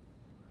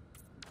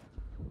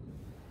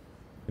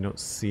 I don't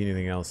see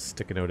anything else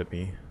sticking out at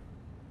me.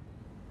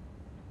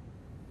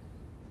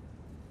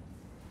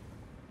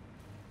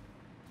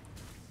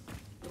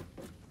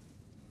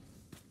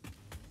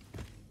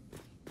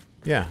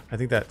 Yeah, I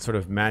think that sort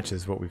of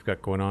matches what we've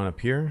got going on up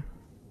here.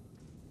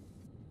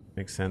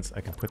 Makes sense. I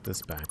can put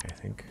this back, I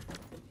think.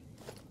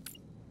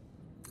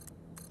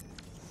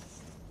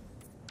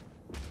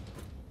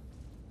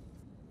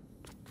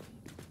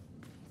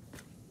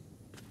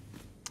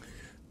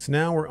 So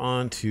now we're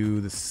on to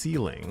the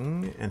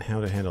ceiling and how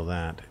to handle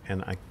that.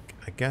 And I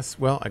guess,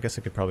 well, I guess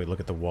I could probably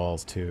look at the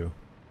walls too.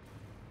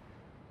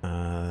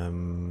 I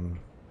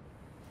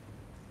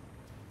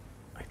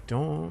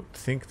don't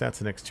think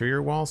that's an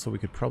exterior wall, so we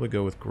could probably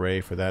go with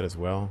gray for that as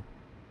well.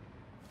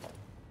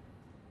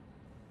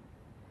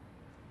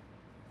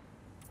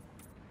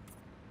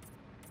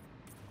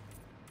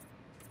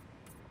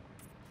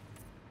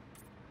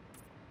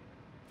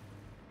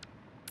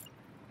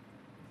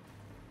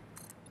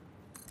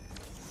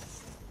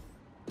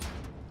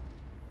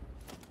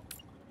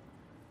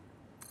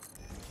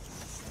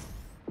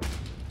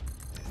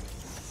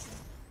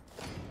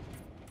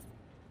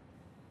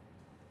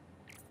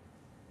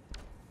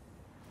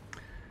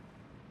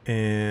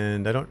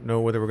 And I don't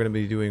know whether we're going to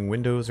be doing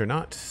windows or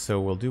not,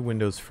 so we'll do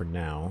windows for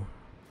now.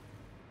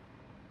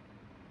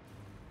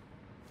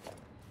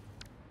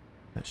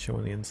 That show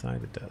on the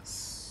inside? It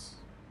does.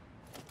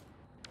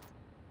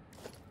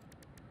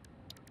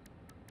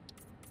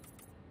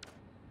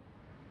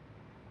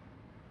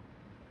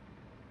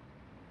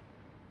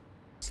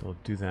 So we'll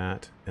do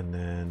that, and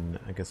then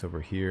I guess over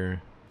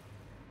here.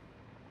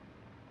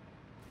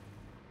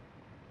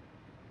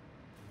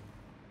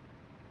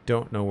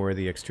 Don't know where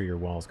the exterior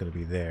wall is going to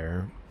be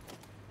there.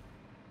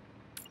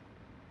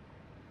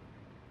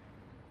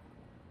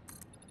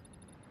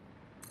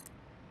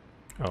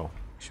 Oh, we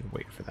should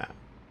wait for that.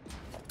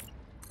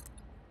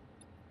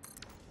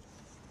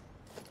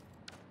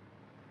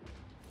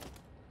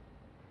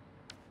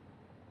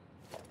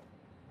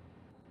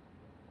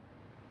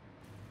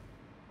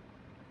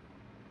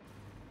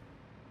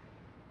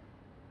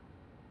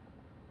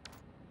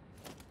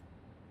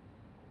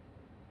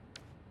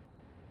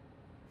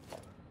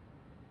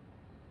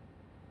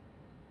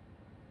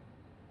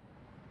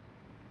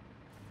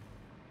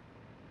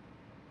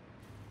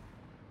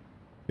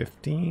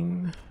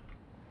 $15.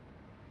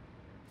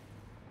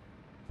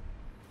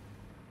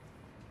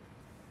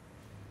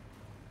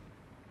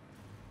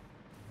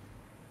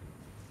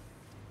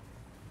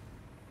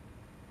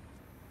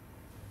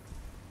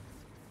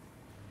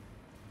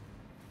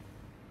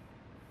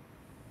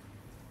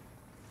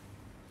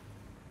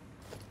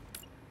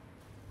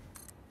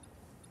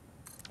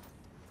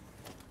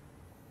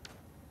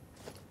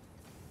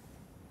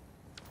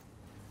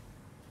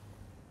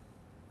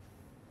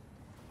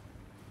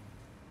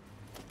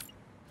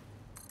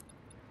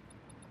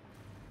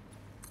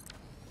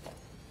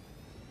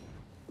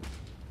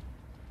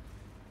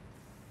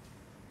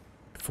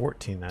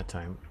 $14 that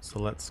time. So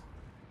let's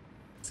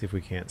see if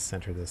we can't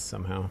center this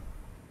somehow.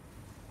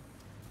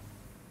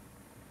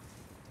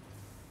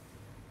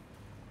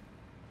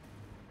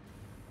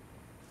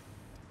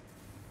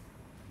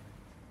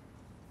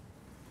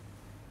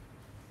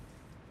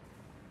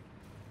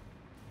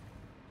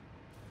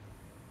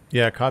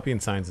 Yeah, copying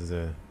signs is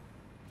a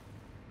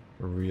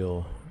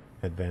real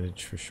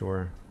advantage for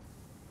sure.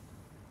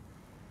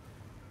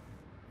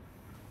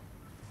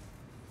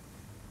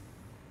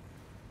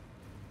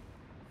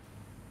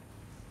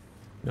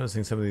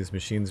 Noticing some of these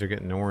machines are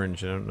getting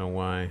orange. I don't know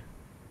why.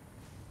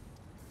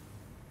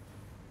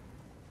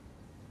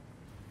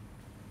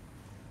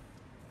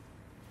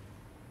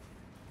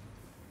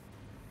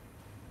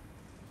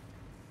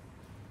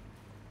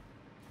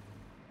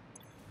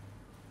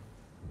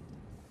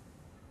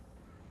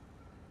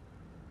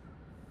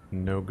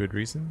 no good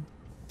reason.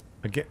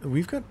 Again,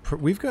 we've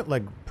got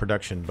like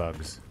production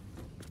bugs.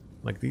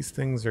 Like these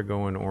things are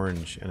going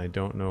orange, and I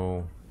don't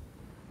know.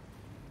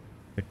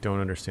 I don't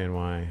understand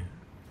why.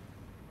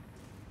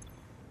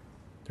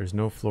 There's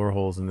no floor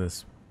holes in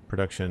this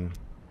production.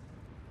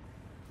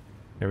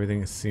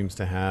 Everything seems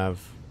to have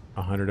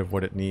 100 of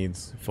what it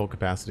needs, full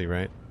capacity,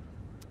 right?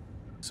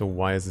 So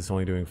why is this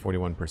only doing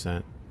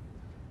 41%?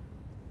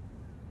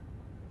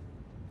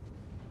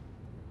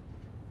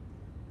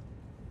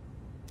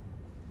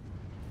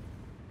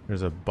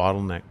 There's a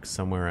bottleneck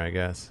somewhere, I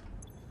guess.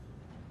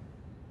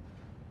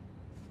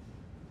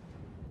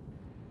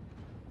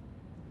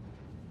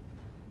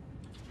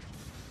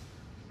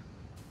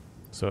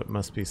 So it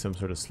must be some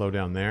sort of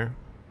slowdown there.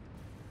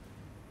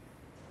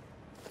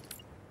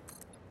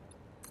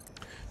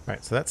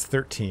 Alright, so that's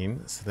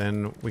 13. So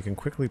then we can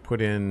quickly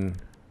put in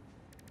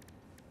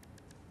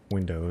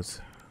windows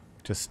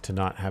just to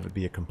not have it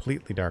be a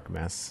completely dark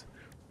mess.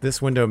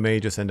 This window may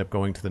just end up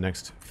going to the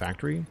next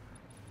factory,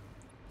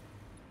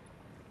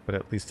 but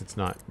at least it's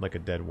not like a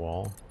dead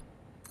wall.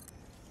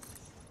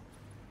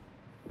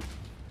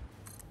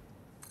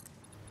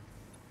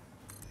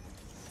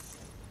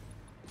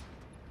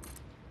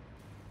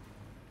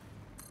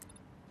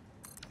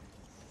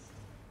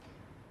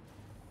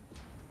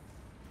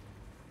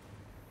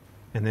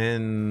 And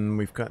then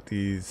we've got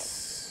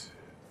these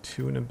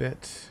 2 and a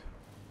bit.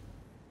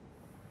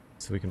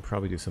 So we can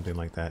probably do something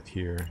like that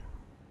here.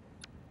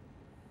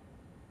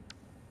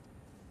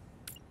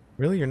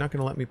 Really? You're not going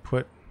to let me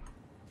put...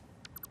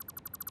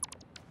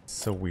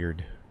 So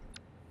weird.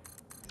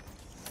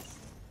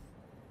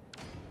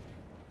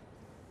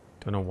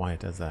 Don't know why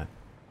it does that.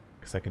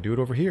 Because I can do it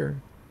over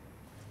here.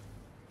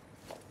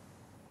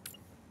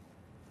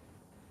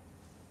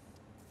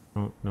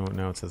 Oh, no,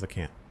 now it says I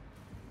can't.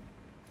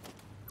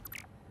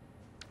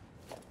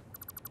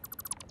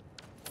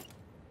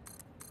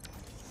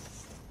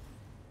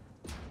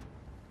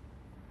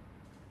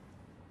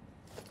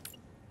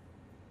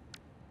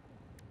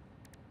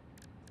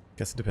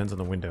 Guess it depends on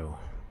the window.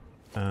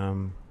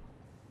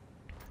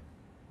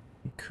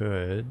 We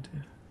could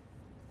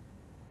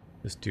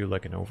just do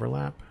like an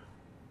overlap.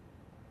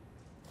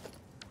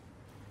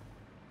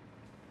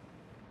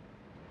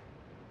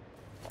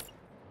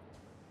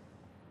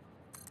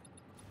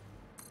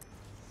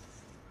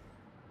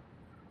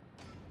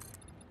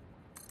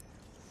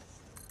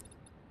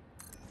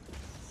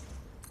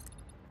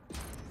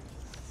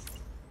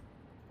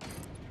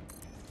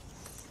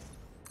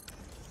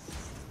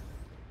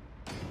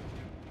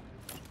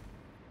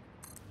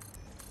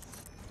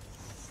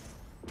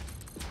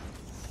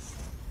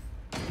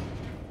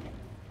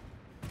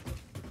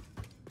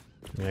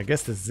 I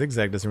guess this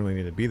zigzag doesn't really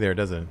need to be there,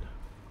 does it?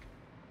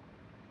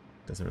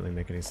 Doesn't really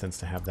make any sense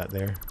to have that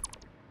there.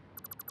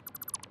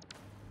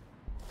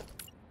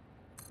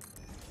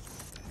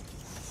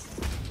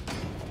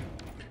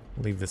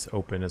 Leave this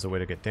open as a way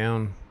to get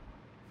down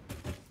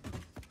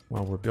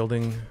while we're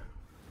building.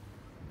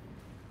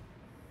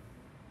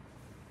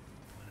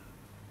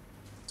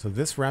 So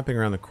this wrapping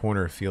around the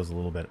corner feels a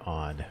little bit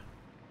odd.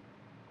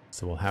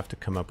 So we'll have to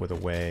come up with a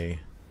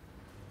way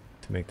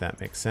to make that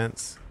make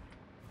sense.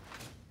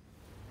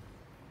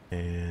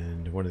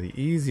 And one of the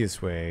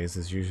easiest ways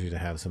is usually to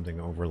have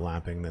something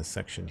overlapping this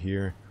section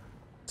here.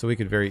 So we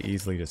could very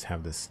easily just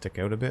have this stick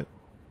out a bit.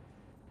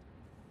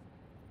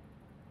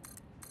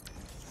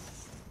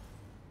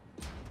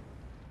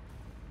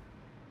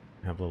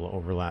 Have a little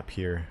overlap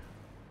here.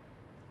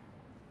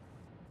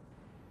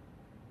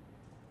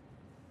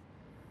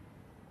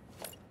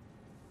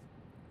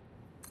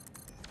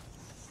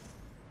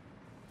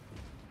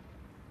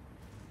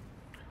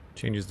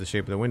 Changes the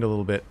shape of the window a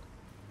little bit,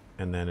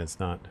 and then it's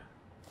not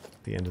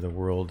the end of the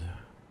world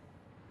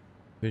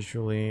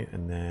visually.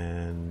 And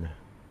then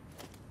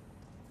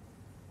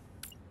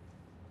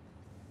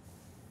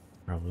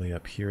probably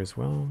up here as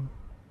well.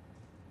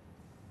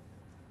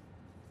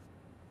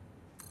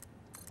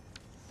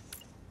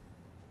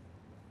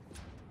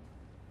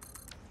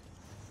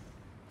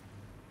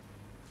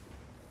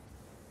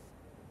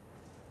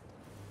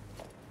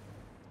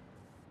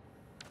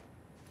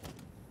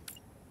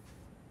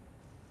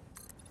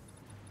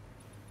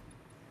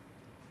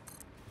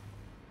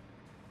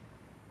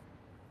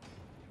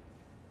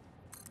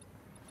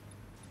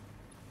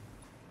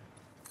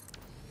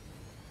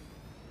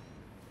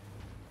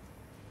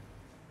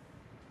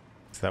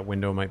 That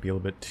window might be a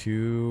little bit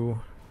too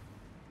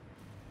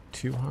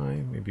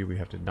high. Maybe we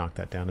have to knock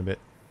that down a bit.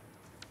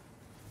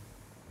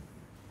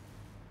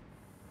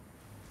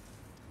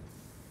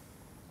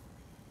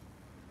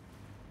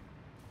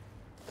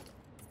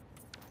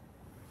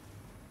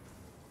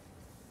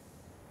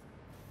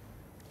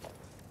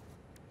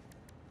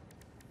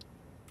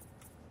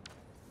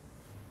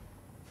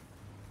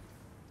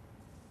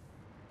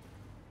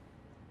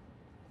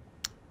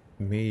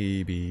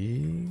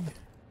 Maybe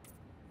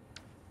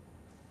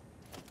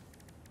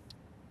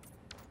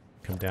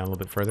come down a little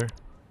bit further.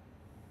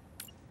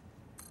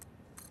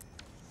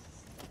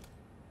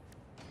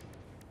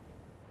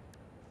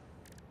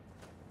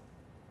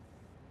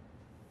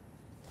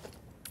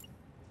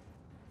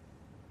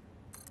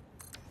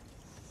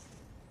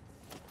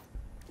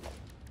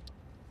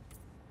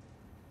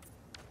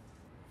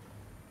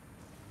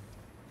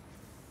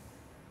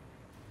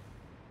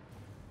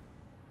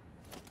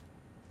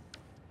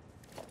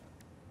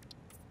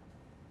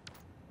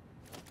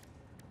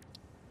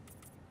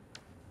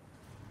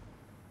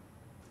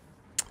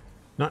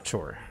 Not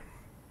sure.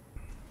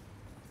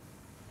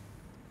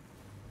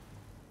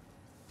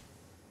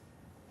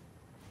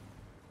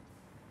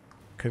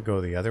 Could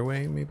go the other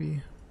way,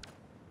 maybe.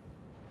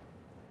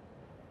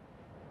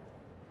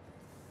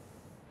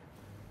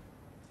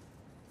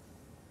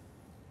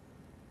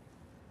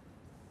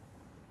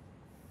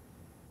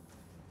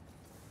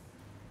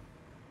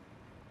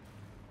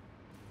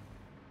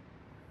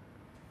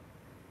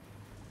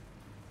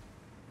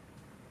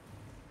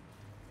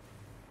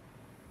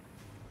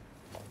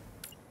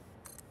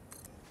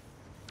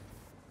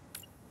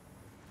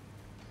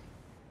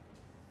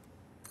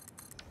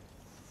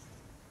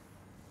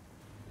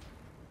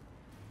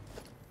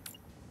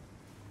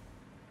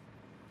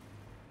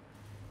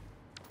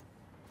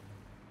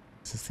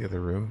 Is this the other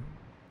room?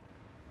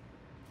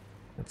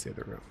 That's the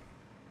other room.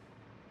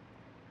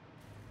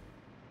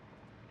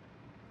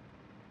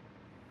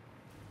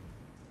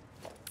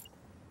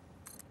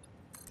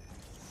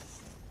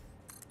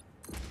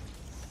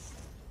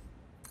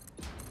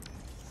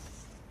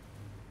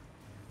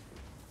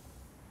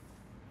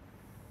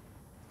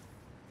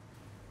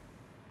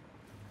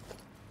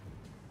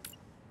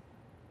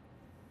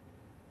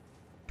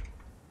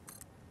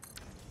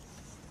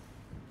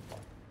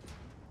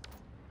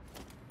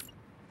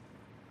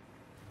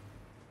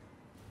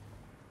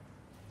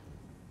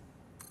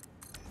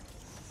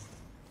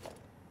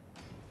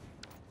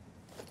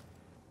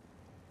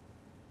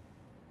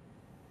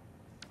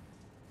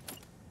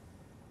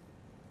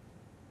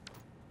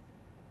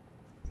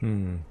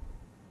 Hmm.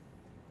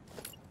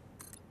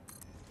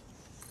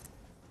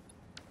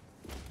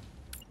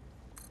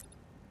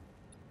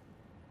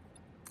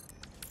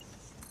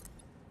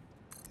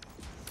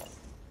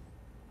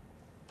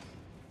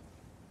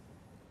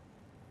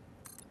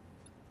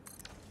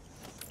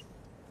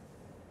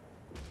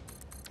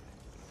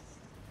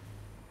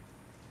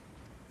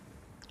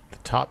 The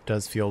top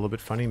does feel a little bit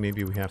funny.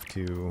 Maybe we have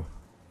to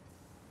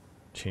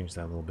change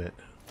that a little bit.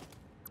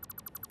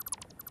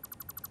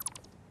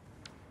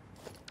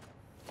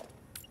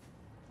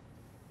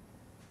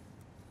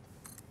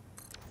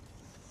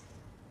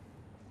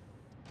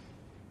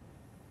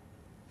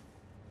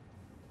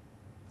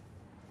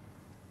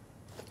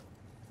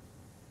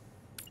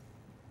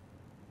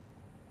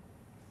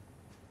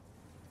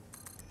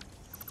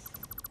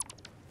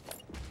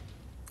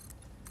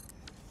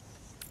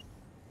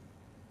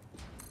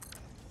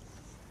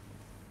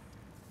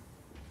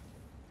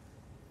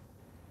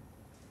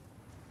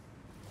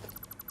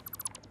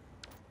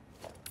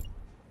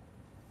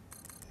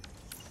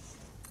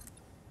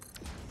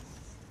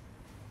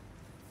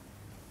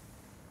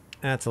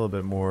 That's a little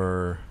bit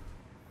more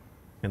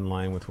in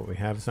line with what we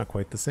have. It's not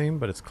quite the same,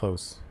 but it's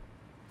close.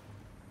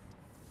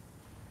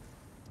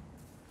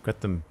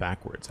 Got them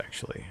backwards,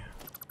 actually.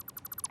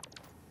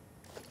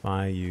 If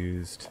I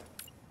used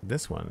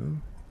this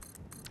one,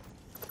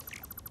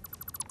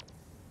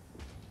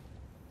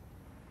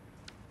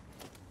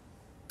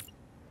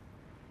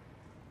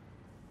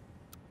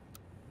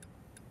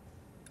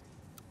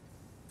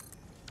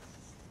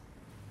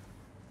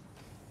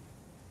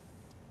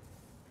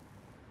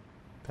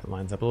 that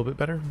lines up a little bit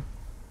better.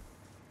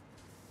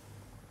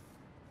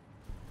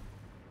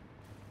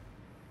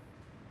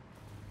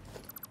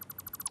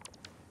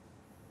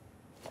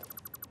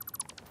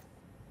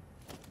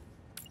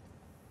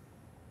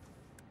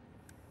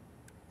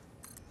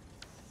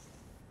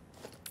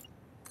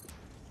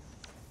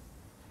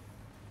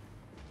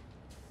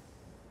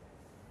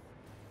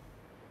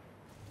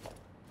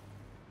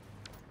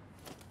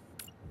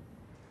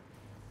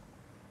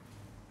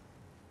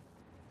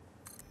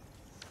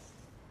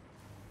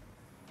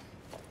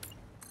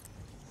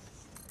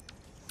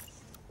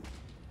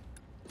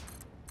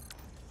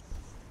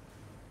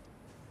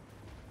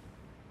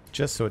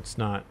 Just so it's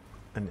not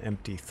an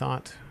empty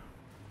thought.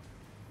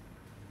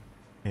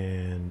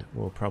 And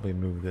we'll probably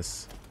move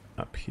this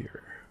up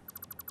here.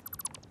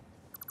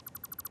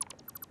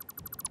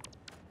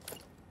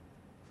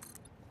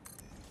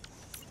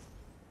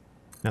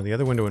 Now the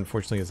other window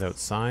unfortunately is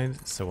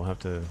outside, so we'll have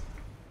to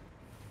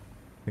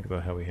think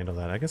about how we handle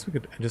that. I guess we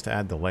could just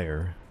add the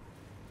layer.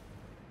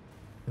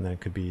 And then it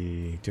could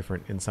be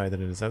different inside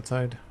than it is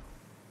outside.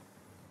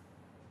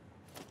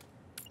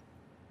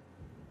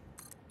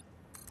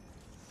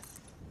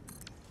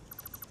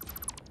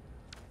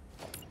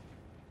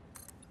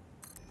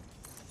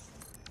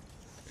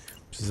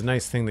 Which is a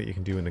nice thing that you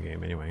can do in the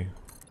game anyway.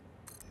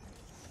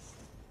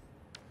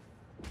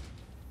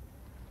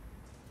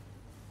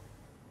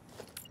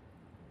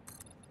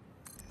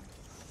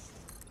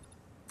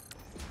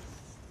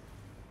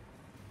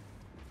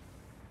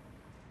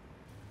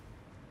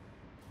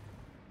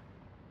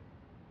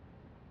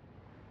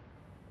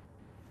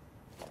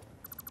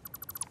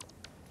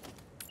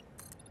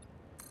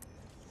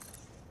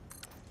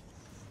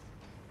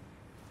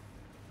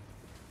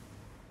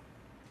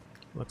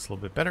 Looks a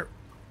little bit better.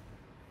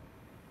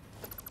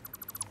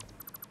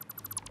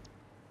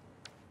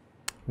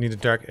 Need a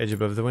dark edge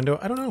above the window?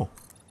 I don't know.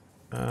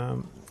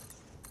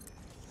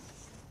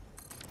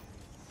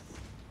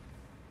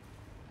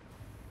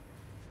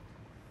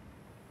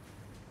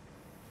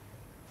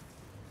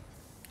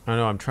 I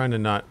don't know, I'm trying to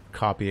not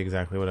copy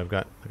exactly what I've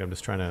got. Like, I'm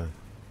just trying to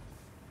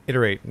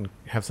iterate and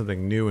have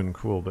something new and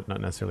cool, but not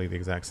necessarily the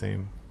exact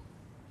same.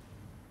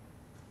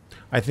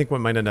 I think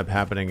what might end up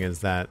happening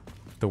is that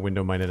the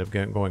window might end up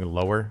going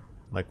lower.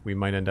 Like, we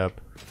might end up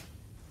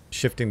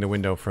shifting the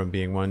window from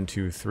being 1,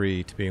 2,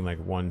 3 to being like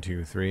 1,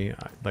 2, 3,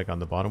 like on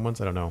the bottom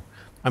ones. I don't know.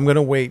 I'm going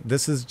to wait.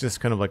 This is just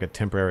kind of like a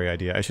temporary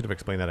idea. I should have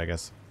explained that, I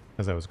guess,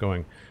 as I was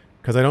going,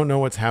 because I don't know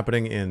what's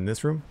happening in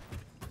this room.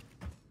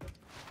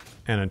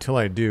 And until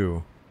I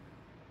do,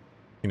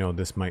 you know,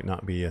 this might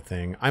not be a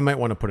thing. I might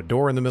want to put a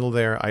door in the middle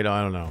there. I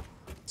don't know.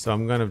 So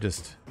I'm kind of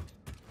just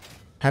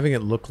having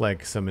it look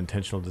like some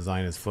intentional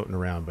design is floating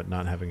around, but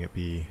not having it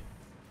be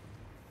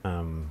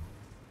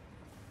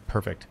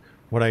perfect.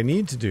 What I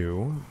need to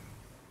do,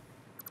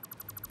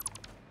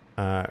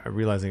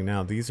 realizing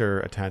now, these are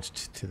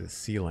attached to the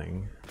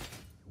ceiling.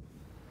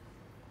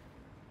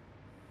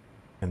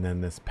 And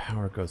then this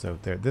power goes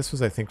out there. This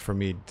was, I think, for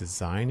me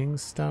designing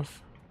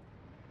stuff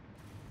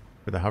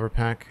for the hover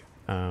pack.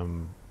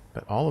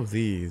 But all of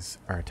these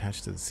are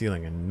attached to the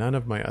ceiling, and none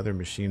of my other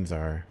machines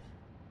are.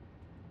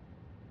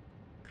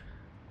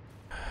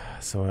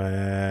 So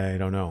I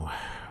don't know.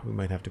 We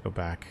might have to go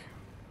back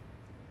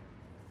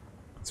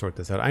and sort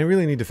this out. I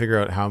really need to figure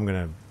out how I'm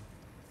going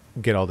to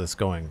get all this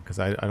going, because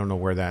I don't know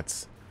where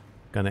that's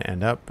going to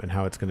end up and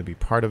how it's going to be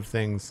part of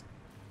things.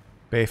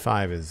 Bay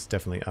 5 is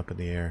definitely up in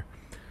the air.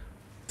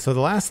 So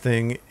the last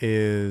thing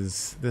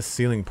is this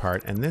ceiling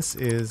part, and this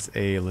is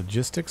a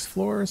logistics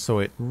floor, so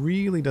it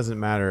really doesn't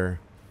matter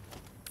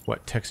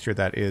what texture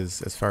that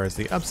is as far as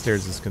the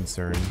upstairs is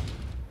concerned.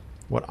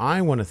 What I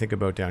want to think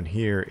about down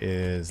here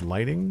is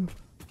lighting.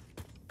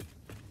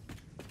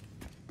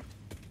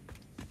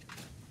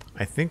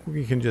 I think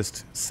we can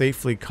just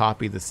safely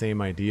copy the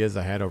same ideas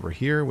I had over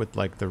here with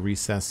like the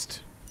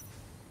recessed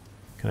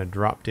kind of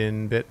dropped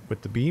in bit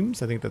with the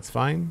beams. I think that's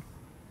fine.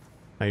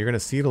 Now you're going to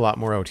see it a lot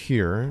more out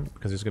here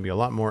because there's going to be a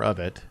lot more of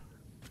it.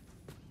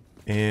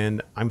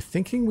 And I'm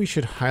thinking we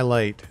should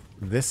highlight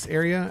this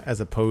area as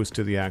opposed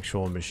to the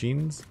actual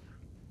machines.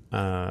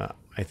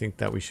 I think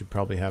that we should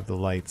probably have the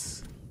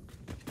lights,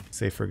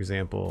 say for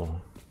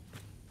example,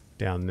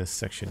 down this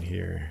section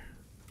here.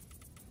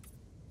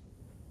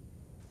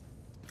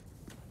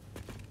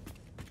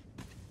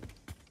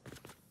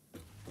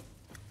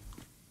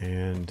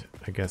 And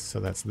I guess so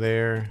that's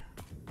there.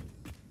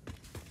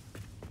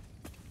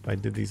 If I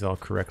did these all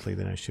correctly,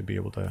 then I should be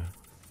able to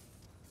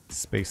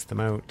space them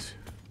out.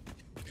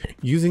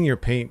 Using your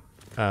paint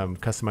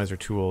customizer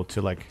tool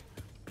to like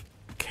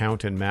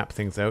count and map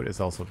things out is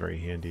also very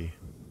handy.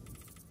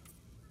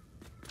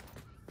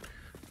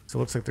 So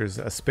it looks like there's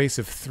a space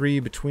of 3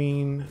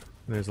 between.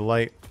 There's a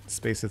light,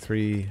 space of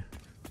 3,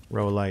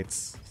 row of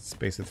lights,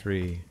 space of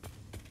 3,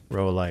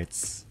 row of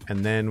lights.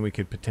 And then we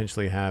could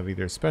potentially have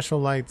either special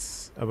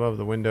lights above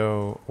the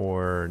window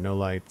or no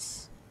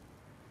lights.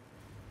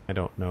 I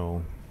don't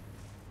know.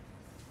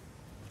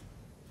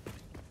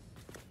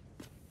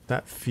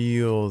 That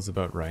feels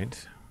about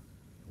right.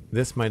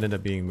 This might end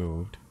up being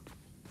moved.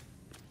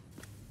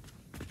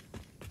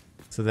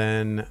 So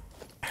then,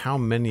 how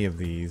many of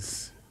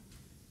these,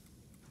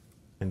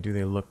 and do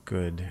they look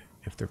good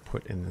if they're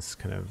put in this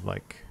kind of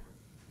like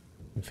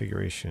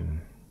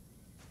configuration?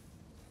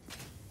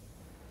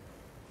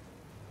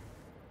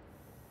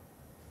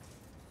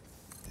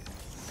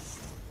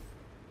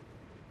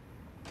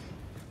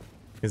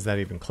 Is that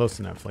even close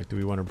enough? Like, do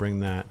we want to bring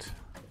that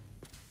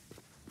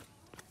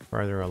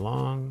farther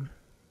along?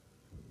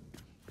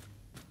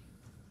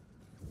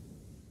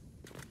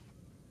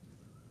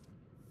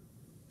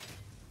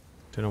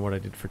 Don't know what I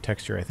did for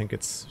texture. I think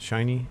it's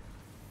shiny.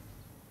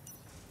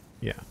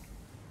 Yeah.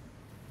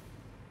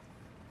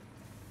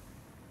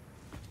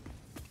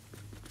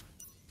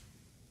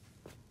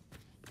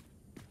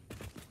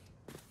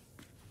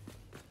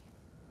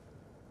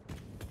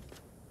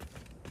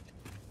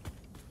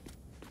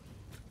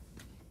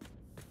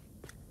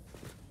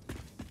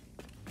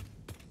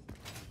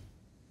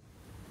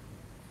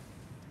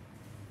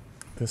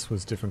 This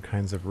was different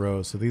kinds of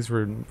rows. So these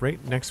were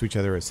right next to each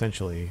other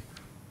essentially,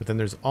 but then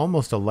there's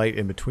almost a light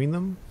in between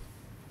them.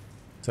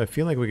 So I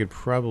feel like we could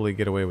probably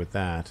get away with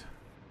that.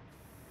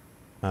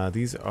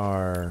 These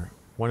are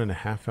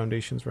 1.5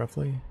 foundations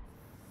roughly,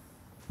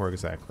 or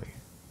exactly.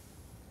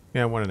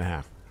 Yeah,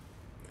 1.5.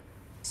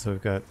 So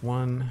we've got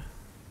 1.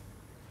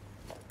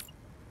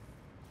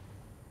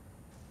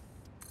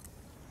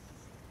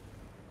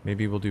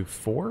 Maybe we'll do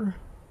 4.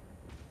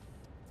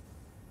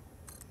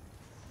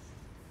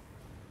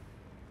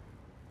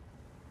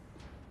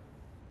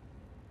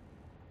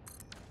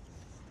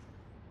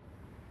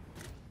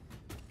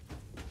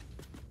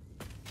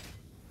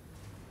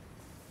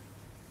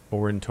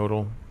 Or in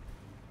total.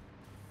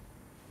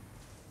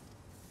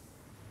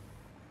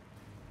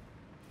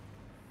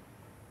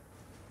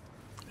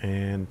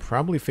 And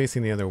probably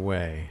facing the other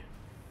way.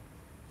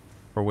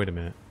 Or wait a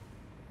minute.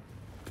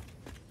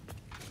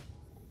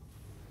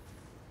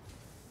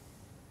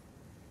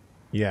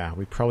 Yeah,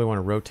 we probably want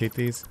to rotate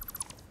these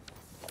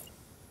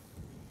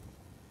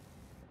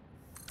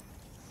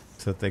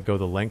so that they go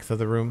the length of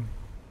the room.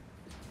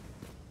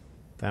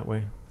 that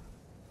way.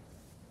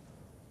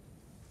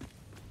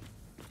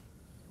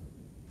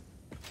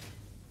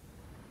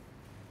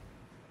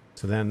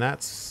 So then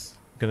that's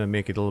going to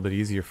make it a little bit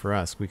easier for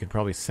us. We could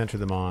probably center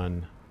them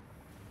on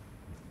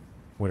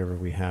whatever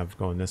we have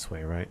going this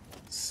way, right?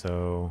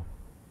 So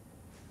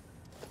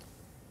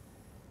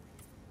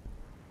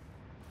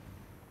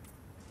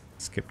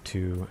skip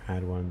 2,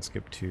 add 1,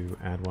 skip 2,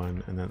 add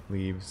 1, and that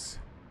leaves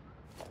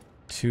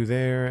 2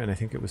 there, and I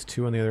think it was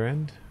 2 on the other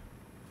end.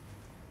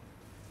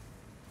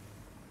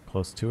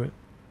 Close to it.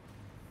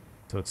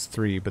 So it's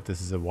 3, but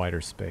this is a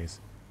wider space.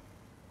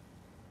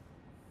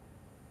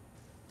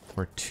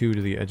 Or 2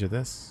 to the edge of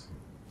this.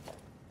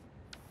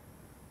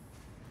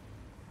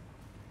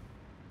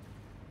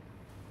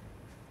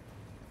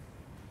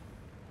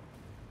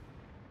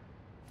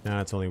 Now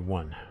it's only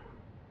 1.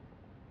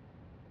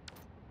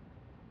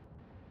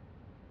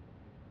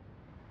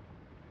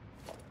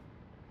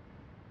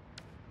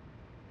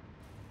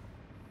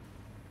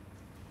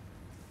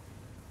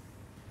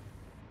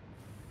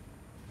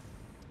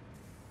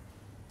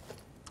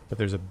 But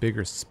there's a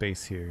bigger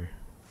space here.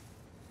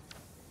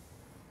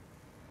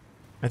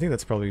 I think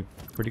that's probably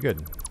pretty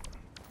good.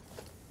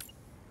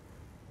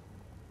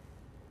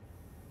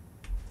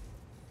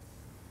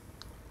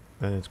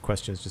 Then the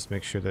question is just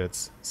make sure that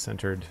it's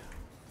centered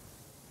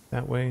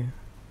that way.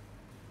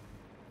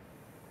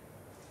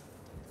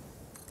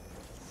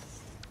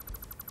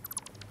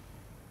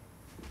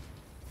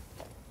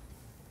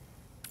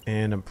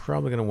 And I'm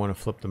probably going to want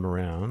to flip them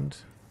around.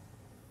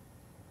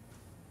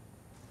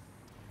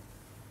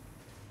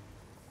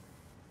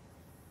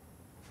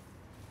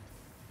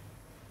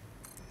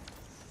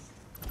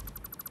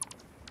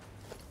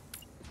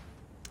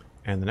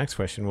 And the next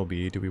question will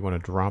be, do we want to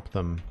drop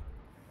them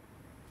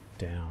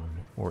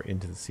down or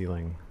into the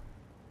ceiling?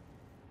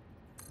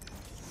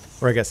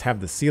 Or I guess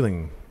have the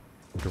ceiling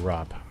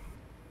drop.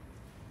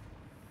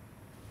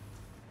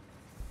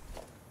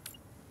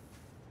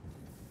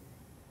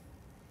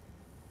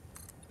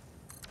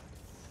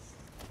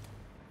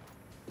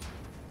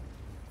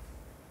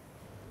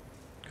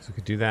 Because we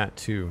could do that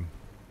too.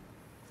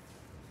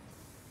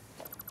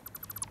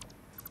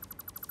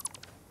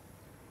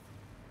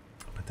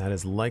 But that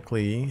is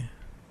likely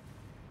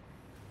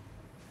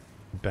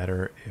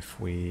better if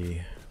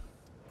we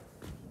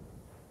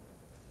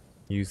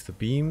use the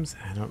beams.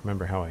 I don't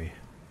remember how I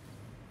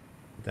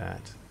did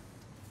that.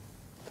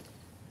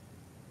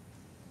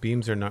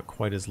 Beams are not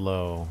quite as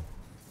low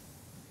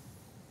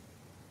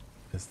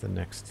as the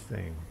next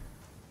thing.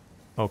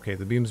 Okay,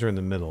 the beams are in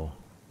the middle.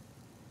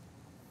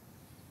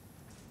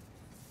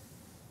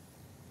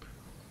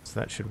 So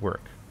that should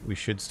work. We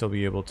should still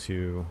be able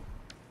to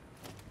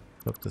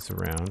flip this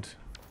around.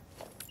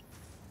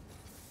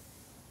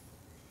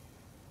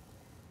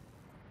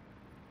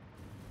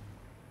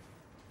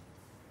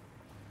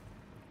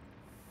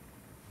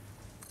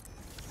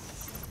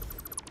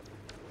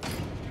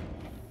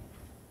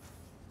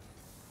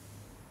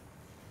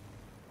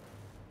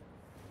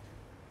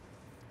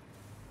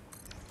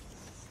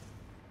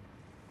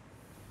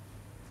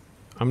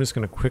 I'm just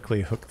going to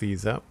quickly hook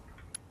these up.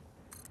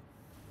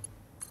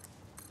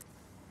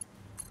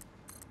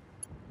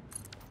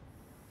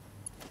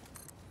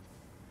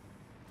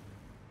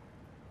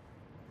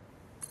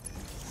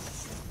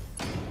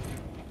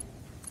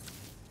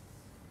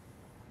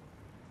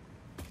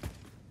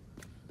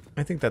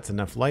 I think that's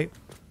enough light,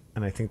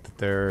 and I think that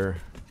they're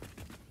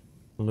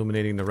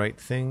illuminating the right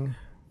thing.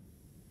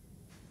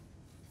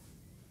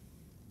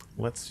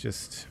 Let's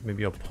just,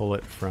 maybe I'll pull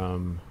it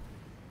from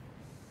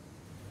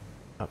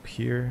up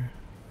here.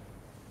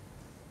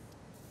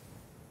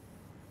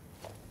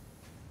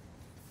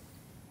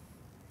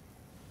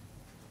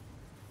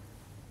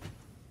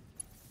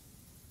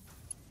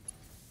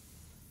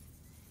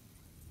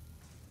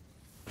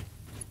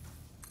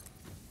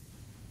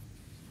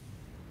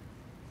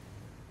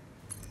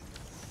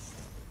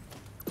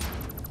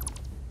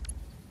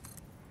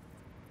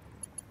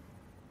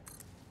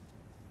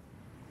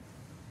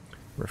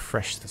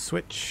 Refresh the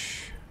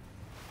switch.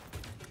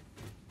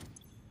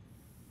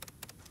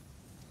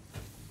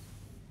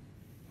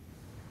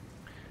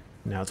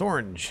 Now it's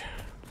orange.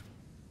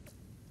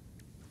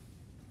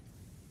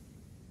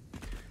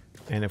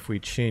 And if we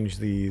change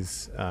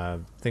these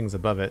things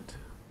above it,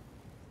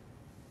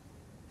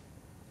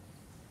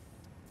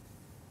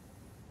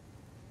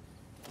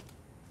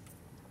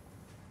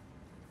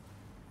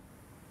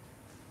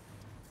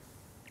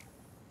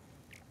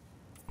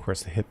 of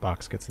course the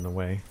hitbox gets in the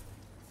way.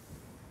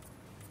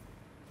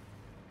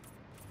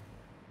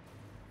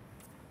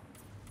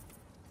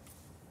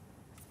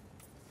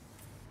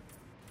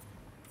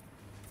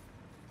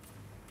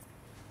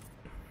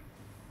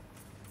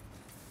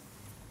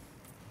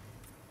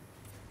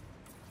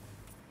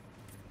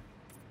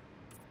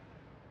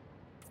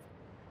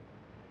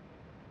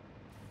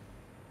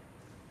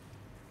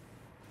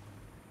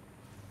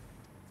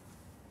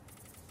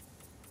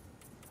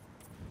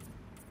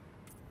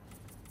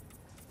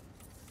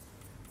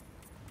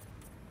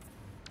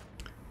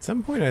 At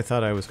some point I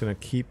thought I was going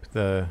to keep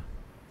the...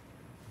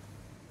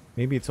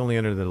 Maybe it's only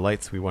under the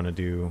lights we want to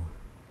do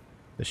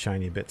the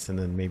shiny bits, and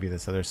then maybe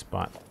this other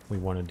spot we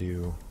want to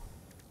do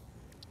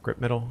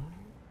grip metal.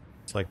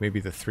 It's like maybe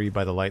the 3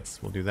 by the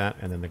lights, we'll do that,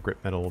 and then the grip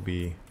metal will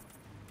be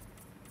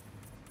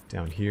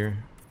down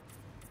here.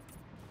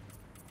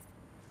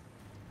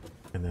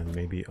 And then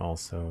maybe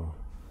also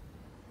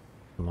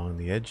along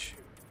the edge.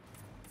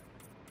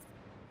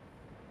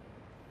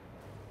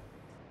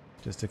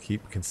 Just to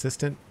keep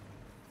consistent.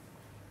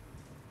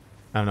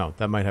 I don't know,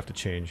 that might have to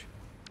change.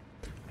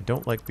 I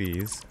don't like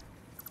these,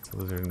 so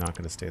those are not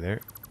going to stay there.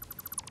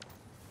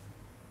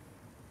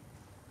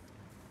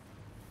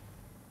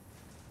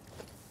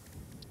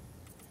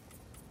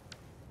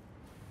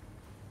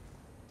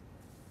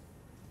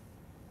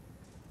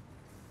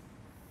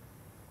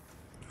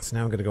 So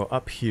now I'm going to go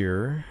up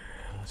here.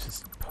 Let's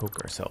just poke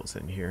ourselves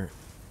in here.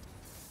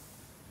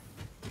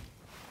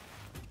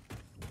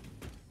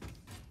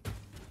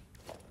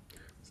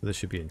 So this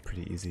should be a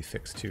pretty easy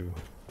fix too.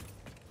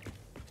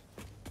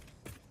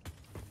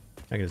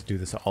 I can just do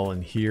this all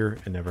in here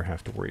and never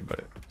have to worry about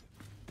it.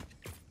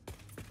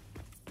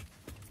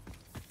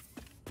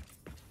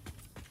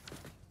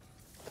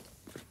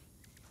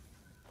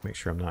 Make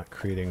sure I'm not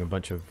creating a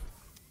bunch of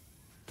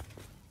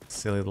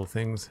silly little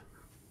things.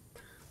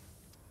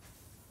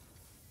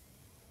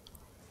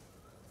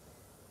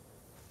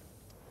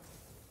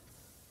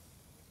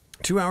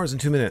 Two hours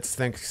and 2 minutes.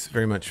 Thanks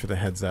very much for the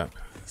heads up,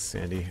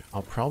 Sandy.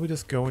 I'll probably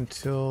just go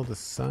until the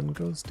sun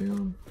goes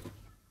down.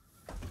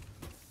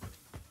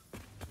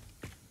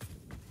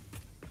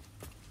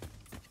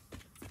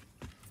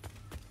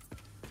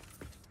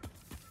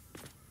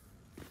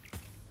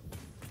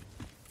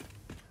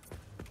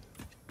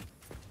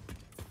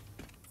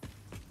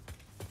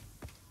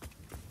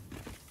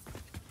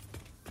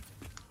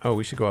 Oh,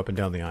 we should go up and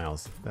down the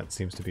aisles. That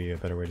seems to be a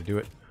better way to do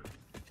it.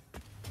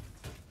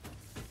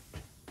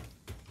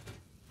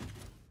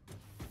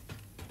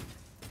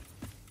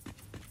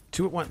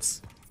 Two at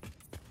once.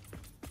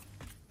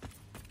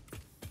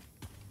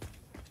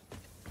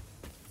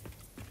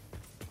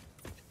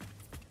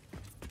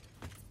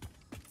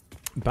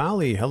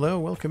 Bali, hello,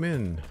 welcome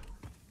in.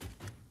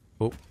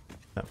 Oh,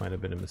 that might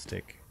have been a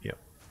mistake. Yep.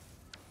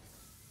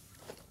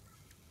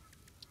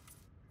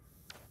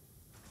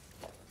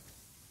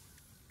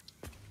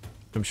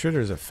 I'm sure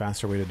there's a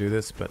faster way to do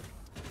this, but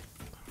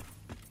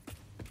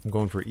I'm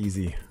going for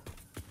easy.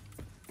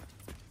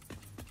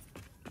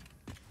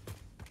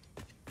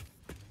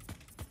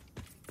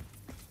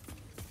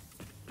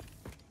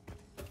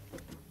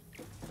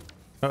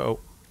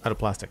 Uh-oh, out of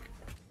plastic.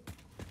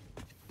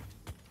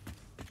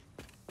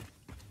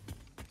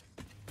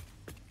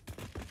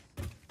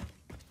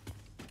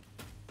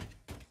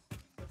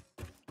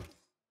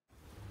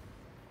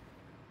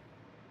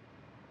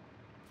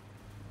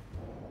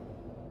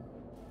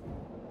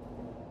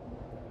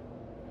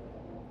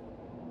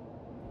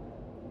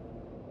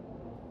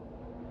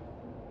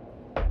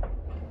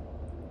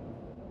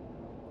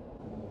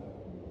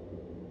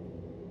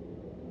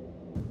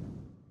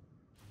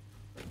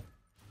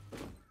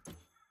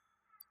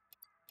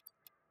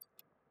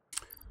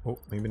 Oh,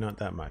 maybe not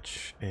that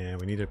much. And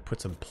we need to put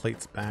some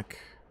plates back.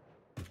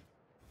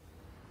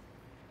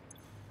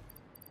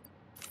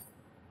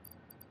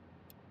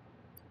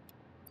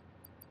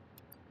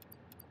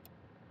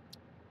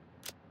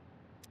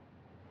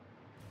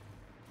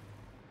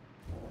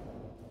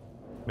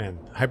 Man,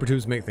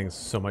 hypertubes make things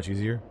so much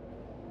easier.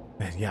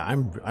 Man, yeah,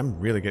 I'm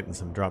really getting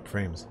some dropped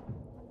frames.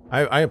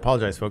 I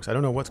apologize, folks. I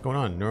don't know what's going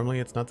on. Normally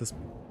it's not this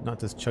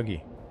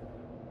chuggy.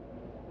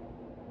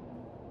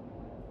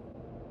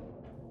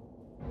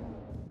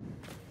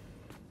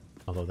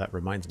 Although that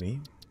reminds me.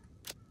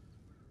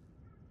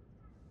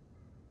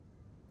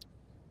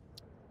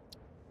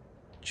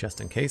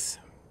 Just in case.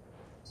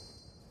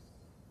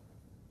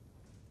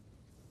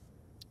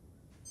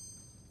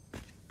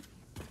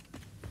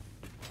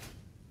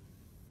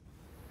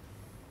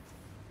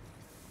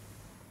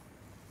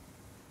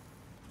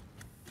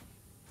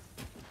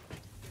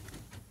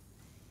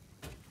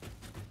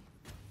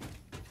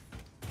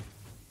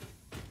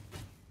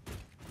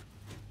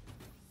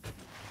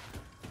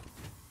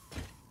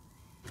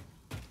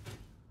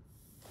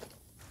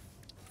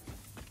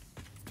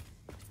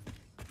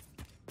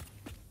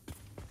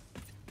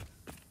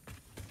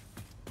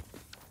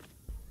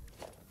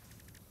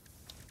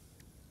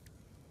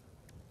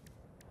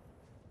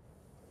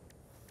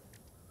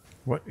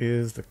 What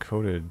is the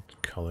coded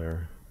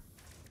color?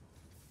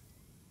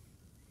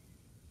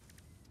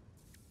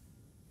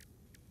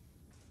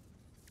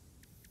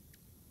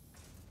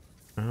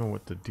 I don't know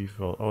what the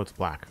default... Oh, it's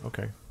black.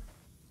 Okay.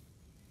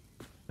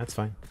 That's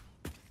fine.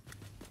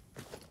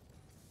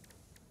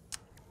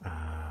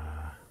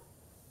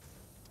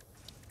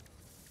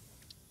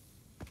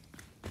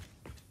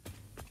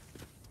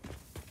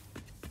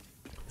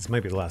 This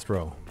might be the last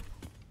row.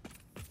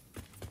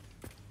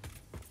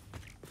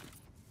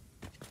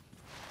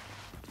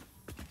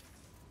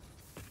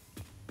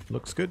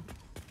 Looks good.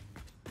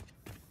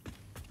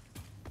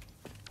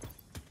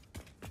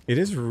 It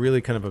is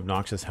really kind of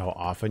obnoxious how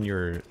often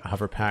your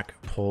hover pack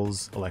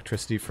pulls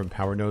electricity from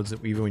power nodes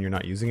even when you're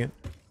not using it.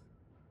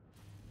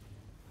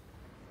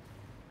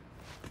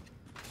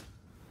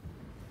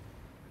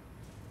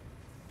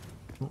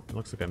 Oh, it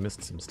looks like I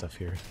missed some stuff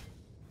here.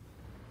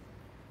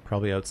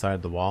 Probably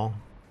outside the wall.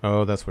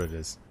 Oh, that's what it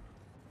is.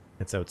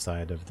 It's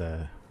outside of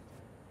the...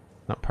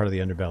 not part of the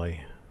underbelly.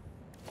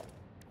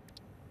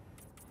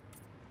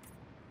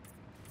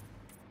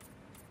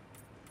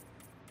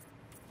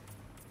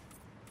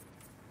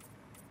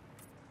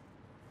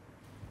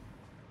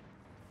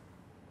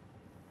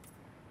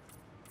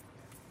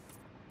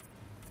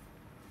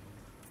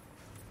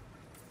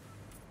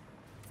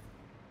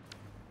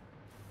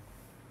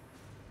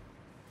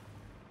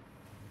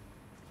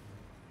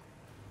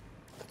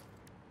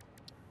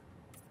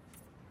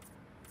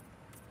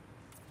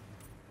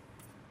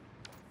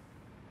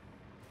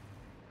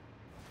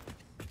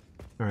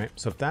 Alright,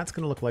 so if that's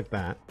going to look like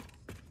that,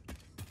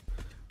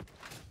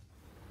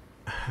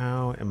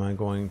 how am I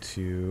going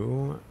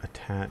to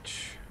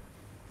attach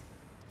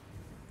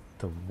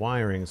the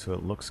wiring so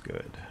it looks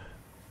good?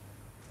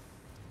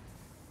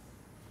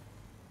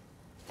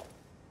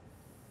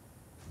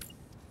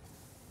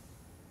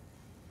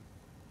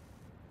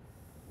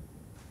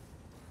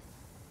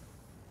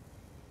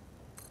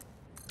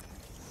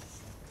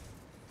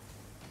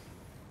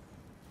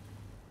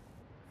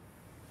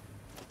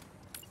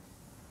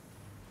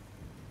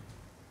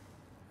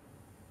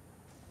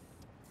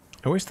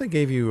 I wish they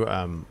gave you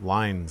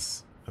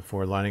lines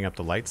for lining up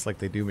the lights like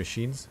they do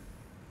machines.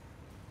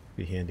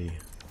 Be handy.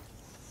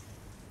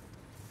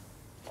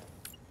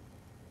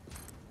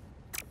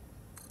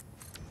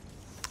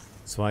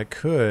 So I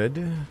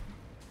could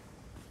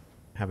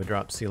have a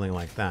drop ceiling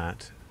like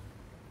that.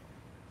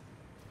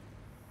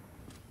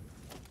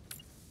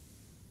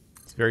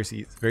 It's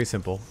very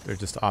simple. They're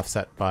just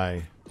offset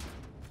by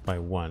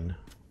 1.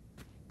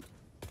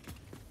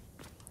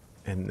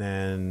 And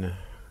then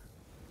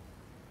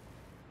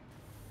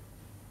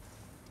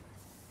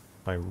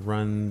if I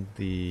run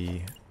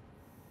the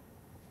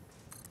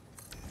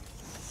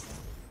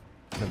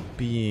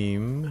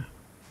beam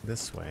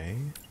this way,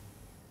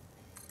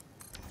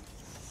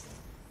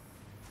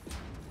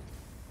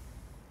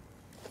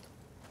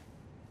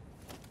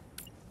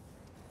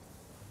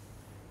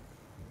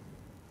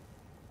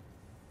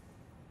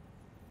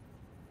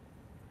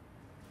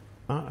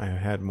 I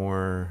had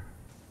more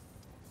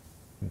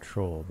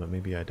control, but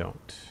maybe I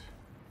don't.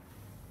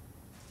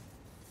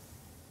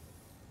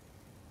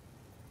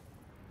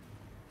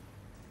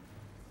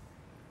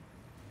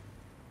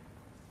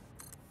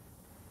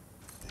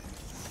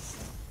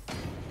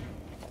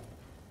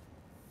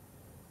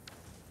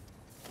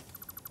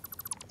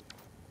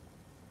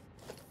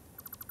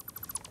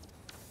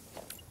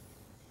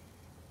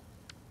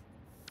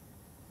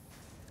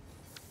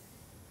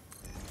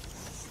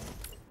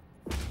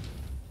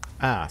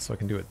 Ah, so I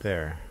can do it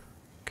there.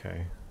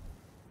 Okay.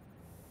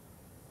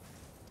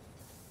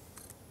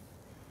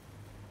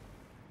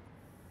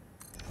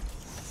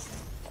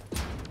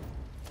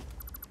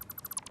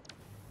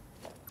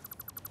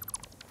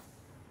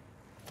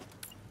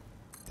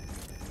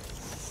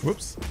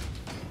 Whoops.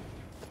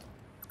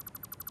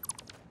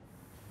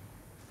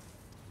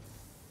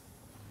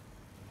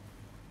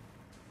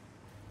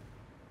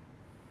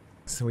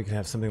 So we could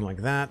have something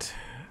like that,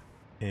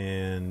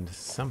 and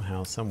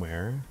somehow,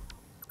 somewhere...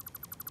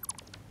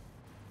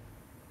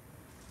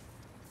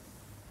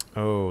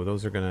 Oh,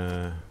 those are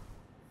gonna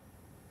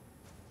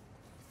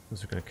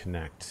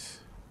connect.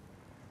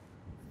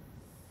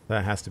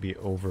 That has to be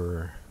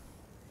over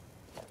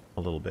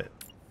a little bit.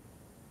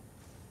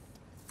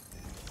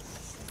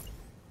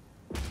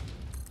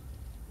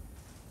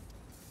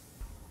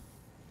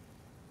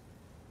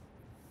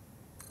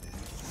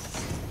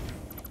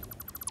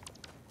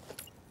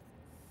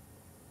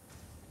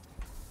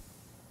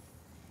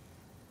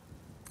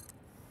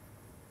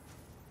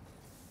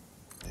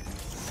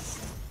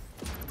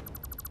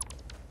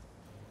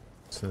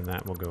 So then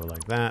that will go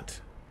like that.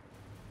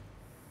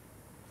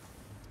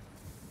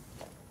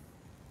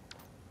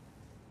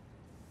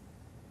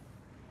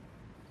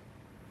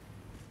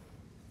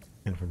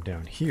 And from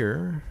down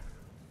here,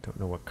 don't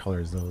know what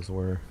colors those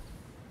were.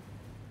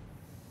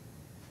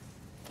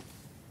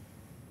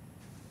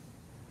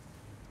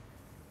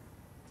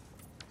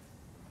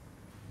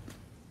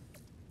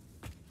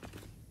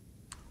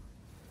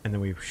 And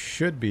then we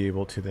should be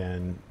able to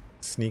then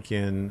sneak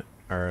in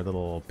our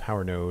little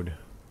power node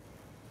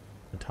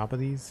on top of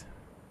these.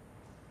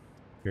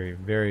 Very,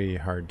 very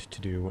hard to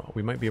do.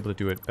 We might be able to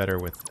do it better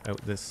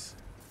without this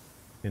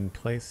in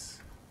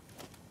place.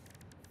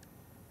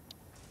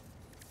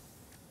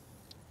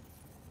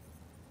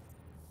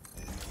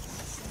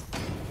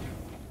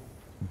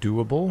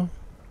 Doable.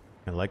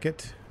 I like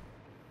it.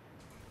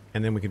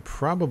 And then we could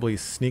probably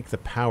sneak the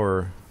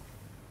power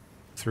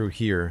through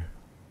here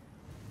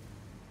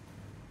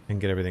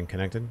and get everything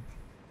connected.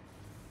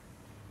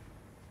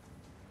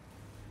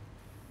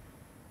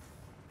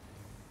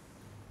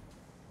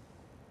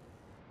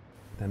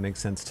 That makes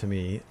sense to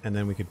me. And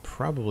then we could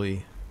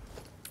probably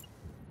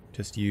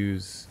just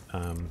use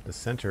the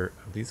center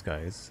of these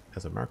guys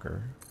as a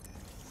marker.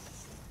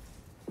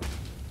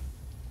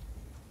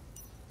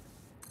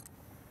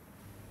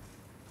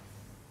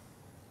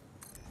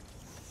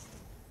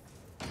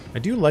 I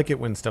do like it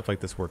when stuff like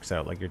this works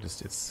out. Like you're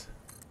just, it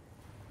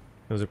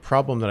was a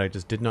problem that I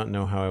just did not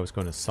know how I was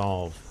going to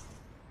solve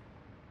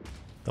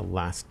the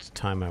last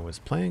time I was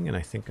playing, and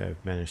I think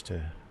I've managed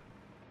to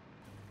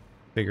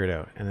figure it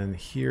out. And then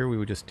here we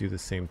would just do the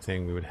same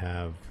thing. We would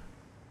have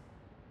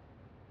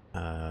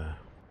a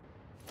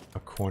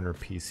corner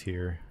piece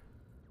here.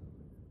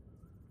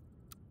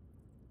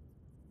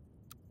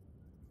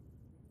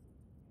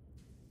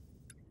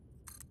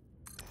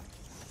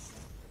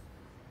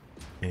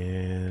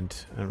 And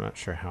I'm not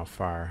sure how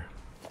far.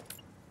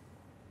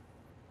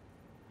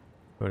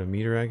 About a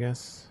meter, I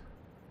guess.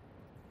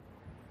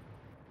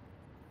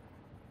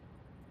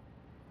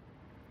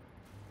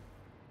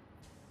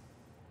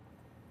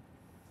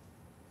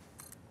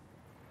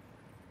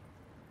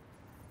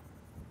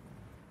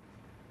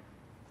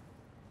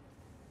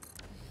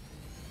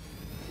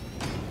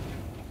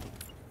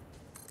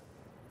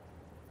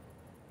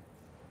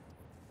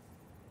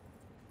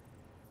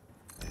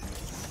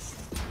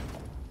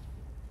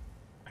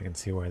 I can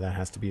see why that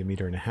has to be 1.5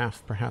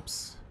 meters,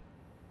 perhaps.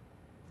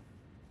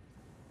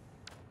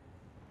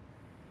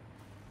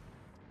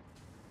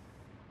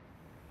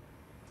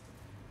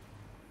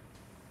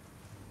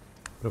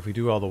 But if we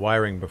do all the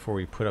wiring before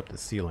we put up the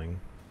ceiling,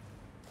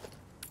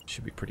 it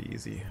should be pretty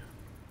easy.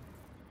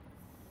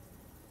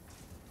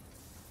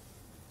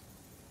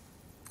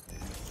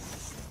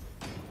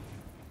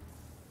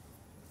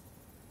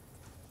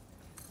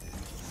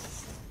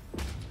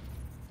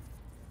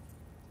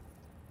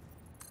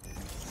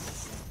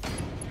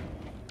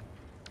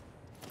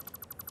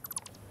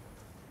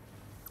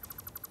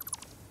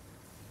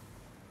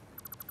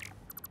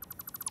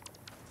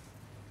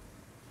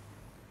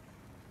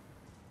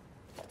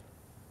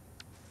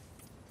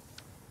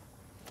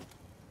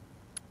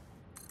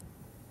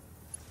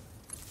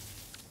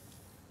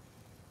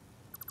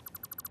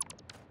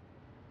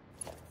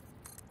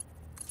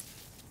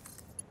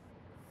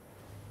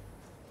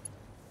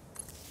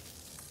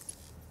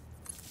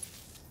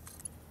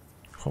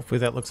 Hopefully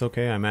that looks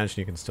okay. I imagine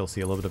you can still see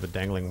a little bit of a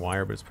dangling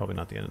wire, but it's probably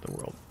not the end of the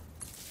world.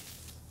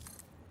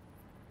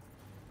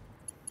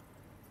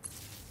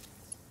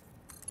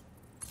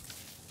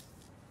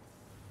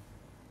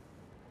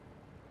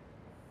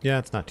 Yeah,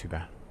 it's not too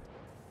bad.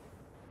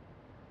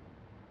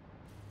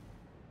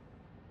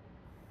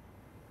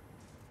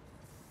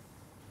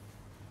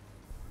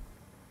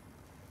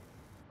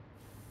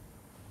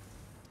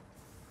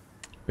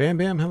 Bam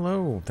Bam,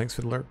 hello. Thanks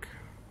for the lurk.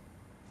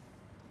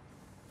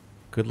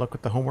 Good luck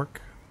with the homework.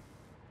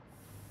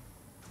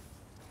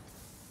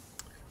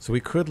 So we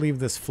could leave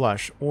this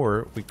flush,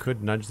 or we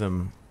could nudge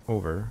them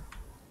over.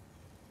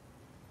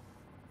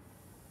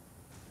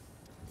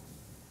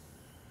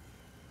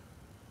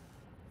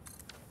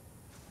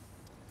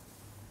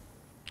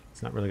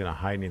 It's not really going to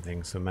hide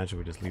anything, so imagine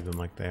we just leave them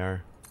like they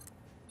are.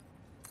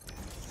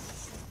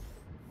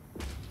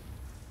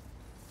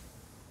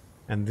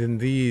 And then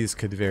these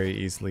could very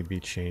easily be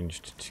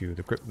changed to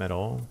the grip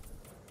metal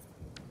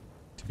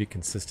to be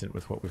consistent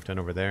with what we've done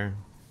over there.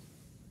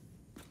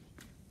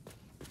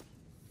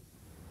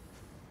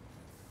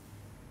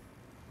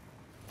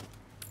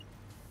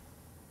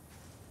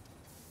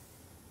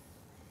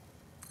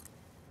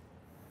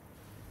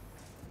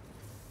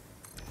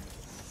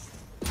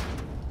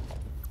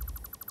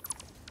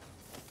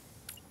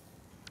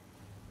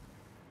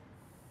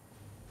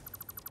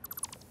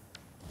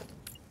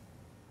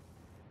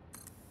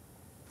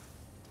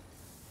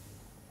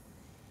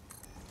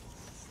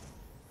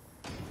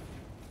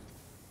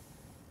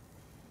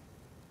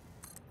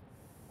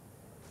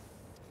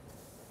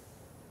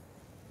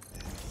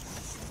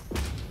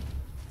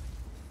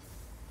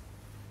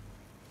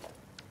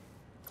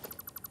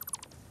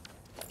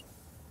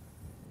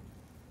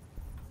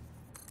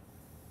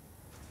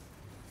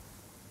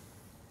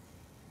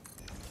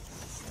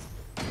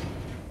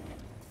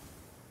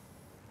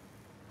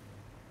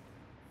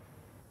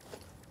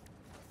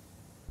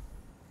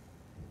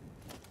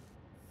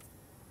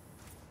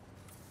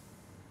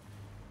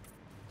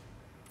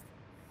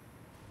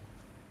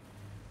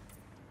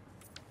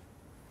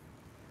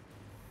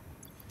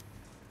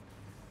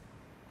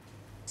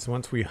 So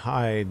once we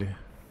hide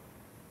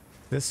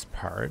this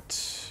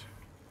part,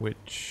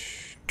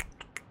 which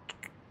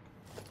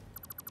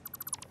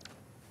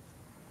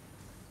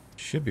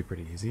should be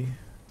pretty easy.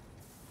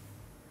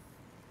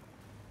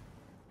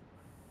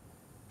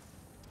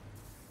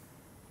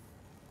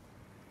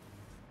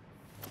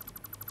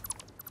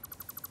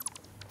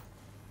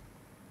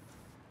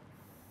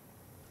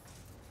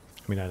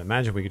 I mean, I'd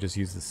imagine we could just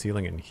use the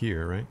ceiling in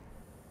here, right?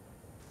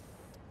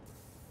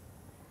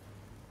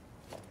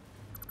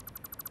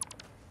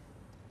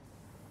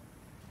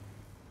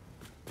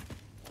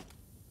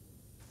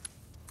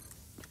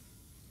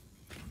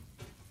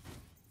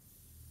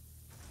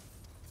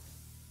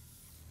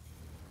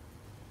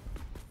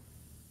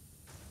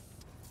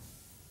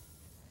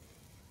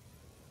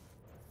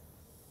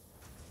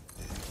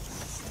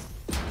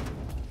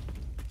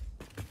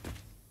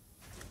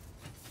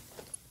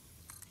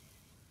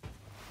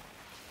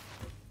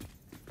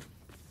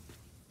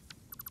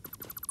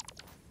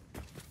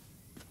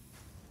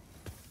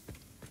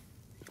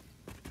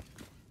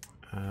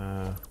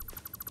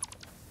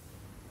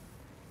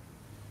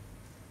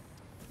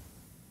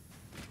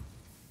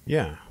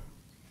 Yeah.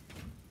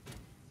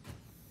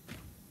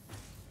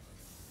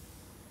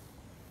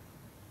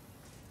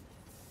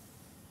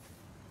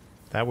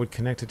 That would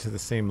connect it to the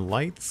same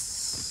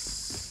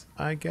lights,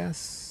 I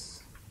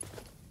guess.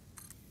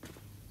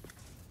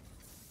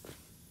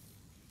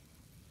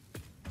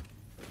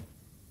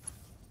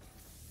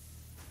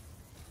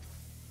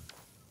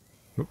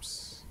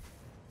 Oops.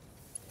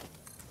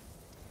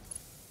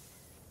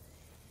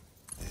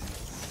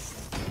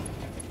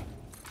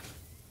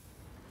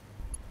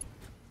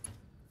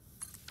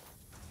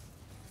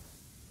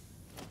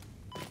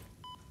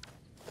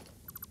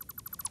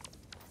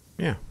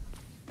 Yeah.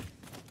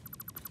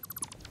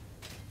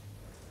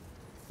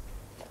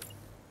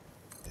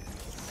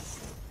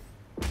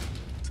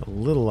 It's a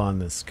little on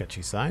the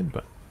sketchy side,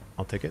 but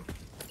I'll take it.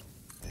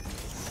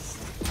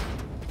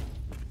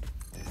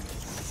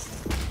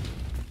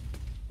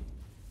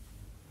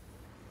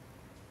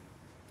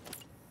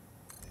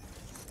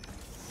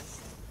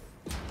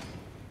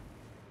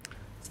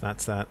 So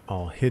that's that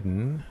all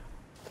hidden.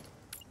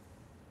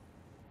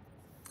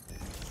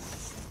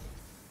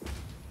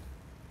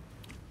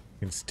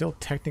 You can still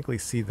technically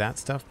see that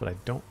stuff, but I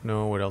don't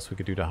know what else we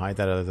could do to hide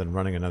that other than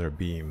running another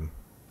beam.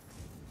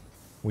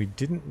 We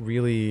didn't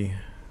really...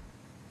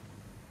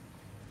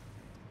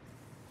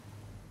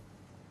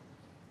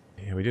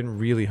 Yeah, we didn't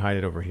really hide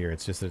it over here.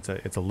 It's just that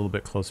it's a little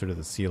bit closer to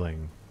the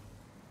ceiling.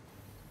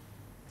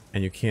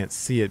 And you can't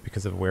see it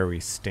because of where we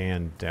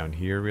stand down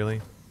here, really.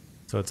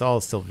 So it's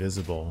all still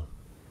visible.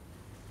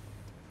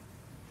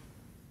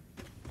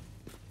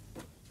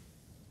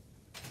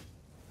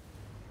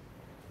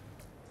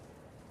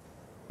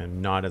 And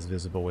not as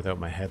visible without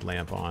my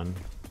headlamp on.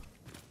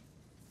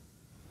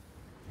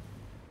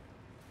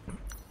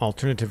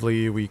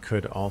 Alternatively, we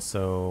could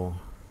also...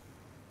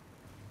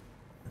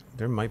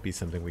 There might be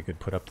something we could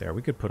put up there.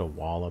 We could put a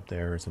wall up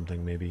there or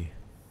something, maybe.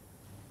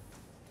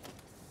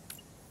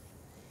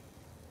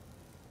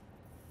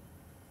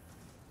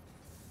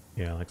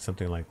 Yeah, like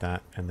something like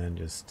that. And then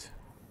just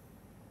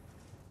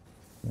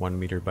 1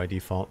 meter by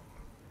default.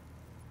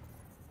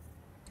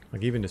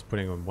 Like even just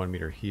putting 1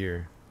 meter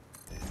here.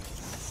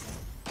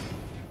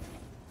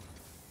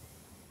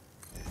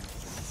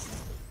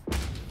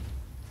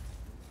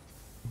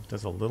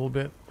 Does a little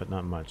bit, but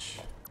not much.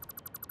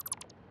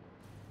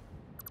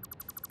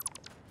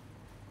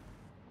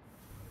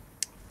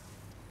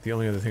 The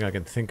only other thing I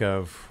can think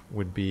of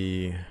would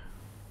be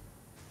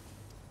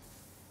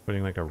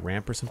putting like a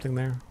ramp or something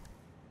there.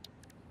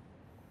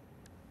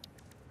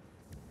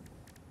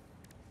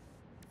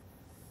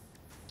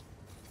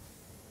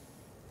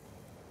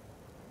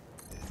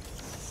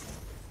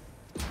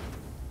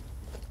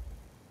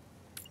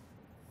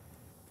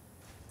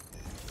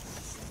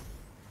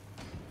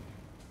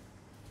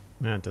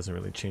 Nah, it doesn't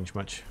really change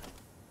much.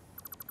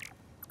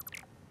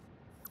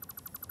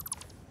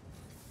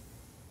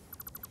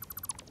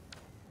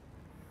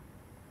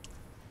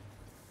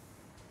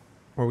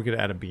 Or we could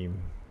add a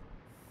beam.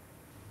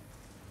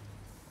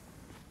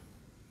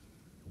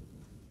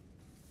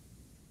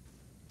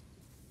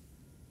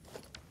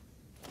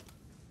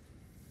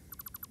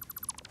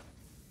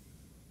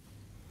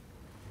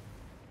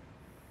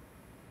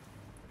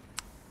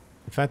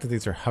 The fact that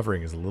these are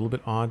hovering is a little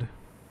bit odd.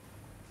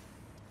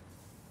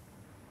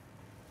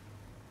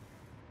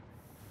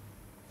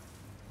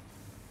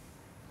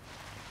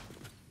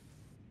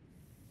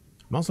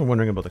 I'm also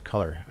wondering about the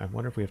color. I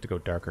wonder if we have to go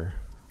darker.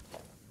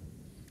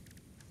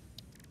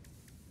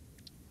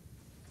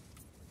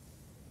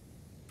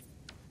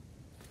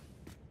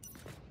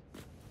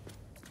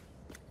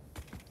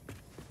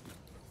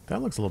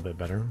 That looks a little bit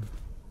better.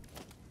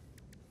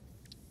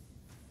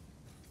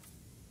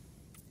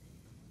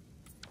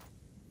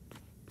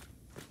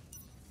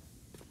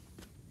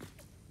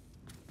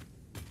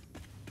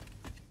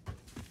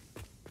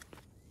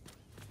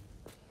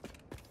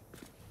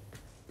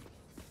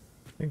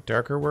 I think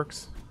darker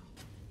works.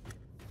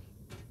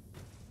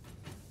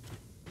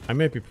 I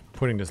might be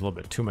putting just a little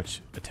bit too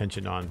much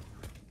attention on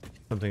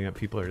something that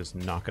people are just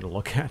not going to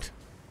look at.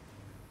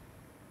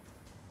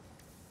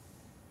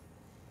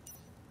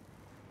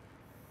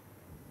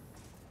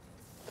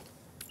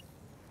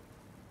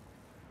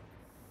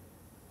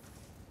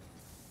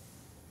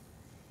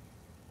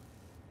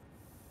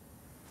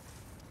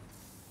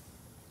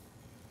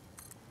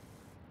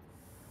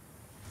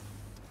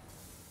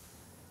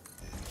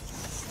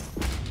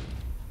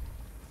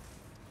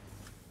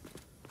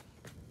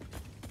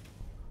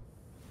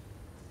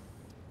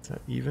 Is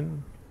that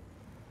even?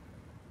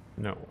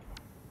 No.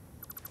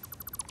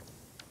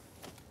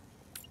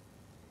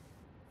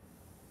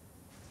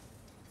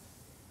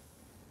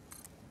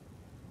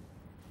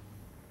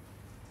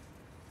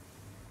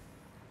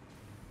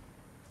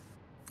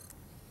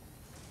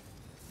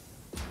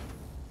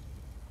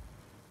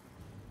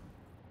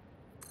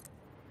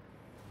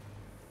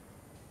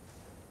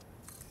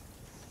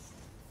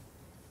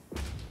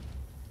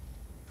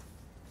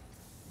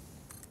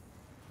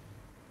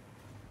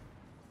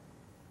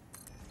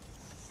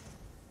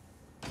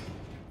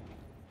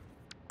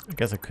 I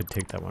guess I could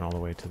take that one all the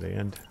way to the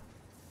end.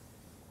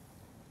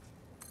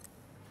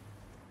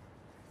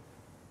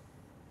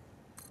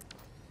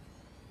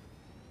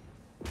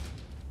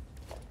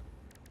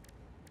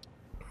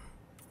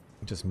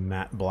 Just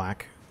matte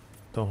black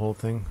the whole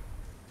thing.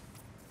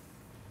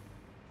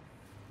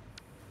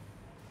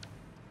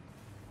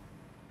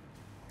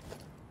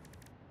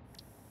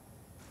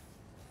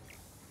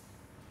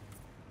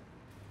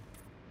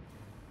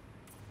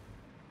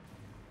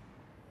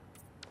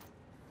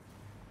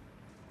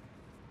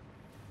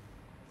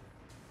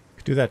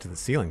 Could do that to the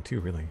ceiling too,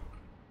 really.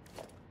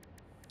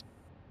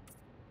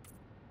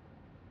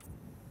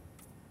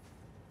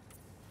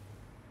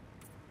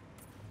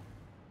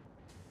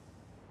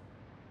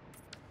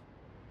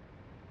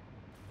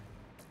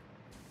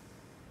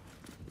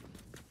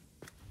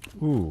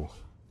 Ooh,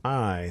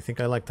 I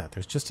think I like that.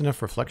 There's just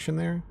enough reflection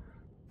there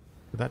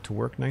for that to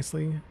work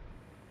nicely.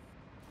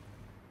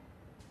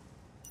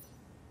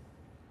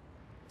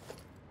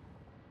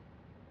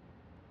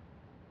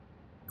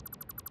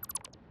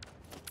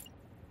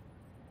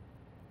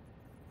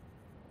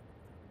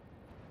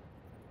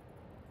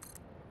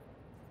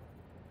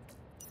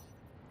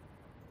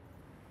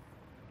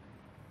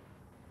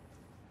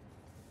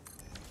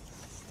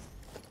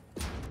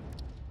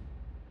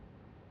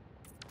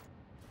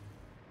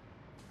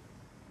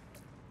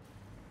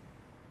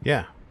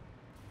 Yeah,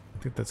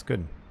 I think that's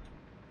good.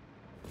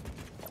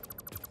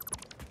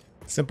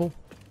 Simple.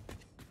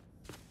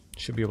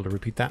 Should be able to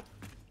repeat that.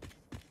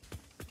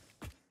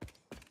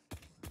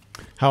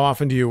 How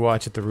often do you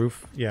watch at the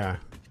roof? Yeah,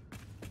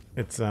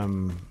 it's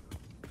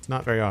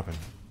not very often.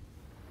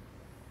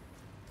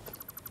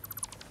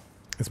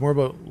 It's more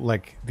about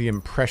like the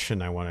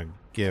impression I want to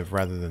give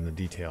rather than the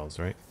details,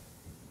 right?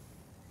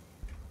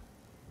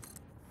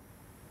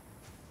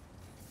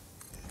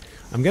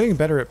 I'm getting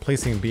better at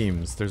placing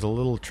beams. There's a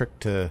little trick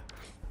to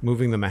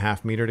moving them a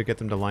half meter to get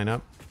them to line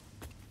up.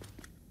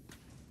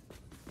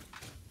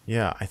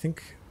 Yeah, I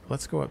think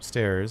let's go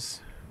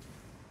upstairs.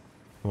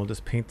 We'll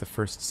just paint the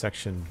first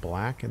section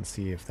black and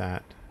see if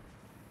that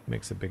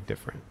makes a big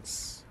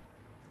difference.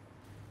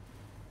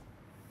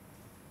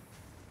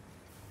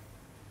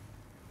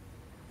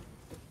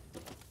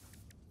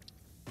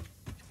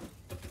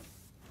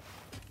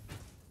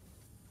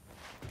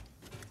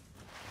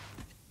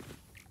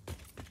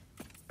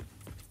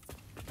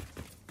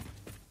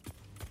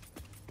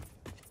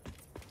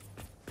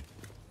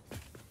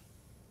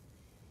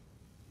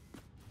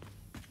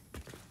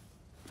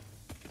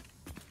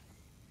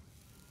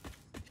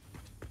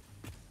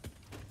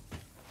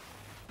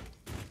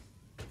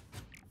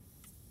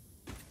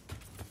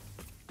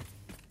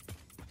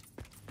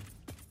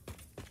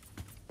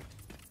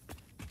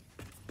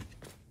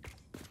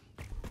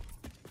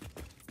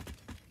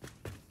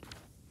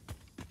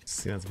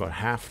 See, that's about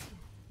half.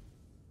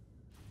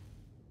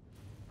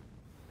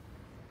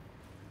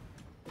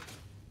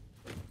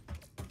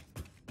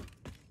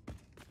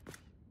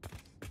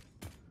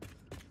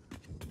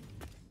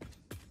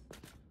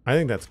 I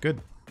think that's good.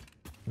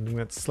 I think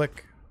that's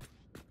slick.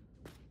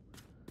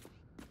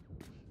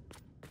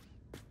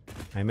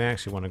 I may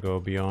actually want to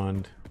go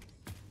beyond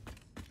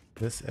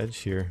this edge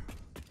here.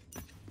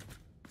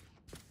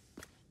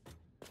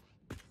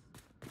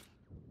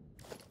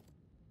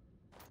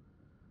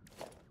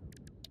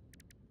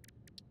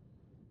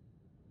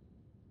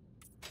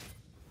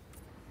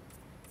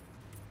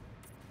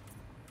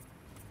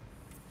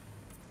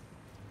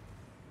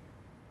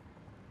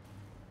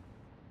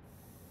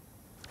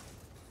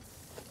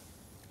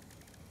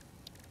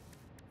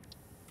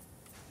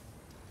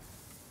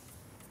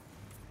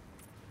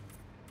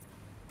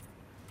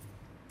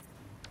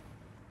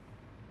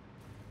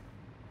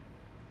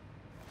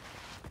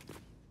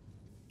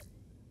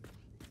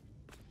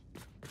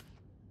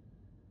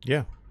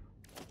 Yeah,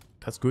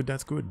 that's good,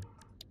 that's good.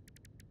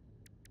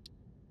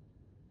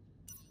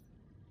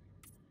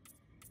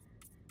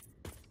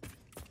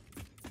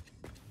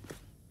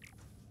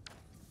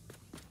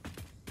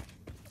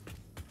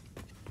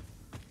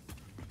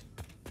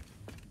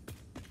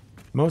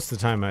 Most of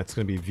the time it's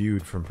going to be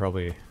viewed from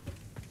probably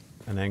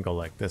an angle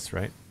like this,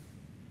 right?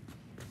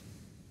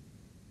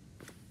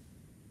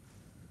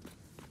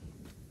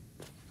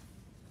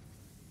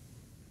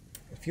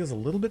 It feels a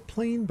little bit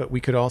plain, but we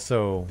could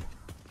also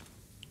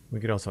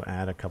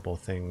add a couple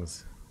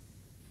things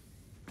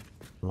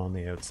along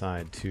the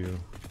outside too.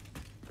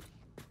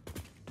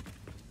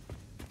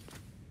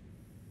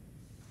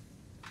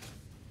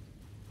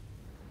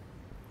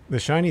 The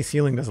shiny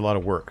ceiling does a lot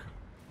of work,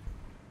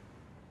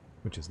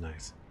 which is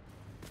nice.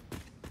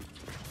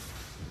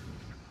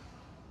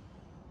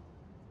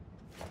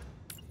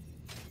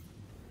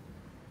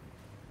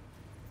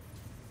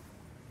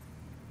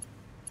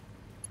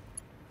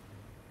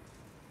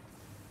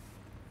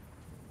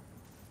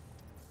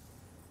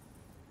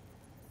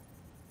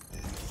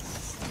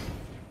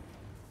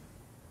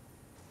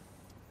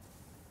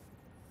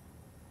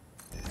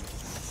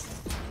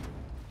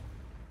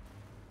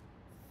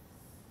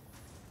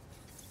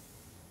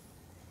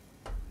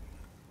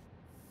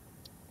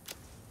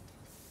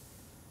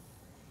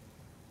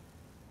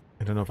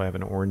 I don't know if I have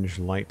an orange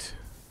light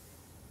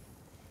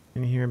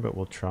in here, but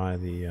we'll try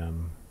the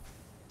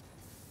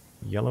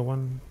yellow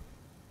one.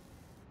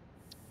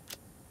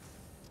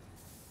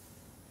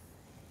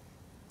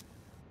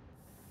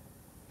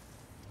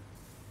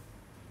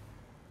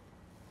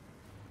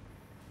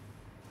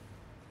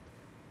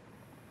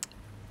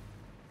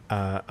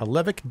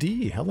 Alevic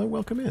D, hello,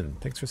 welcome in.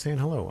 Thanks for saying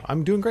hello.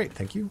 I'm doing great,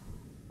 thank you.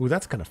 Ooh,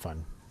 that's kind of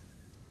fun.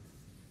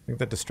 I think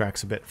that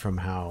distracts a bit from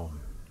how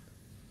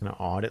kind of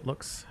odd it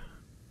looks.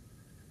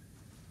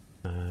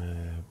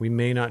 We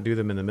may not do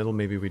them in the middle.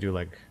 Maybe we do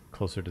like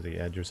closer to the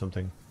edge or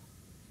something.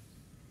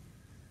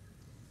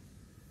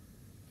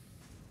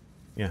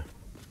 Yeah,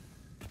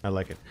 I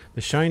like it.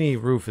 The shiny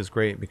roof is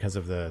great because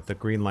of the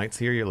green lights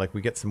here. You're like,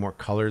 we get some more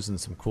colors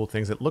and some cool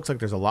things. It looks like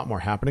there's a lot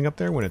more happening up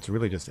there when it's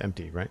really just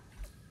empty, right?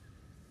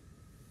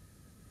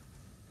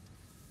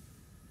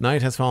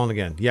 Night has fallen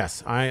again.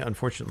 Yes, I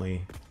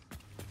unfortunately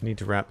need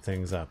to wrap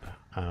things up.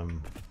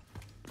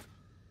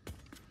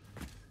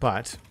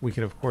 But we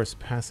can, of course,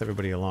 pass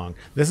everybody along.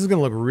 This is going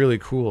to look really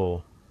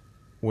cool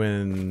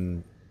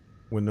when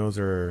those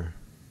are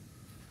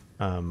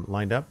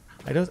lined up.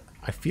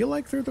 I feel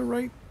like they're the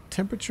right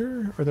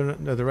temperature, or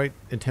they're the right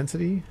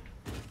intensity.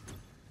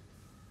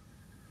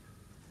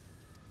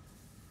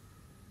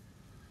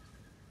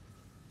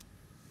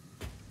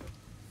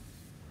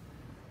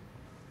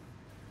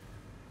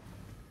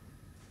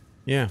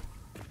 Yeah.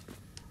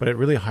 But it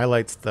really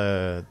highlights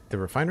the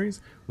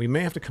refineries. We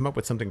may have to come up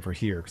with something for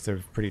here because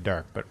they're pretty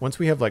dark. But once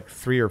we have like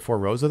 3 or 4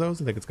 rows of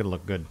those, I think it's going to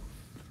look good.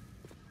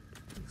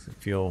 Makes it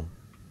feel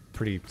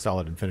pretty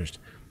solid and finished.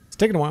 It's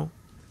taken a while,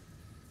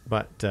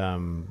 but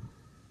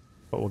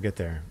we'll get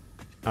there.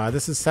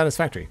 This is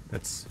Satisfactory.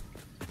 That's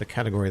the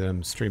category that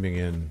I'm streaming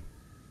in,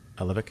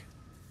 Alevic.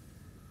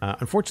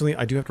 Unfortunately,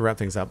 I do have to wrap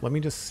things up. Let me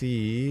just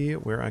see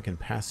where I can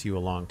pass you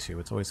along to.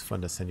 It's always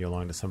fun to send you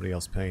along to somebody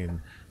else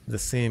playing the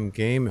same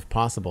game if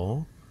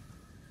possible.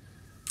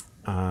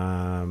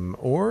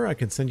 Or I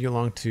can send you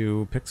along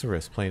to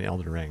Pixarus playing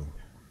Elden Ring.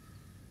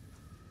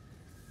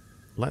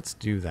 Let's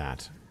do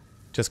that.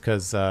 Just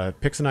because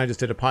Pix and I just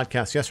did a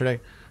podcast yesterday,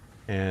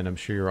 and I'm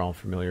sure you're all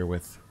familiar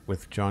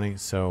with Johnny.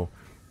 So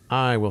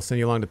I will send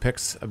you along to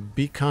Pix.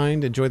 Be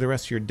kind. Enjoy the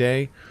rest of your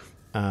day.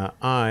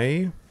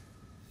 I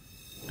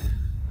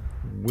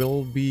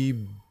will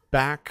be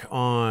back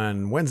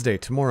on Wednesday,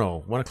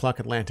 tomorrow, 1 o'clock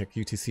Atlantic,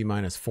 UTC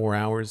minus 4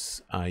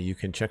 hours. You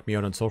can check me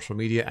out on social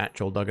media at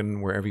Joel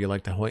Duggan, wherever you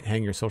like to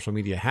hang your social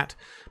media hat.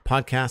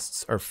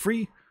 Podcasts are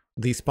free.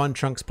 The Spun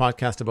Trunks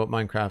podcast about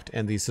Minecraft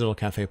and the Citadel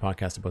Cafe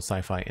podcast about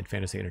sci-fi and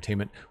fantasy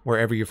entertainment,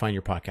 wherever you find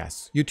your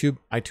podcasts. YouTube,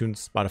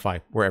 iTunes,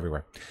 Spotify, we're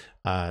everywhere.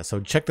 So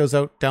check those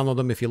out, download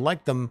them. If you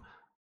like them,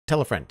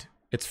 tell a friend.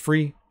 It's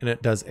free, and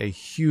it does a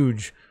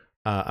huge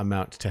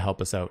amount to help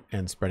us out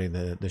and spreading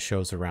the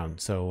shows around.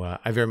 So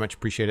I very much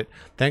appreciate it.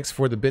 Thanks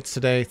for the bits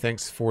today.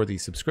 Thanks for the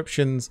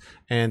subscriptions.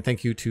 And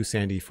thank you to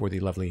Sandy for the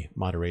lovely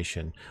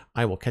moderation.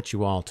 I will catch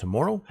you all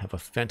tomorrow. Have a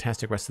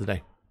fantastic rest of the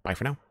day. Bye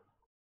for now.